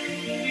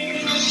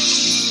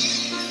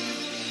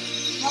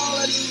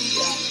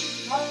 Hallelujah.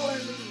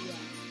 Hallelujah.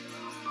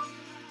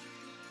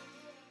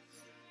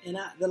 And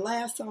the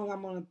last song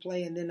I'm going to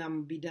play, and then I'm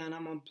going to be done,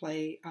 I'm going to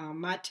play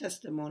My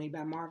Testimony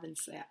by Marvin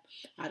Sapp.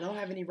 I don't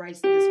have any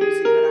rights to this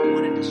music, but I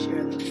wanted to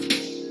share this.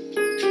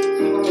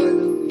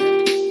 Hallelujah.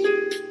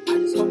 I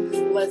just hope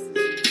this blesses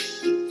you.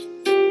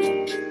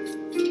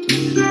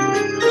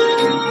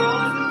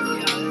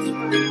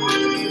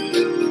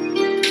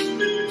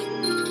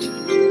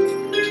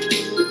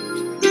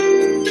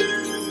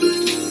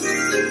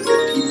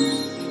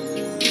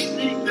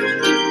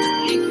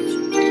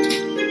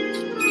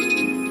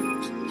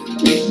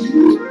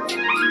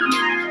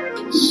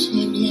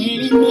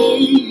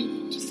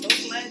 So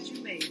glad you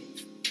made it.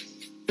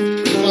 I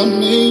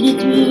made it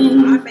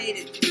through. I made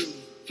it through.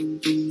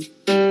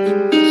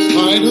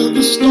 Spite of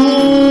the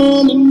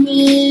storm and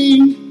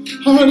rain,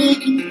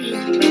 heartache and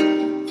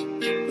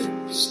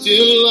pain,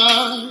 still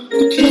I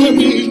declare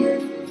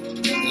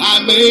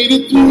made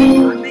it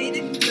through.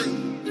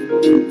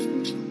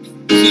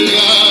 See, I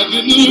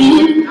didn't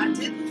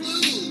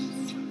lose.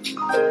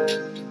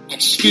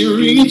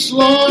 Experienced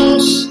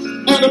loss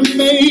at a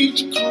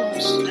major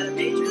cost.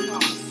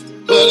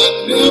 But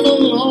I never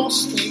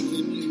lost faith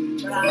in you.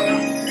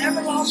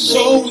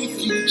 So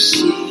if you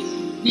see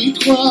me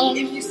cry,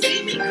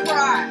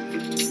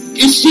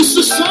 it's just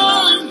a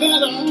sign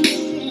that I'm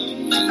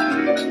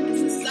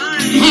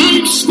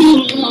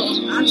still alive.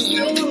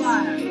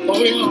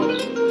 Oh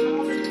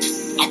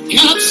yeah. I've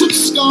got some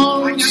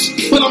scars,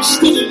 but I'm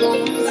still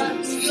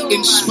alive.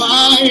 In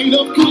spite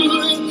of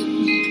calamity,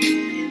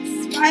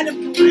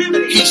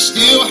 He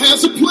still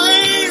has a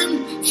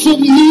plan for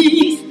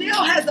me.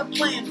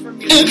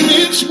 And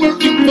it's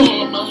working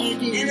for my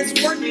good. And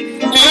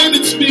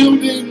it's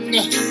building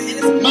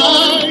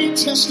my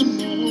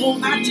testimony.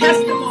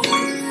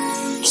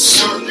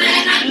 So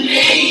glad I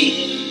made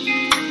it.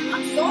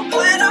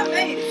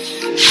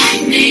 I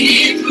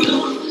made it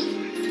through.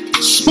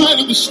 In spite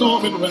of the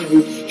storm and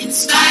rain. In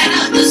spite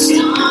of the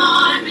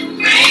storm and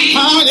rain.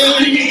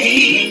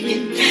 Heartache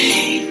and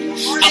pain.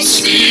 I'm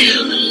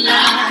still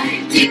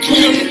alive,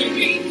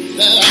 declaring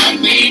that I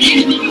made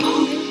it through.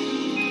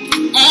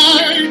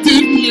 I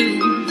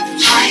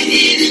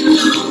didn't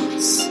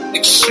lose.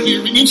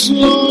 Experience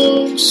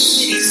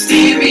loss.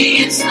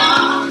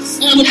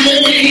 And a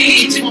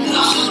major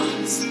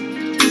cost.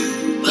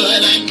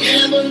 But I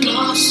never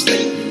lost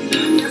it.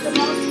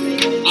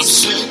 I'm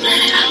so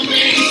glad I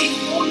made it.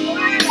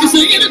 Is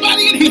there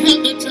anybody in here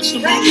have that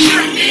testimony? I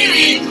made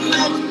it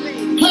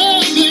through. I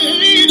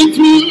made it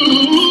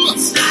through. In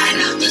spite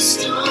of the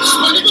storm. In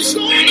spite of the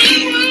storm and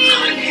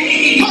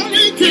rain.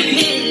 Heartache and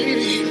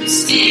pain. I'm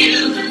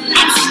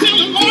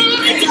still alive.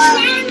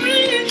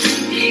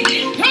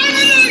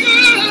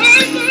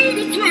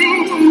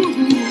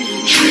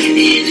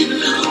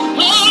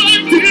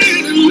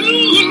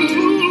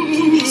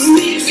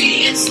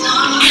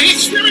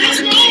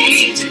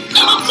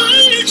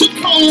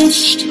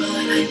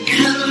 But I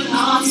never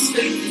lost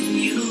faith in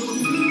you.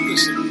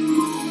 Listen,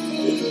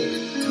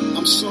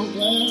 I'm so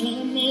glad I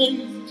made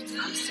it.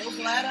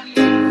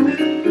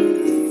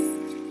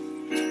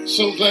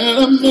 So glad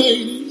I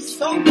made it.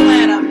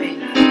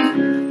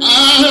 I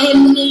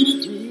made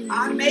it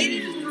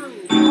through.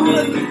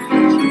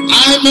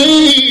 I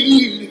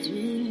made it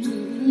through.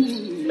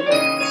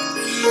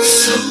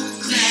 So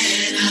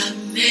glad I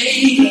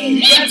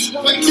made it.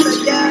 So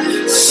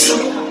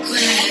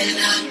glad I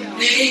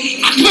made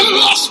it. I could have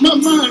lost my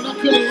mind. I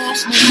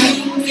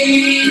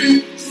made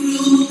it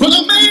through. But I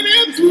made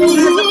it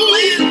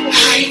through. I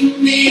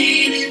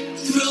made it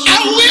through.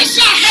 I wish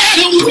I had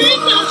a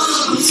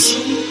witness. So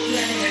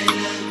glad I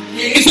made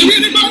it. Is there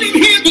anybody in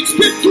here that's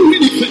been through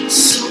anything?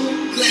 So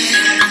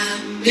glad I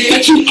made it.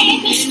 That you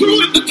almost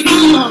threw in the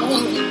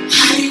towel.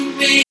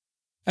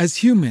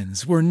 As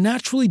humans, we're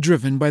naturally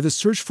driven by the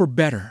search for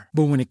better.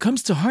 But when it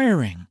comes to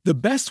hiring, the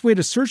best way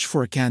to search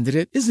for a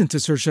candidate isn't to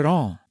search at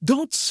all.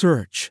 Don't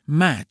search,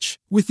 match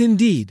with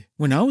Indeed.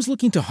 When I was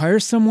looking to hire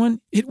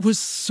someone, it was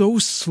so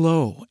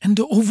slow and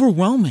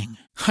overwhelming.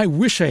 I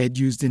wish I had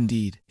used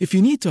Indeed. If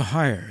you need to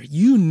hire,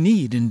 you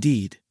need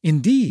Indeed.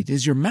 Indeed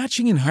is your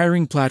matching and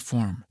hiring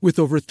platform with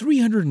over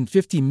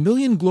 350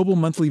 million global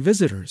monthly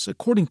visitors,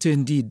 according to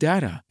Indeed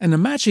data, and a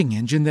matching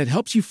engine that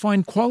helps you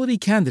find quality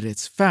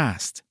candidates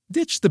fast.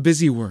 Ditch the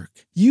busy work.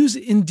 Use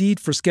Indeed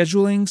for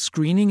scheduling,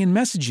 screening, and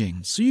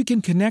messaging so you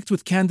can connect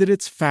with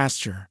candidates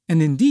faster. And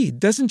Indeed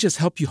doesn't just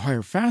help you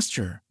hire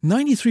faster.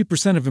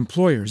 93% of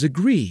employers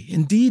agree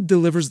Indeed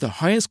delivers the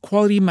highest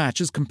quality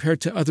matches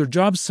compared to other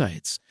job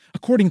sites,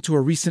 according to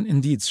a recent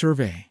Indeed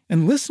survey.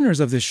 And listeners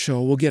of this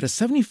show will get a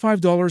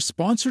 $75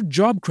 sponsored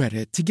job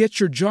credit to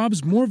get your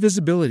jobs more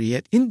visibility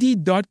at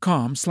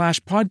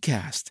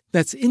Indeed.com/podcast.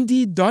 That's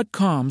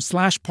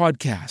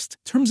Indeed.com/podcast.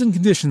 Terms and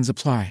conditions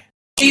apply.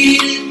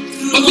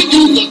 But when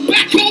you look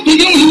back over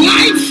your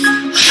life,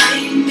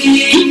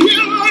 you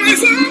realize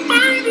I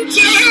made it.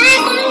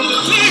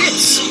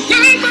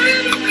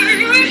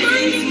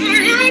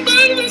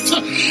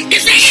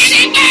 Is there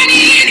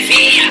anybody in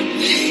here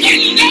that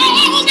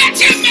know that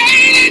you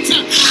made it? I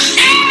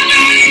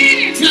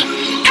made it.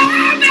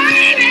 I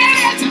made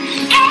it.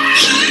 I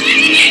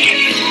made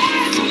it.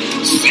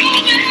 So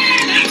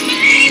glad I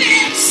made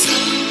it. So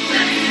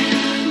glad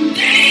I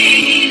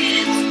made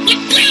it. The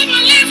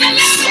devil is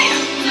alive.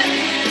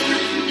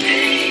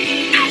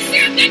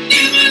 The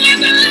devil is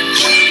alive.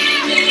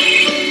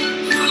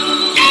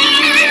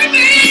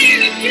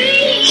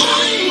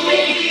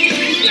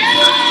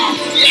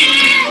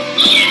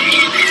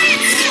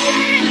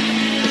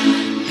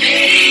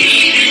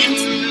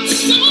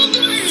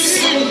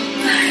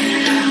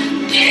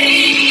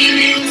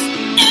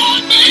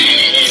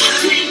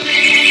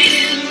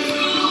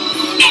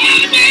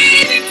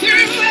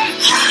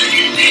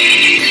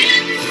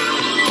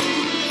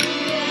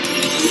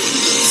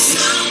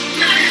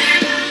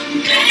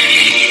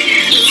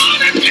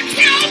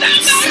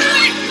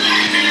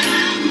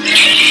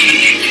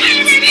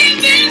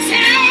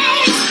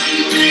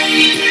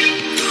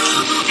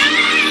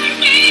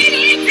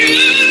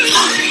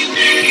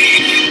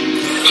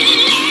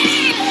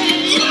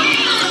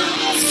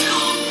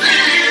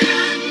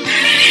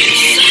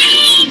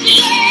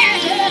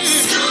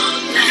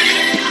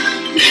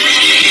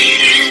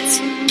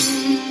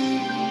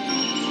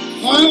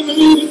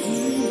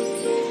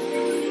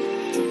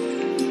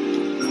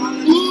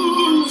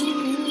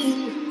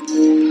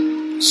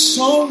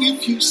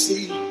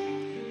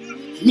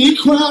 me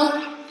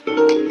cry,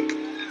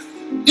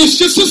 it's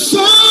just a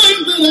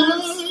sign that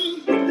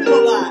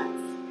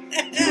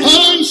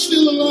I'm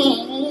still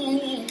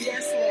alive.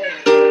 Yes,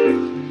 Lord.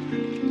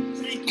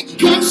 I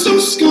got some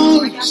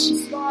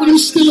scars, but I'm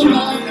still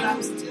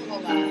alive.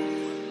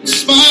 In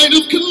spite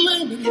of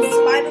calamity. In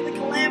spite of the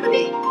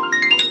calamity.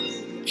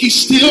 He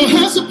still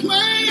has a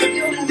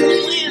plan.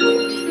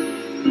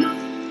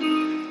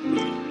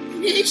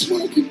 It's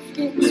working for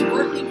me. It's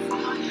working for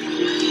me.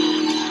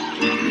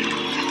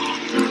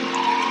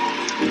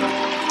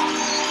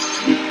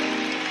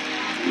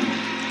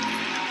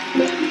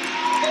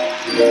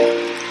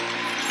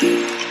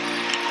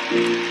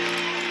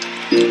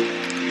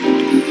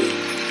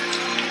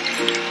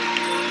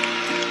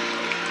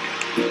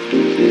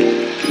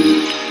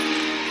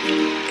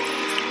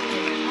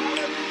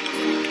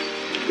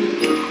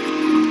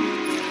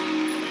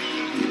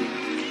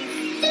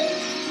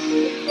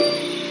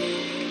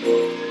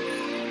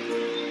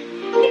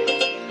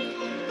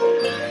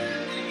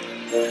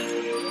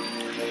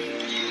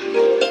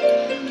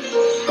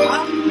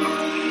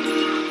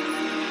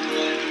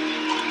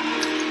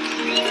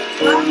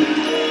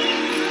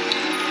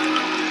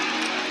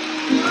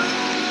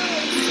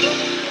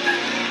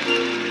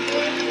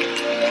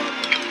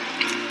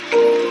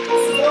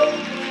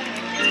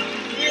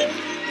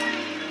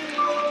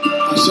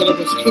 I said I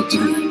was good to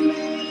you.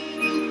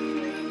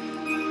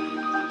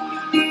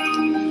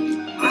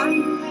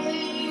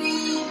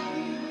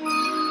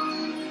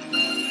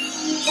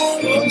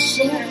 I'm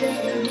so glad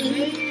I made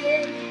it.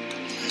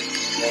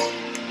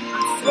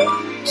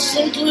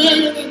 So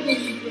glad I made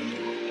it.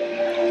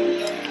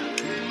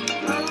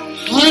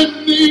 I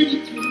made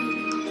it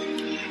through.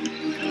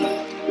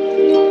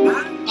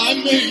 I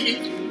made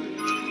it through.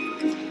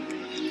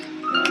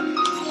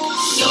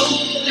 So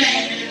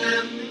glad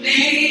I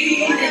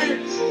made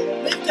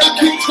it. I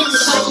can't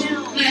tell you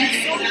So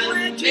glad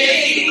I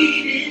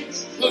made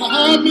it. but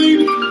I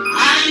made it through.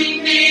 I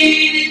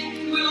made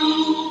it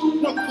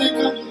through. Don't think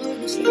I can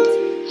learn this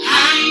lesson.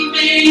 I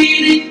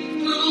made it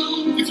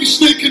through. If you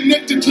stay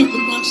connected to the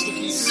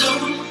Master, So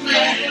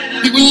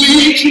glad He will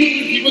lead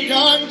you, He will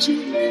guide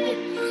you, He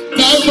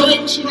will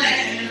direct you,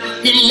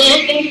 He'll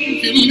love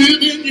you, He'll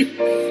live in you.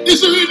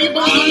 Is there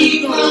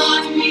anybody that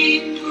knows?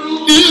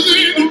 Is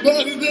there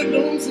anybody that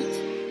knows it?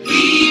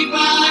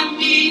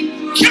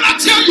 Can I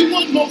tell you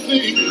one more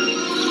thing?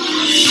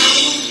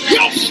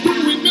 Your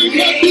story may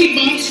not be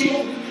my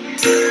story,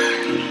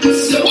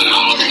 but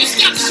all of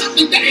us got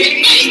something that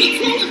we made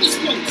it through in this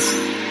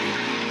place.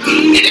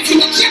 And if you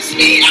would just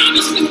be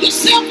honest with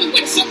yourself and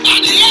with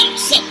somebody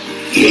else,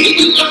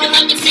 you would look them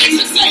in the face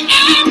and say,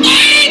 I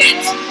made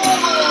it.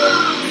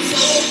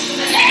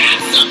 Tell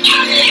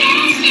somebody I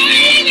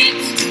made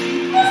it.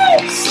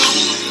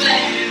 So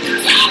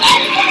glad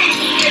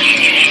I made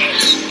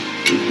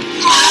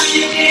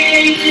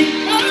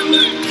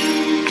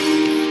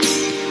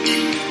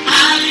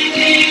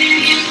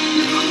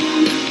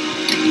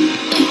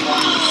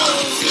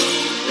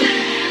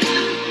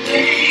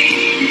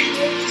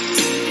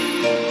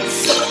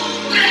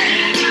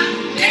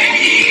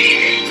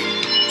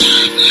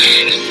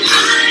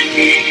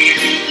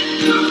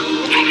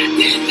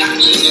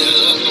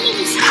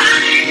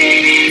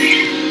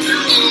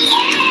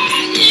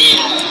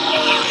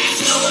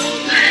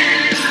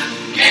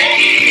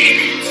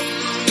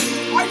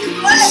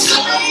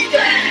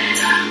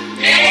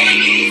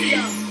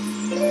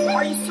it.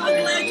 Are you so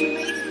glad you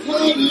made it?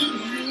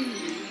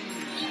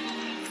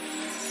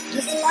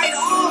 Despite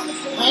all the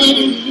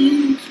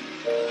Hallelujah.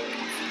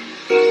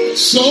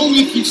 So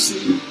if you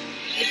see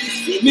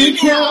me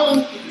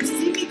cry, if you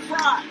see me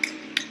cry,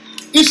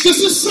 it's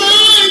just a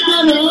sign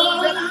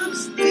that I'm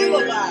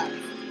still alive.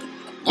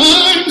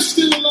 I'm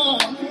still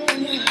alive.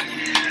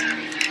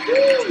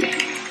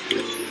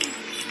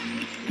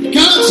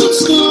 Got some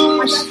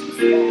scars,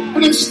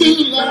 but I'm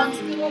still alive.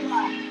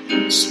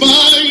 In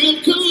spite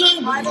of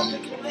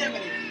calamity,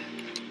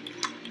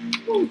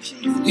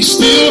 He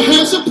still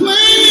has a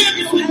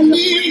plan for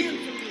me,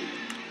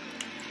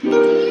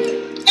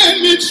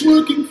 and it's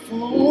working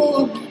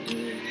for me.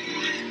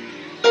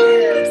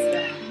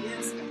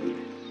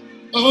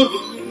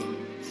 Oh,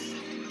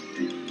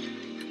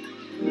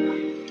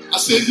 I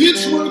said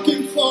it's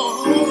working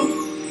for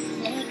me.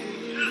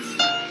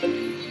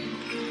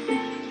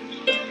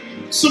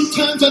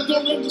 Sometimes I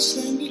don't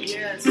understand it.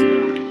 Yes.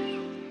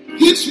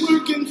 It's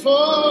working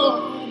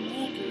for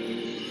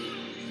me.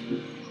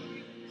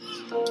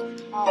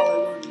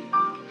 Hallelujah.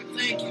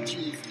 Thank you,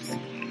 Jesus.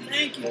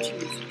 Thank you,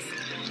 Jesus.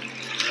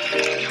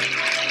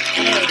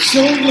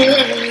 So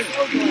glad.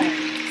 So glad.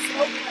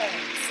 So glad.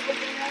 So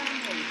glad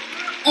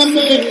I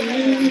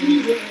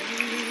made it.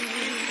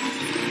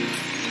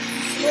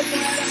 So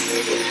glad I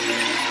made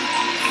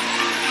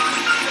it.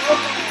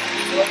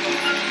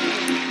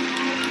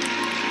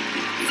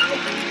 So glad. So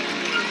glad.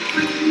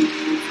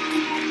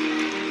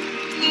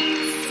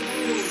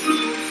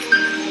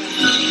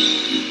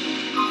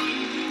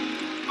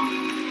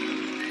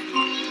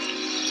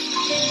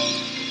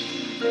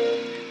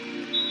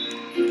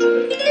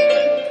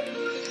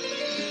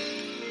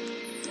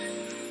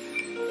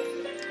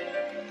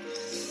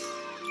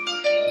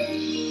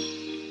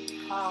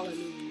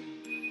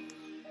 Hallelujah.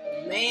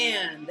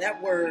 Man,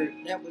 that word,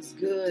 that was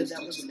good.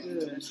 That was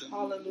good.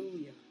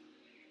 Hallelujah.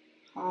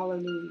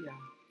 Hallelujah.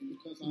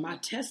 My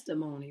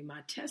testimony.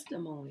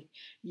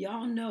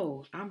 Y'all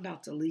know I'm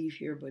about to leave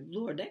here, but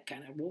Lord, that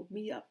kind of woke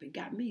me up. It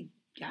got me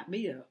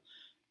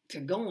to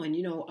going.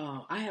 You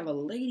know, I have a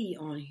lady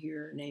on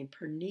here named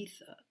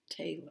Pernitha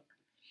Taylor.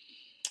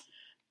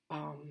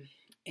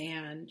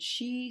 And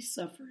she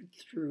suffered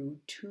through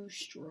 2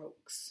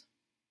 strokes.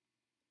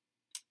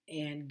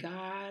 And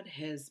God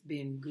has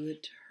been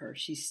good to her.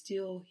 She's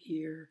still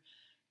here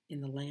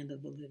in the land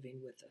of the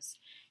living with us.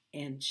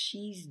 And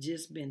she's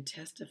just been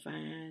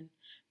testifying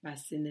by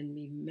sending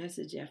me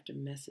message after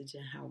message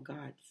and how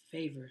God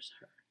favors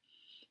her.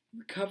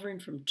 Recovering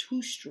from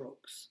 2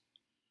 strokes,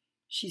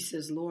 she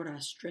says, Lord, I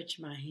stretch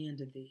my hand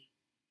to thee.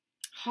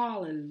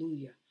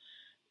 Hallelujah.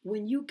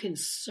 When you can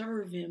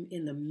serve him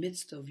in the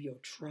midst of your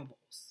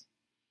troubles.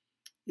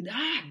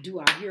 Do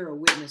I hear a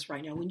witness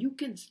right now? When you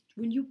can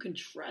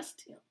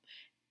trust him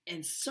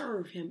and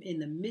serve him in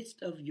the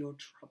midst of your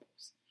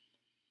troubles,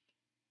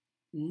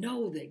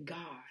 know that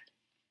God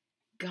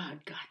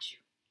got you.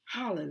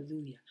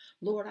 Hallelujah.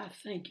 Lord, I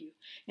thank you.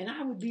 And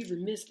I would be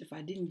remiss if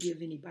I didn't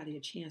give anybody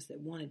a chance that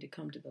wanted to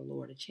come to the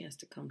Lord, a chance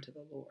to come to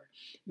the Lord.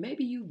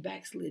 Maybe you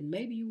backslid.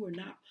 Maybe you were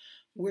not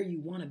where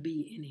you want to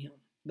be in him,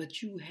 but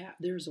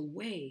there's a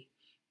way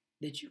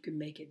that you can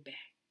make it back.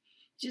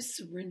 Just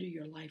surrender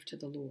your life to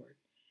the Lord.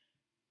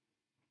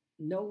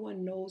 No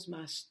one knows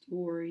my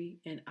story,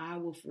 and I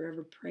will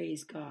forever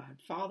praise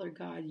God. Father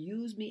God,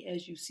 use me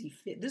as you see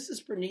fit. This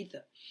is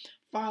Pernitha.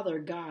 Father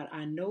God,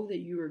 I know that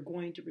you are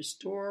going to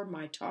restore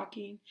my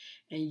talking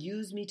and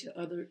use me to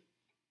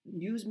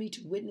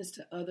witness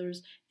to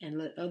others and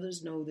let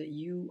others know that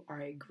you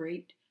are a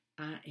great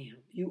I am.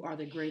 You are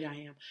the great I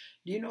am.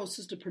 Do you know,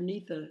 Sister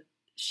Pernitha,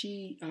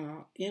 she,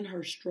 in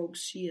her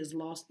strokes, she has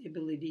lost the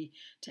ability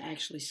to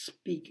actually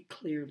speak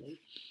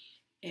clearly.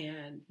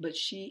 But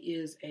she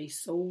is a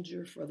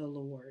soldier for the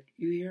Lord.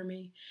 You hear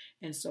me?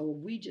 And so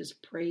we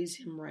just praise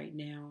him right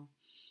now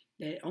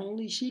that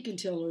only she can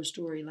tell her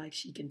story like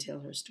she can tell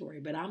her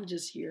story. But I'm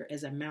just here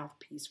as a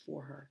mouthpiece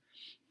for her,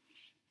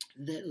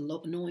 that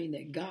knowing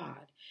that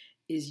God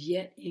is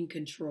yet in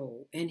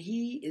control and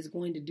he is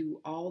going to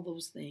do all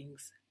those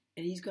things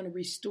and he's going to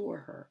restore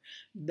her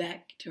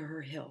back to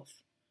her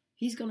health.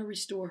 He's going to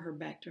restore her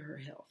back to her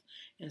health.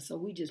 And so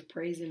we just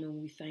praise him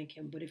and we thank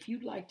him. But if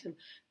you'd like to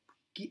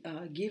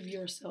give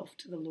yourself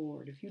to the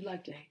Lord, if you'd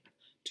like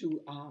to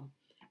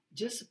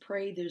just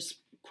pray this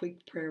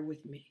quick prayer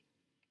with me.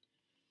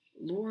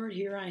 Lord,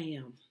 here I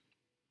am.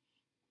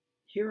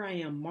 Here I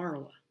am,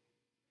 Marla,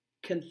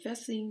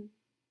 confessing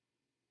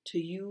to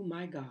you,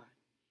 my God,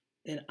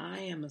 that I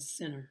am a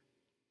sinner.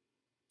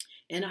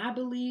 And I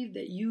believe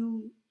that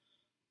you,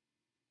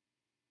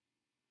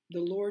 the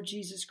Lord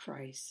Jesus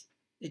Christ,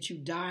 that you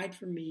died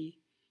for me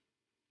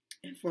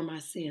and for my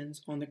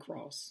sins on the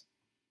cross.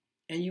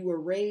 And you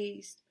were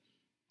raised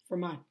for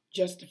my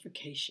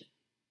justification.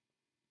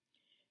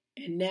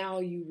 And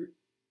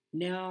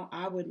now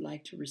I would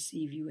like to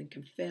receive you and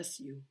confess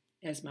you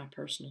as my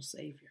personal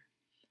Savior.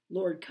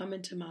 Lord, come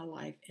into my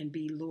life and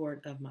be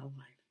Lord of my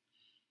life.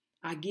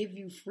 I give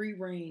you free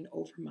reign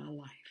over my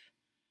life.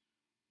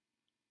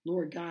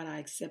 Lord God, I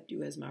accept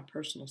you as my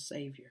personal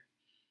Savior.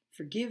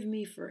 Forgive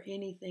me for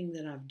anything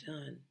that I've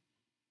done.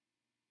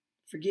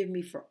 Forgive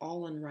me for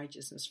all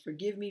unrighteousness.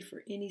 Forgive me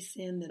for any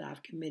sin that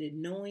I've committed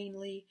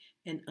knowingly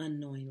and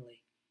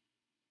unknowingly,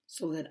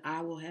 so that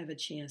I will have a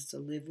chance to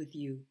live with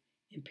you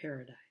in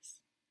paradise.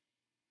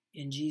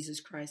 In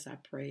Jesus Christ, I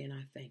pray and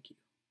I thank you.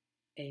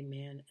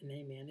 Amen and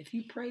amen. If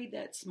you prayed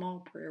that small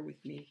prayer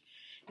with me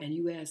and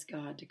you ask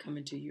God to come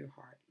into your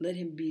heart, let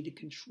him be the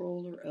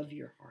controller of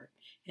your heart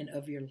and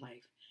of your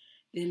life,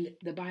 then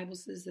the Bible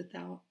says that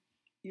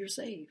you're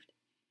saved.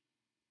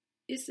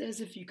 It says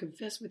if you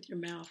confess with your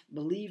mouth,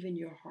 believe in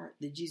your heart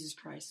that Jesus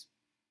Christ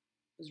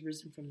was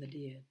risen from the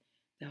dead,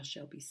 thou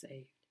shalt be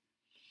saved.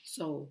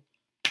 So,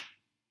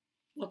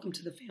 welcome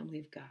to the family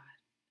of God.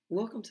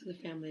 Welcome to the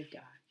family of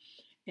God.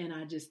 And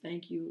I just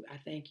thank you. I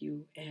thank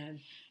you. And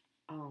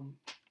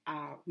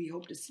we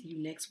hope to see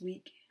you next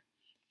week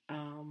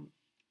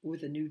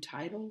with a new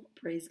title.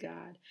 Praise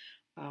God.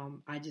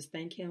 I just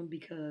thank him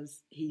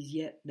because he's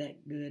yet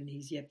that good and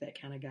he's yet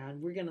that kind of God.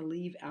 And we're going to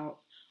leave out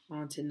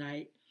on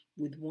tonight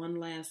with one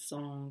last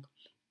song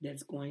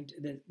that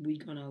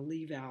we're going to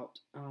leave out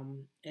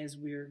as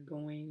we're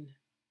going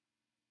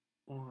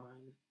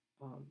on.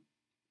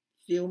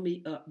 Fill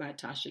Me Up by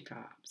Tasha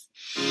Cobbs.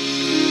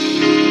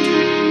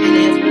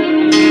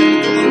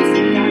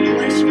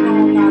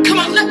 Come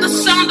on, let the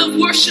sound of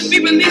worship be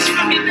released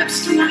from your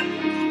lips tonight.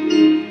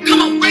 Come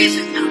on, raise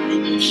it now.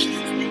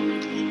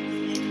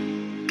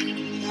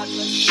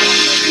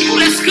 Oh,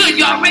 that's good,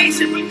 y'all. Raise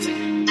it, raise it.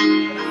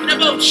 The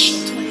motion.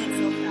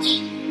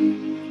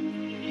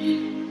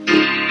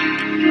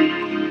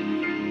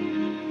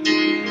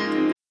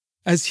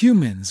 As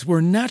humans, we're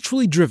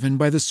naturally driven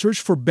by the search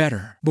for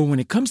better. But when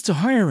it comes to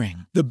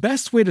hiring, the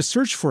best way to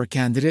search for a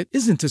candidate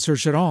isn't to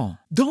search at all.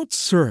 Don't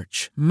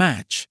search,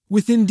 match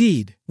with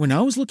Indeed. When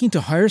I was looking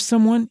to hire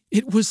someone,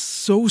 it was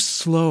so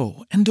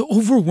slow and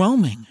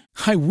overwhelming.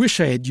 I wish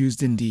I had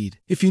used Indeed.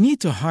 If you need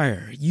to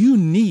hire, you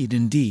need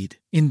Indeed.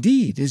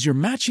 Indeed is your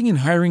matching and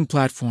hiring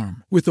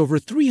platform with over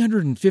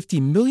 350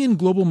 million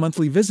global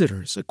monthly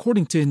visitors,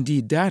 according to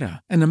Indeed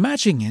data, and a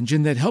matching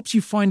engine that helps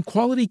you find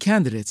quality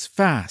candidates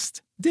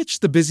fast. Ditch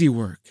the busy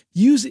work.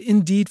 Use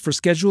Indeed for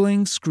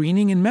scheduling,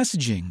 screening, and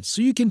messaging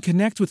so you can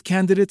connect with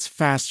candidates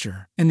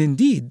faster. And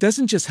Indeed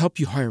doesn't just help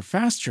you hire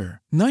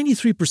faster.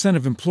 93%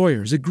 of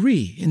employers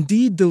agree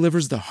Indeed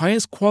delivers the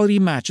highest quality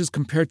matches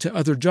compared to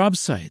other job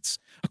sites,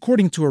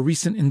 according to a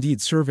recent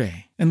Indeed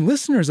survey. And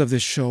listeners of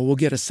this show will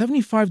get a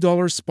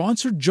 $75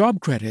 sponsored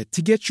job credit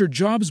to get your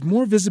jobs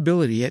more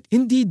visibility at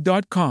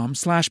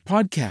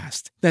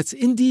Indeed.com/podcast. That's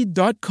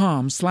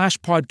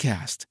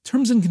Indeed.com/podcast.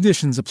 Terms and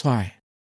conditions apply.